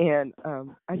 And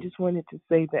I just wanted to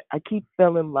say that I keep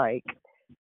feeling like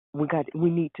we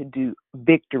need to do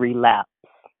victory laps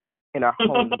in our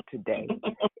home today.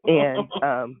 And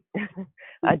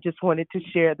I just wanted to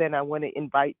share that. I want to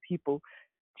invite people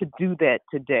to do that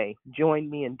today. Join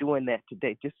me in doing that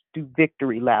today. Just do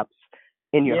victory laps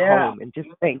in your home and just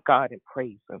thank God and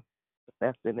praise Him.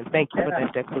 That's it. And thank you for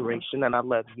that declaration. And I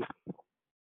love you.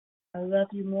 I love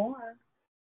you more.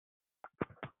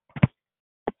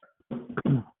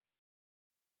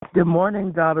 Good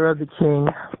morning, daughter of the King.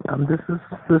 This is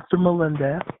Sister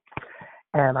Melinda,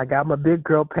 and I got my big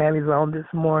girl panties on this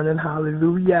morning.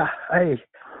 Hallelujah. Hey,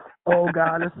 oh,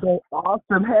 God is so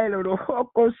awesome. Hey, little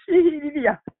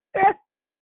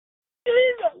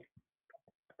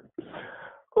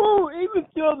oh, even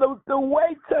feel the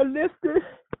weights are lifted.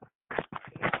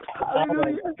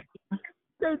 Hallelujah.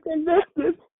 They're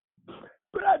lifted.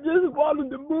 But I just wanted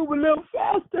to move a little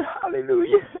faster.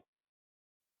 Hallelujah.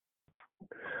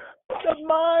 The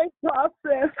mind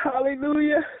process,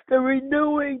 hallelujah, the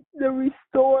renewing, the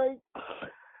restoring,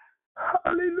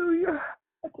 hallelujah.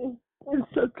 I'm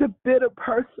such a bitter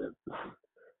person,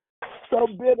 so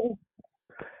bitter.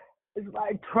 It's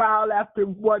like trial after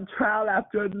one trial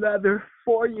after another,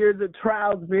 4 years of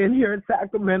trials being here in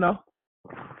Sacramento.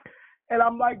 And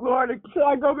I'm like, Lord, should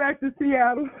I go back to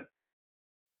Seattle?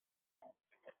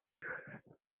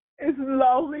 It's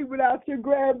lonely without your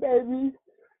grandbabies.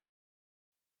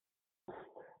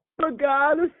 But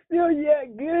God is still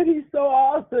yet good. He's so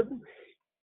awesome.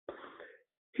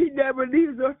 He never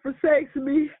leaves or forsakes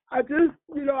me. I just,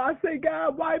 I say,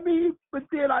 God, why me? But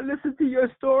then I listen to your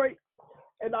story,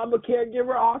 and I'm a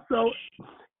caregiver also.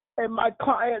 And my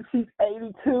client, she's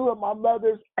 82, and my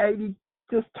mother's 80,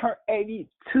 just turned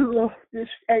 82,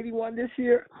 81 this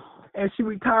year, and she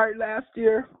retired last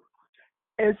year.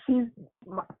 And she's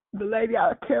the lady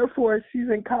I care for. She's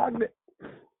incognito,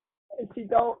 and she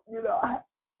don't,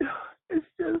 it's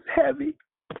just heavy.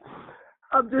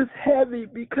 I'm just heavy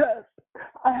because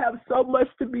I have so much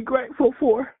to be grateful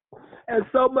for and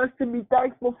so much to be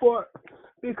thankful for,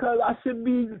 because I should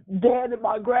be dead in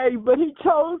my grave, but He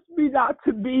chose me not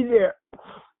to be there.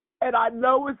 And I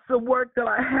know it's the work that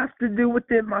I have to do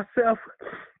within myself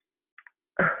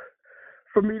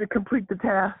for me to complete the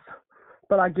task,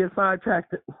 but I get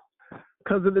sidetracked.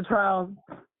 because of the trials.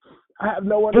 I have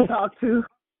no one to talk to.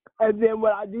 And then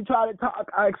when I do try to talk,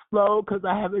 I explode because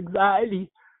I have anxiety.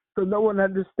 So no one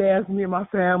understands me and my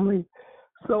family.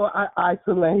 So I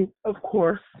isolate, of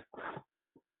course.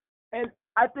 And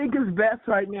I think it's best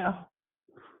right now.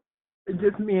 It's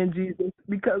just me and Jesus.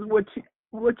 Because what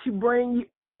you bring,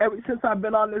 ever since I've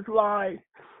been on this line,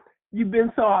 you've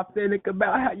been so authentic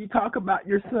about how you talk about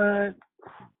your son.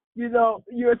 You know,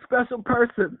 you're a special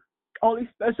person. Only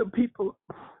special people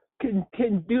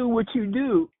can do what you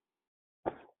do.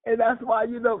 And that's why,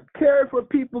 you know, caring for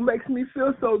people makes me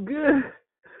feel so good,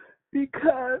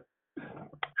 because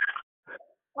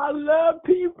I love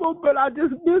people, but I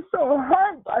just been so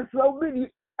hurt by so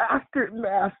many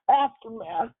aftermath. I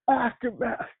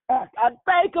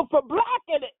thank him for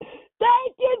blocking it.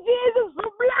 Thank you, Jesus,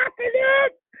 for blocking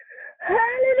it.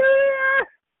 Hallelujah.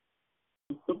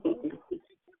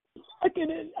 Blocking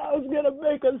it. I was going to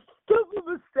make a stupid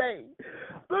mistake,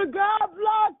 but God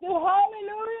blocked it.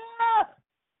 Hallelujah.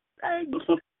 Thank you.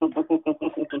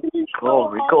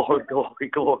 Glory.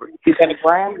 You got to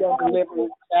grab your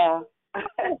deliverance, child.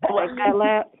 Take that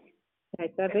lap.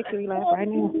 Take that victory lap right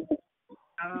now.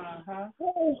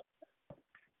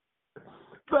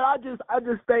 But I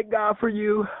just thank God for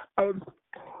you.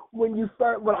 When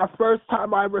I first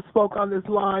time I ever spoke on this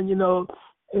line, you know,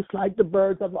 it's like the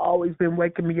birds have always been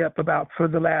waking me up about for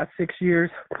the last 6 years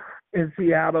in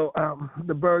Seattle.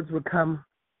 The birds would come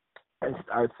and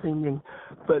start singing,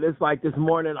 but it's like this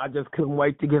morning I just couldn't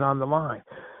wait to get on the line.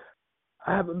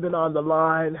 I haven't been on the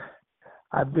line.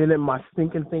 I've been in my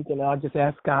stinking thinking, and I just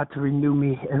ask God to renew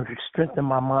me and strengthen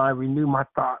my mind, renew my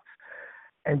thoughts,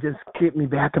 and just get me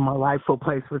back in my rightful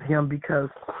place with him, because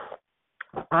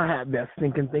I have that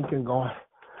stinking thinking going,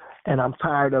 and I'm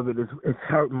tired of it. It's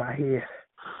hurting my head.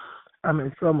 I'm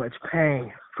in so much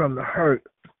pain from the hurt,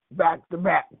 back to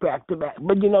back.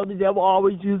 But, you know, the devil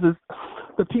always uses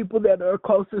the people that are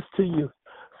closest to you.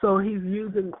 So he's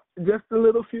using just the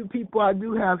little few people I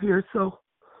do have here, so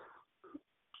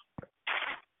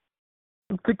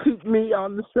to keep me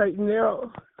on the straight and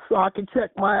narrow, so I can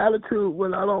check my attitude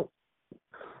when I don't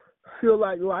feel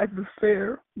like life is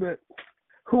fair. But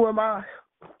who am I?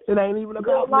 It ain't even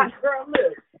about me. Girl,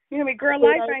 look. You know me, girl,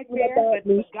 life ain't fair,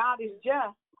 but God is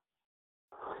just.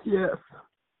 Yes.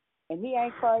 And he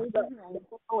ain't crazy, and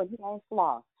he ain't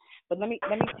flawed. But let me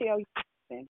tell you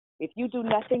something. If you do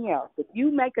nothing else, if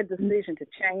you make a decision to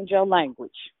change your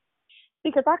language,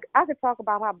 because I could talk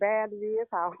about how bad it is,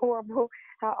 how horrible,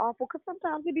 how awful, because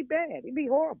sometimes it be bad, it be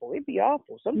horrible, it be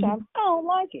awful. Sometimes I don't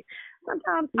like it.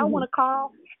 Sometimes I want to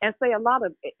call and say a lot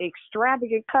of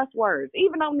extravagant cuss words.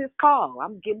 Even on this call,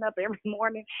 I'm getting up every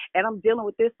morning and I'm dealing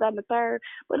with this, that, and the third.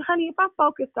 But honey, if I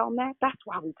focused on that, that's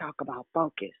why we talk about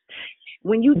focus.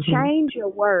 When you change your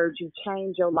words, you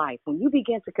change your life. When you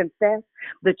begin to confess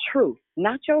the truth,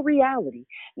 not your reality,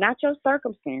 not your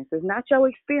circumstances, not your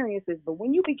experiences, but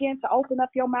when you begin to open up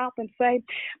your mouth and say,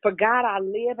 for God I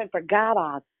live and for God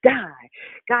I die.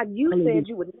 God, you said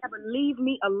you would never leave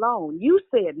me alone. You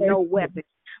said no weapon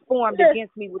formed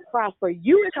against me would prosper.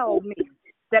 You told me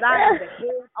that I am the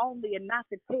head only and not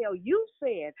the tail. You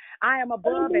said I am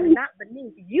above and not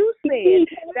beneath. You said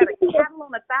that a cattle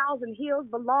on 1,000 hills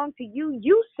belong to you.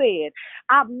 You said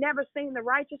I've never seen the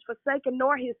righteous forsaken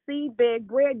nor his seed beg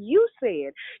bread. You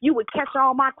said you would catch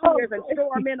all my tears and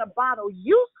store them in a bottle.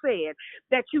 You said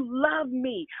that you love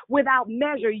me without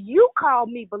measure. You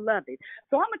called me beloved.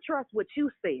 So I'm going to trust what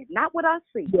you said, not what I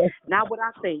see, not what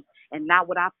I think, and not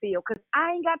what I feel, because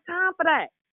I ain't got time for that.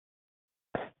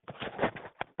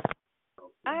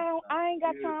 I ain't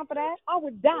got time for that. I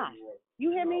would die. You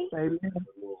hear me? Amen.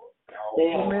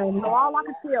 So all I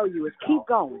can tell you is keep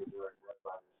going.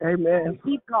 Amen.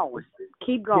 Keep going.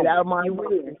 Keep going. Get out of my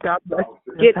mind. God bless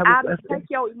you. Get out of take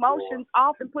your emotions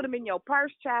off and put them in your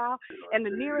purse, child, and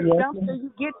the nearest dumpster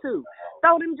you get to.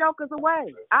 Throw them jokers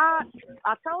away. I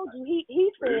told you,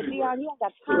 he said, Dion, he ain't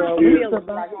got time for feelings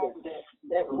like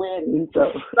that wedding.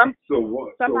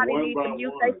 Somebody needs to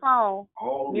mute their phone.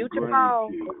 Mute your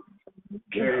phone.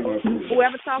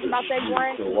 Whoever talks about their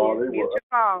grandkids, mute your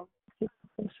phone.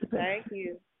 Thank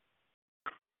you.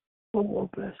 Oh,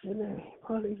 bless your name.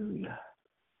 Hallelujah.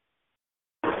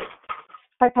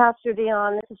 Hi, Pastor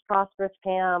Dion. This is Prosperous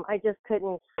Pam. I just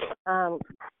couldn't,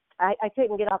 I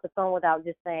couldn't get off the phone without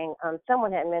just saying,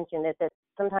 someone had mentioned it, that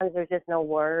sometimes there's just no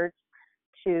words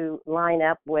to line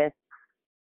up with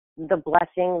the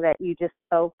blessing that you just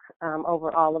spoke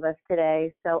over all of us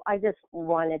today. So I just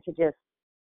wanted to just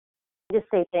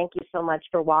say thank you so much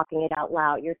for walking it out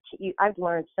loud. I've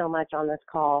learned so much on this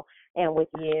call and with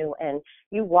you, and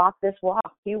you walk this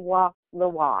walk. You walk the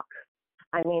walk.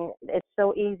 I mean, it's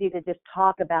so easy to just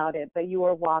talk about it, but you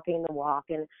are walking the walk.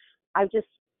 And I just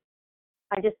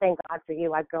thank God for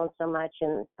you. I've grown so much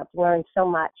and I've learned so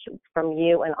much from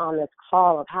you and on this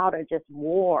call of how to just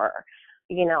war.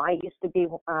 You know, I used to be,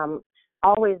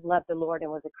 always loved the Lord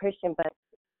and was a Christian, but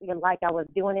like I was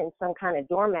doing it in some kind of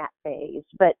doormat phase.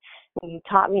 But you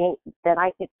taught me that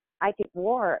I could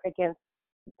war against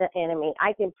the enemy.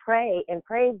 I can pray and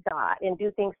praise God and do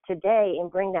things today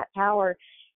and bring that power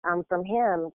from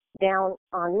Him down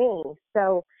on me.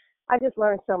 So I just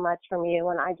learned so much from you,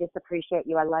 and I just appreciate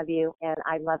you. I love you, and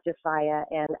I love Josiah,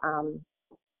 and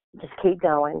just keep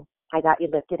going. I got you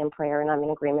lifted in prayer, and I'm in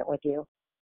agreement with you.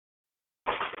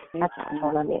 That's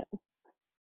all I mean.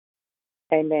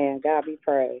 Amen. God be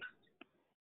praised.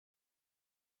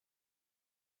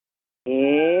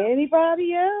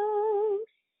 Anybody else?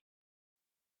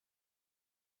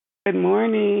 Good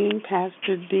morning,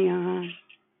 Pastor Dion.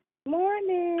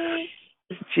 Morning.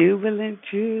 Jubilant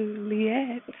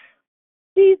Juliet.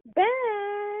 She's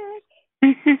back.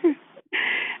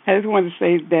 I just want to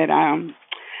say that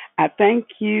I thank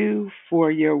you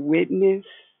for your witness.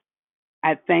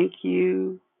 I thank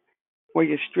you for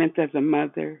your strength as a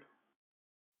mother.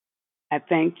 I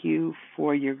thank you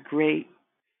for your great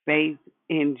faith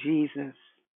in Jesus.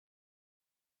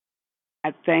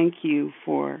 I thank you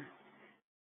for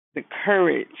the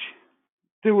courage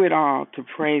through it all to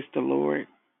praise the Lord.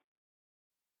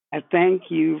 I thank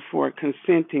you for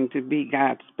consenting to be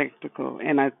God's spectacle,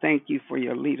 and I thank you for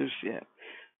your leadership.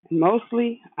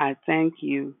 Mostly, I thank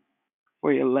you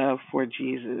for your love for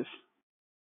Jesus,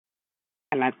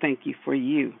 and I thank you for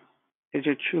you, because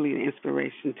you're truly an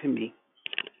inspiration to me.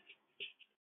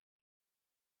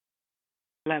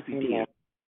 Love you, dear.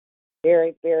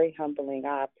 Very, very humbling.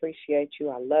 I appreciate you.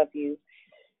 I love you.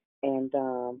 And,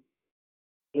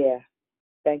 yeah,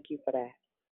 thank you for that.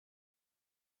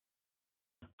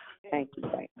 Thank you.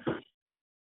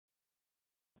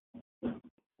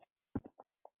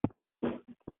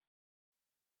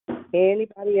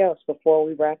 Anybody else before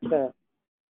we wrap up?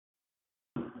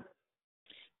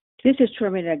 This is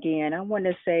Truman again. I want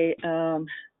to say,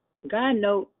 God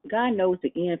knows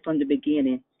the end from the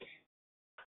beginning.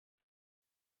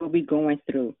 What we're going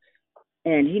through,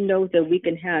 and He knows that we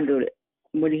can handle it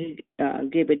when He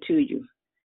give it to you.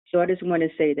 So I just want to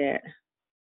say that.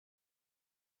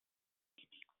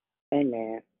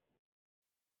 Amen.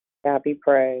 God be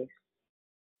praised.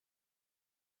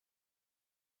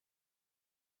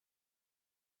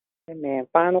 Amen.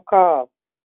 Final call.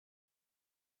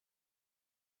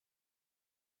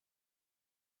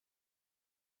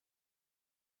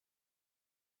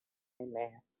 Amen.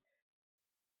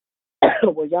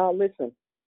 Well, y'all listen.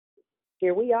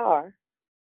 Here we are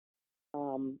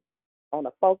on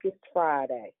a Focused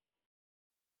Friday.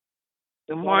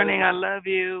 Good morning. I love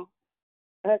you.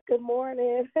 Good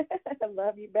morning. I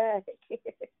love you back.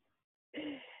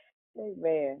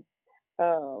 Amen.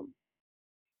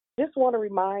 Just want to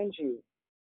remind you,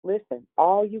 listen,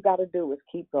 all you got to do is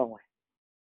keep going.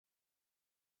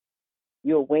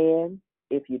 You'll win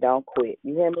if you don't quit.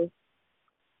 You hear me?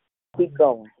 Keep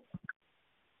going.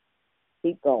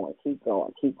 Keep going, keep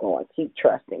going, keep going. Keep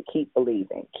trusting, keep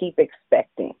believing, keep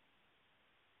expecting.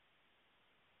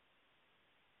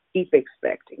 Keep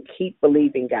expecting, keep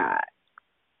believing God.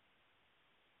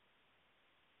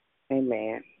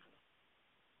 Amen.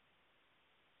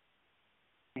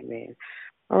 Amen.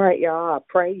 All right, y'all. I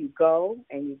pray you go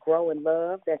and you grow in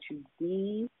love, that you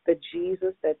be the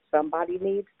Jesus that somebody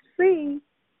needs to see.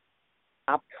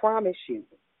 I promise you,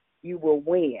 you will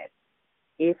win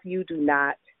if you do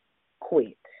not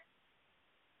quit.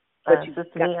 But you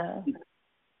Sister got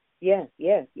Leon,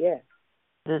 yes.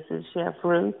 this is Chef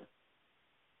Ruth.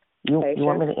 You Hey,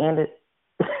 want me Chef? to end it?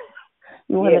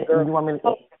 You girl. want me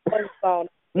to? Song.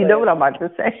 You know what I'm about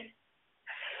to say.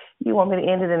 You want me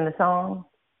to end it in the song?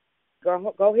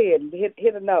 Go ahead.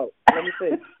 Hit a note. Let me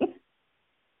see.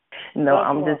 No,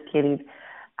 I'm just kidding.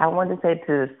 I wanted to say to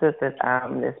the sisters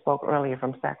that spoke earlier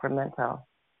from Sacramento.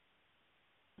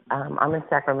 I'm in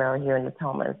Sacramento here in the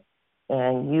Thomas,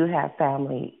 and you have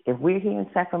family. If we're here in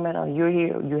Sacramento, you're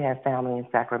here, you have family in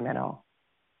Sacramento.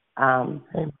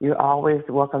 You're always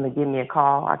welcome to give me a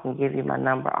call. I can give you my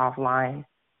number offline,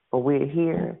 but we're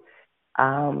here.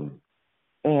 And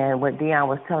what Dion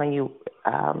was telling you,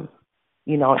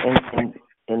 you know,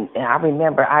 and I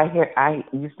remember I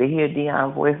used to hear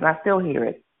Dion's voice, and I still hear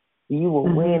it. You will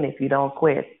win if you don't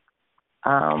quit.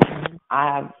 I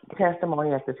have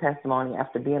testimony after testimony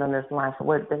after being on this line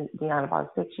for Dion,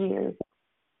 about 6 years.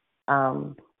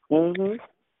 I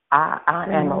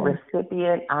am a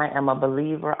recipient. I am a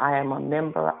believer. I am a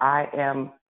member. I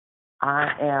am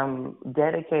I am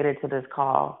dedicated to this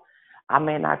call. I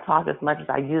may not talk as much as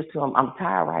I used to. I'm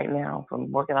tired right now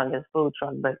from working on this food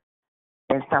truck,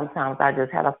 and sometimes I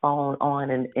just had a phone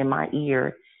on in my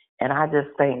ear, and I just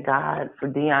thank God for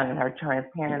Dion and her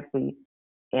transparency,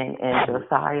 and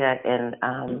Josiah,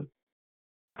 and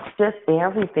just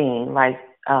everything. Like,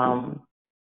 I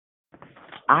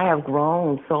have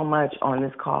grown so much on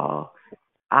this call.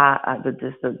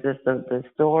 The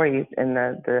stories and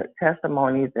the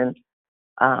testimonies and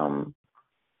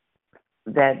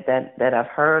that I've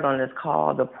heard on this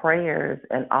call, the prayers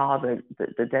and all the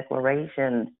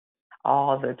declarations,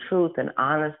 all the truth and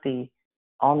honesty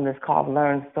on this call. I've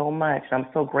learned so much. I'm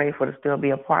so grateful to still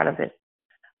be a part of it.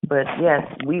 But yes,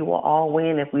 we will all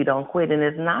win if we don't quit, and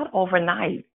it's not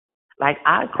overnight. Like,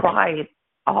 I cried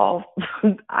from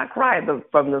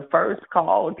the first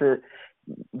call to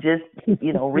just,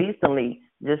 recently,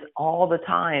 just all the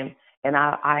time. And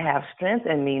I have strength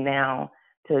in me now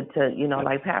to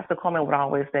like Pastor Coleman would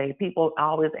always say, people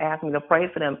always ask me to pray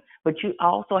for them, but you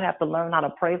also have to learn how to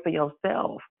pray for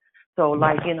yourself. So,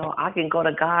 like, I can go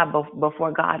to God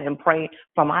before God and pray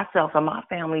for myself and my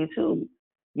family too,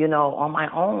 on my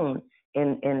own.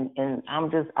 And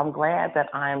I'm glad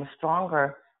that I'm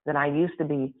stronger than I used to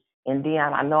be. And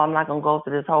Dion, I know I'm not going to go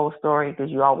through this whole story because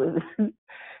you always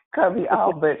cut me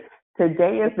off, but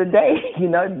today is the day,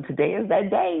 today is that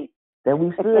day that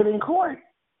we stood in court.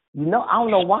 I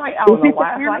don't know why it's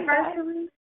like that.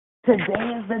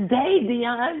 Today is the day,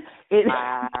 Dion.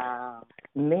 Wow.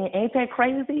 Man, ain't that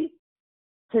crazy?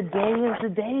 Today is the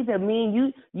day that me and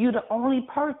you the only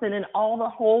person in all the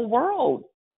whole world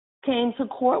came to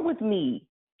court with me.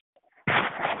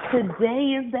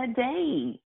 Today is that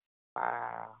day.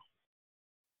 Wow.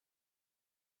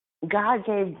 God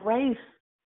gave grace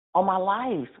on my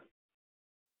life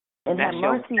and That's had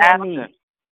mercy your on me.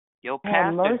 Your had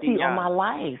pastor, mercy Dion. on my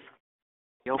life.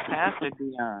 Your pastor,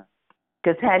 Dion.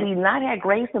 Because had he not had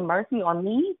grace and mercy on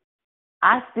me,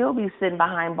 I'd still be sitting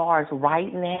behind bars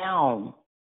right now.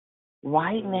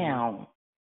 Right now.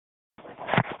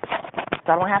 So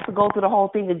I don't have to go through the whole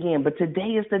thing again. But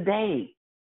today is the day.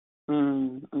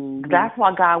 Mm-hmm. That's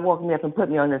why God woke me up and put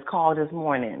me on this call this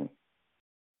morning.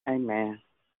 Amen.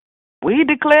 We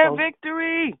declare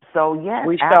victory. So yes,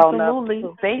 we absolutely.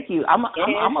 Thank you. I'm a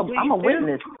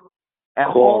witness. A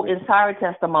whole entire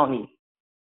testimony.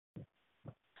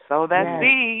 So that Yes.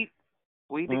 seed.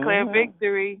 We declare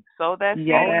victory. So that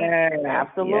seed.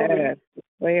 Absolutely.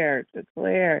 Yes.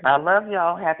 Declare. I love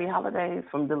y'all. Happy holidays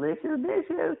from Delicious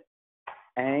Dishes.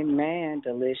 Amen.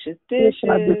 Delicious Can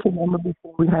I dishes. get your number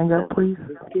before we hang up, please?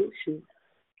 Dishes.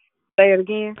 Say it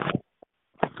again.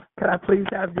 Can I please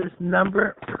have this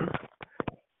number?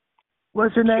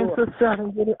 What's your name, Sure. sister? I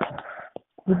didn't get it.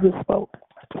 You just spoke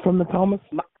from the Thomas.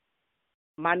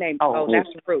 My name. Oh, That's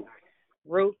Ruth.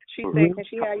 Ruth. She said, "Can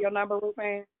she have your number, Ruth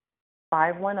Ann?"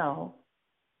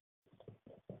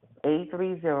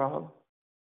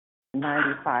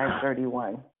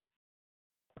 510-830-9531.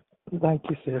 Thank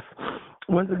you, sis.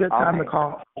 When's a good time to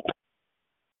call?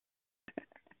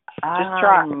 Just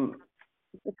try.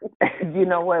 You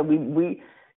know what?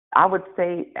 I would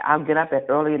say I'll get up at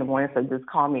early in the morning, so just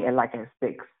call me at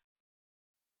 6.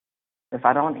 If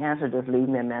I don't answer, just leave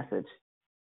me a message.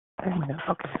 Amen.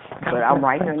 Okay. But I'm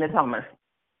right here in the Thomas.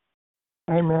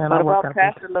 Amen. What about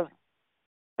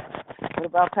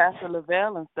Pastor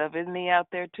Lavelle and stuff? Isn't he out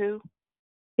there too?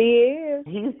 He is.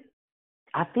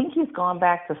 I think he's gone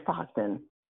back to Stockton.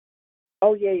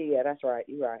 Oh yeah. That's right.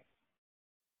 You're right.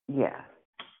 Yeah.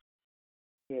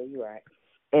 Yeah, you're right.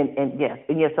 And yes,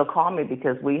 so call me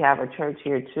because we have a church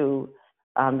here too.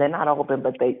 They're not open,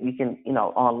 but you can,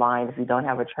 online if you don't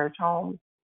have a church home.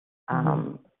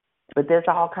 But there's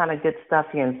all kind of good stuff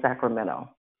here in Sacramento.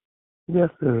 Yes,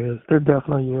 there is. There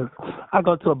definitely is. I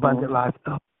go to Abundant Life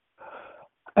though,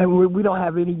 and we don't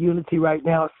have any unity right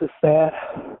now. It's just sad.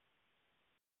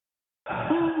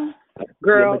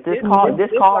 Girl, but this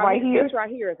call right here. This right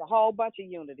here is a whole bunch of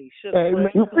unity. Amen.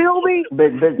 You feel me?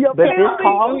 But this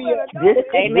call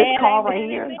right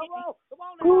here.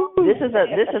 This is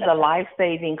a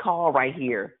life-saving call right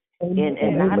here.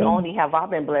 And not only have I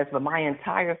been blessed, but my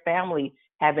entire family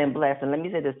have been blessed. And let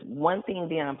me say this one thing,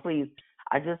 Dion, please.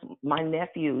 My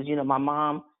nephews, my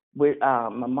mom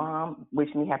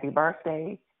wished me happy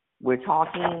birthday. We're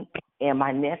talking, and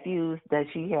my nephews that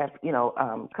she has,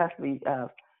 custody of,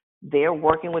 they're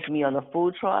working with me on the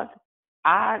food truck.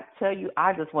 I tell you,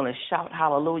 I just want to shout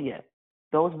hallelujah.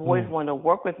 Those boys want to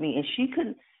work with me, and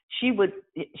she would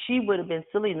have been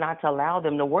silly not to allow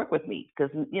them to work with me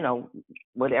because,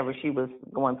 whatever she was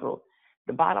going through.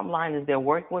 The bottom line is they're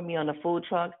working with me on the food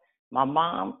truck. My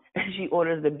mom, she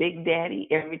orders the Big Daddy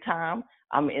every time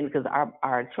I'm in, because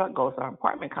our truck goes to our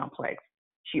apartment complex.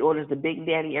 She orders the Big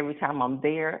Daddy every time I'm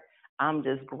there. I'm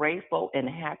just grateful and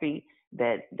happy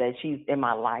that she's in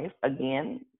my life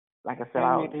again. Like I said,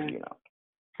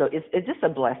 so it's just a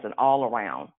blessing all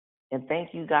around. And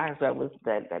thank you guys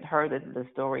that heard the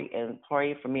story and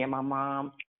prayed for me and my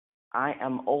mom. I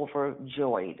am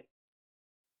overjoyed.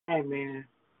 Amen.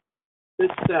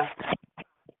 Good stuff.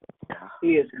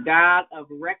 He is God of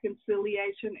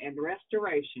reconciliation and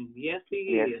restoration. Yes, He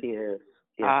is. Yes, He is.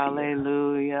 Yes,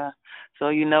 Hallelujah. So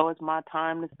you know it's my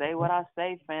time to say what I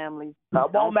say, family.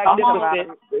 Come on,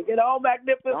 Magnificent. Bring it on,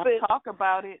 Magnificent. Don't talk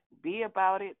about it. Be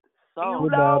about it. So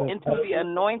into the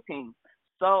anointing.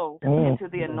 So into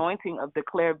the anointing of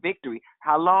declare victory.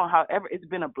 However, it's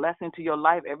been a blessing to your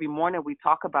life. Every morning we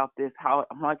talk about this, how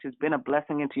much it's been a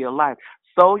blessing into your life.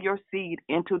 Sow your seed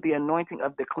into the anointing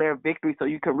of declare victory so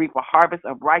you can reap a harvest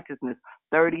of righteousness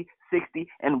 30, 60,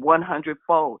 and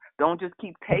 100-fold. Don't just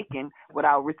keep taking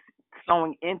without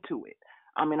sowing into it.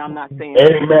 I mean, I'm not saying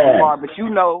who you are, but you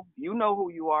know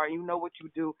who you are. You know what you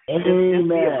do. Just be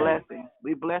a blessing.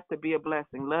 We're blessed to be a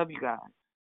blessing. Love you guys.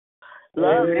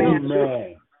 Love you.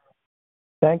 Amen.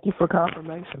 Thank you for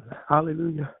confirmation.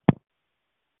 Hallelujah.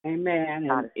 Amen.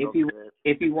 And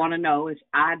if you want to know, it's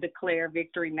I Declare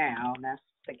Victory Now. And that's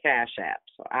the Cash App.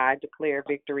 So I Declare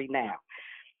Victory Now.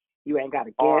 You ain't got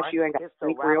to guess. You ain't got to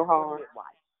think real hard.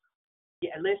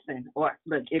 Yeah, listen. Or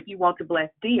look, if you want to bless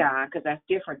Dion, because that's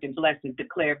different than blessing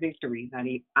Declare Victory,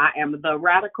 honey. I am the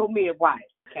radical midwife.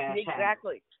 Cash App.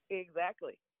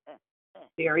 Exactly.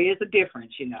 There is a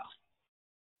difference, you know.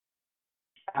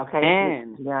 Okay,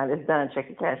 and it's done. Check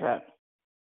the Cash App.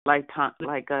 Like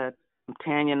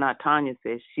Tanya, not Tanya,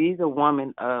 says, she's a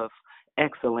woman of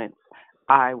excellence.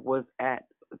 I was at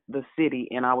the city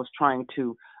and I was trying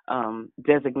to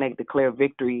declare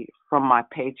victory from my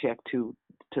paycheck to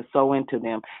sow into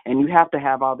them, and you have to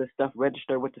have all this stuff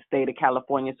registered with the state of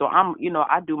California. So I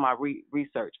do my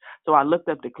research. So I looked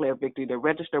up Declare Victory. They're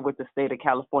registered with the state of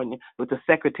California, with the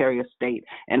Secretary of State,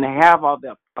 and they have all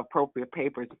the appropriate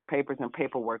papers and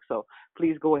paperwork. So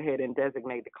please go ahead and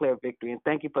Declare Victory. And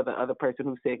thank you for the other person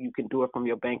who said you can do it from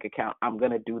your bank account. I'm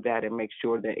going to do that and make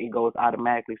sure that it goes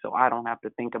automatically so I don't have to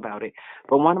think about it.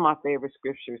 But one of my favorite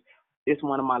scriptures, it's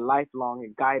one of my lifelong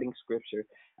and guiding scriptures,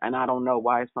 and I don't know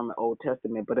why it's from the Old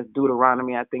Testament, but it's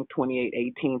Deuteronomy, I think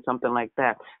 28:18, something like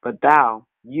that. But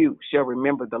you shall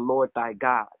remember the Lord thy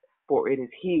God, for it is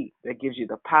he that gives you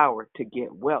the power to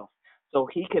get wealth, so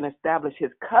he can establish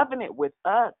his covenant with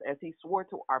us as he swore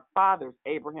to our fathers,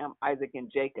 Abraham, Isaac,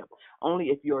 and Jacob, only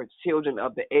if you're children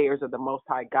of the heirs of the Most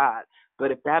High God.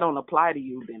 But if that don't apply to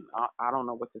you, then I don't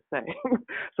know what to say.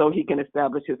 So he can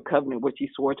establish his covenant, which he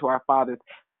swore to our fathers,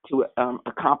 to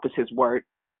accomplish his word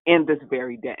in this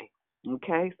very day.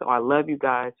 Okay? So I love you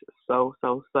guys so.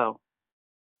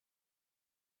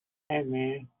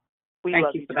 Amen.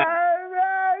 Thank you for that.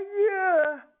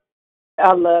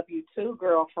 I love you too,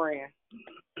 girlfriend.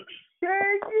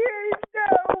 Thank you so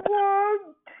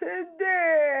much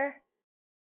today.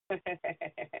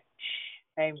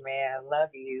 Amen. Love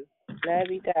you. Love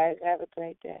you guys. Have a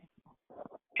great day.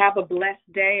 Have a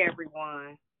blessed day,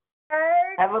 everyone.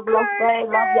 Have a blessed day.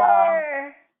 Love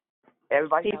y'all.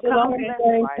 Everybody have a blessed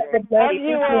day. Love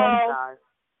you all.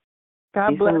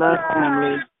 God bless you,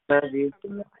 family. Love you.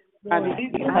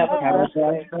 Have a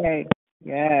blessed day.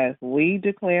 Yes, we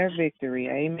declare victory.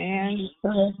 Amen.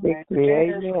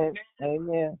 Victory. Amen.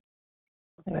 Amen.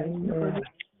 Amen.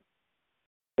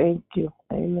 Thank you.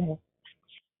 Amen.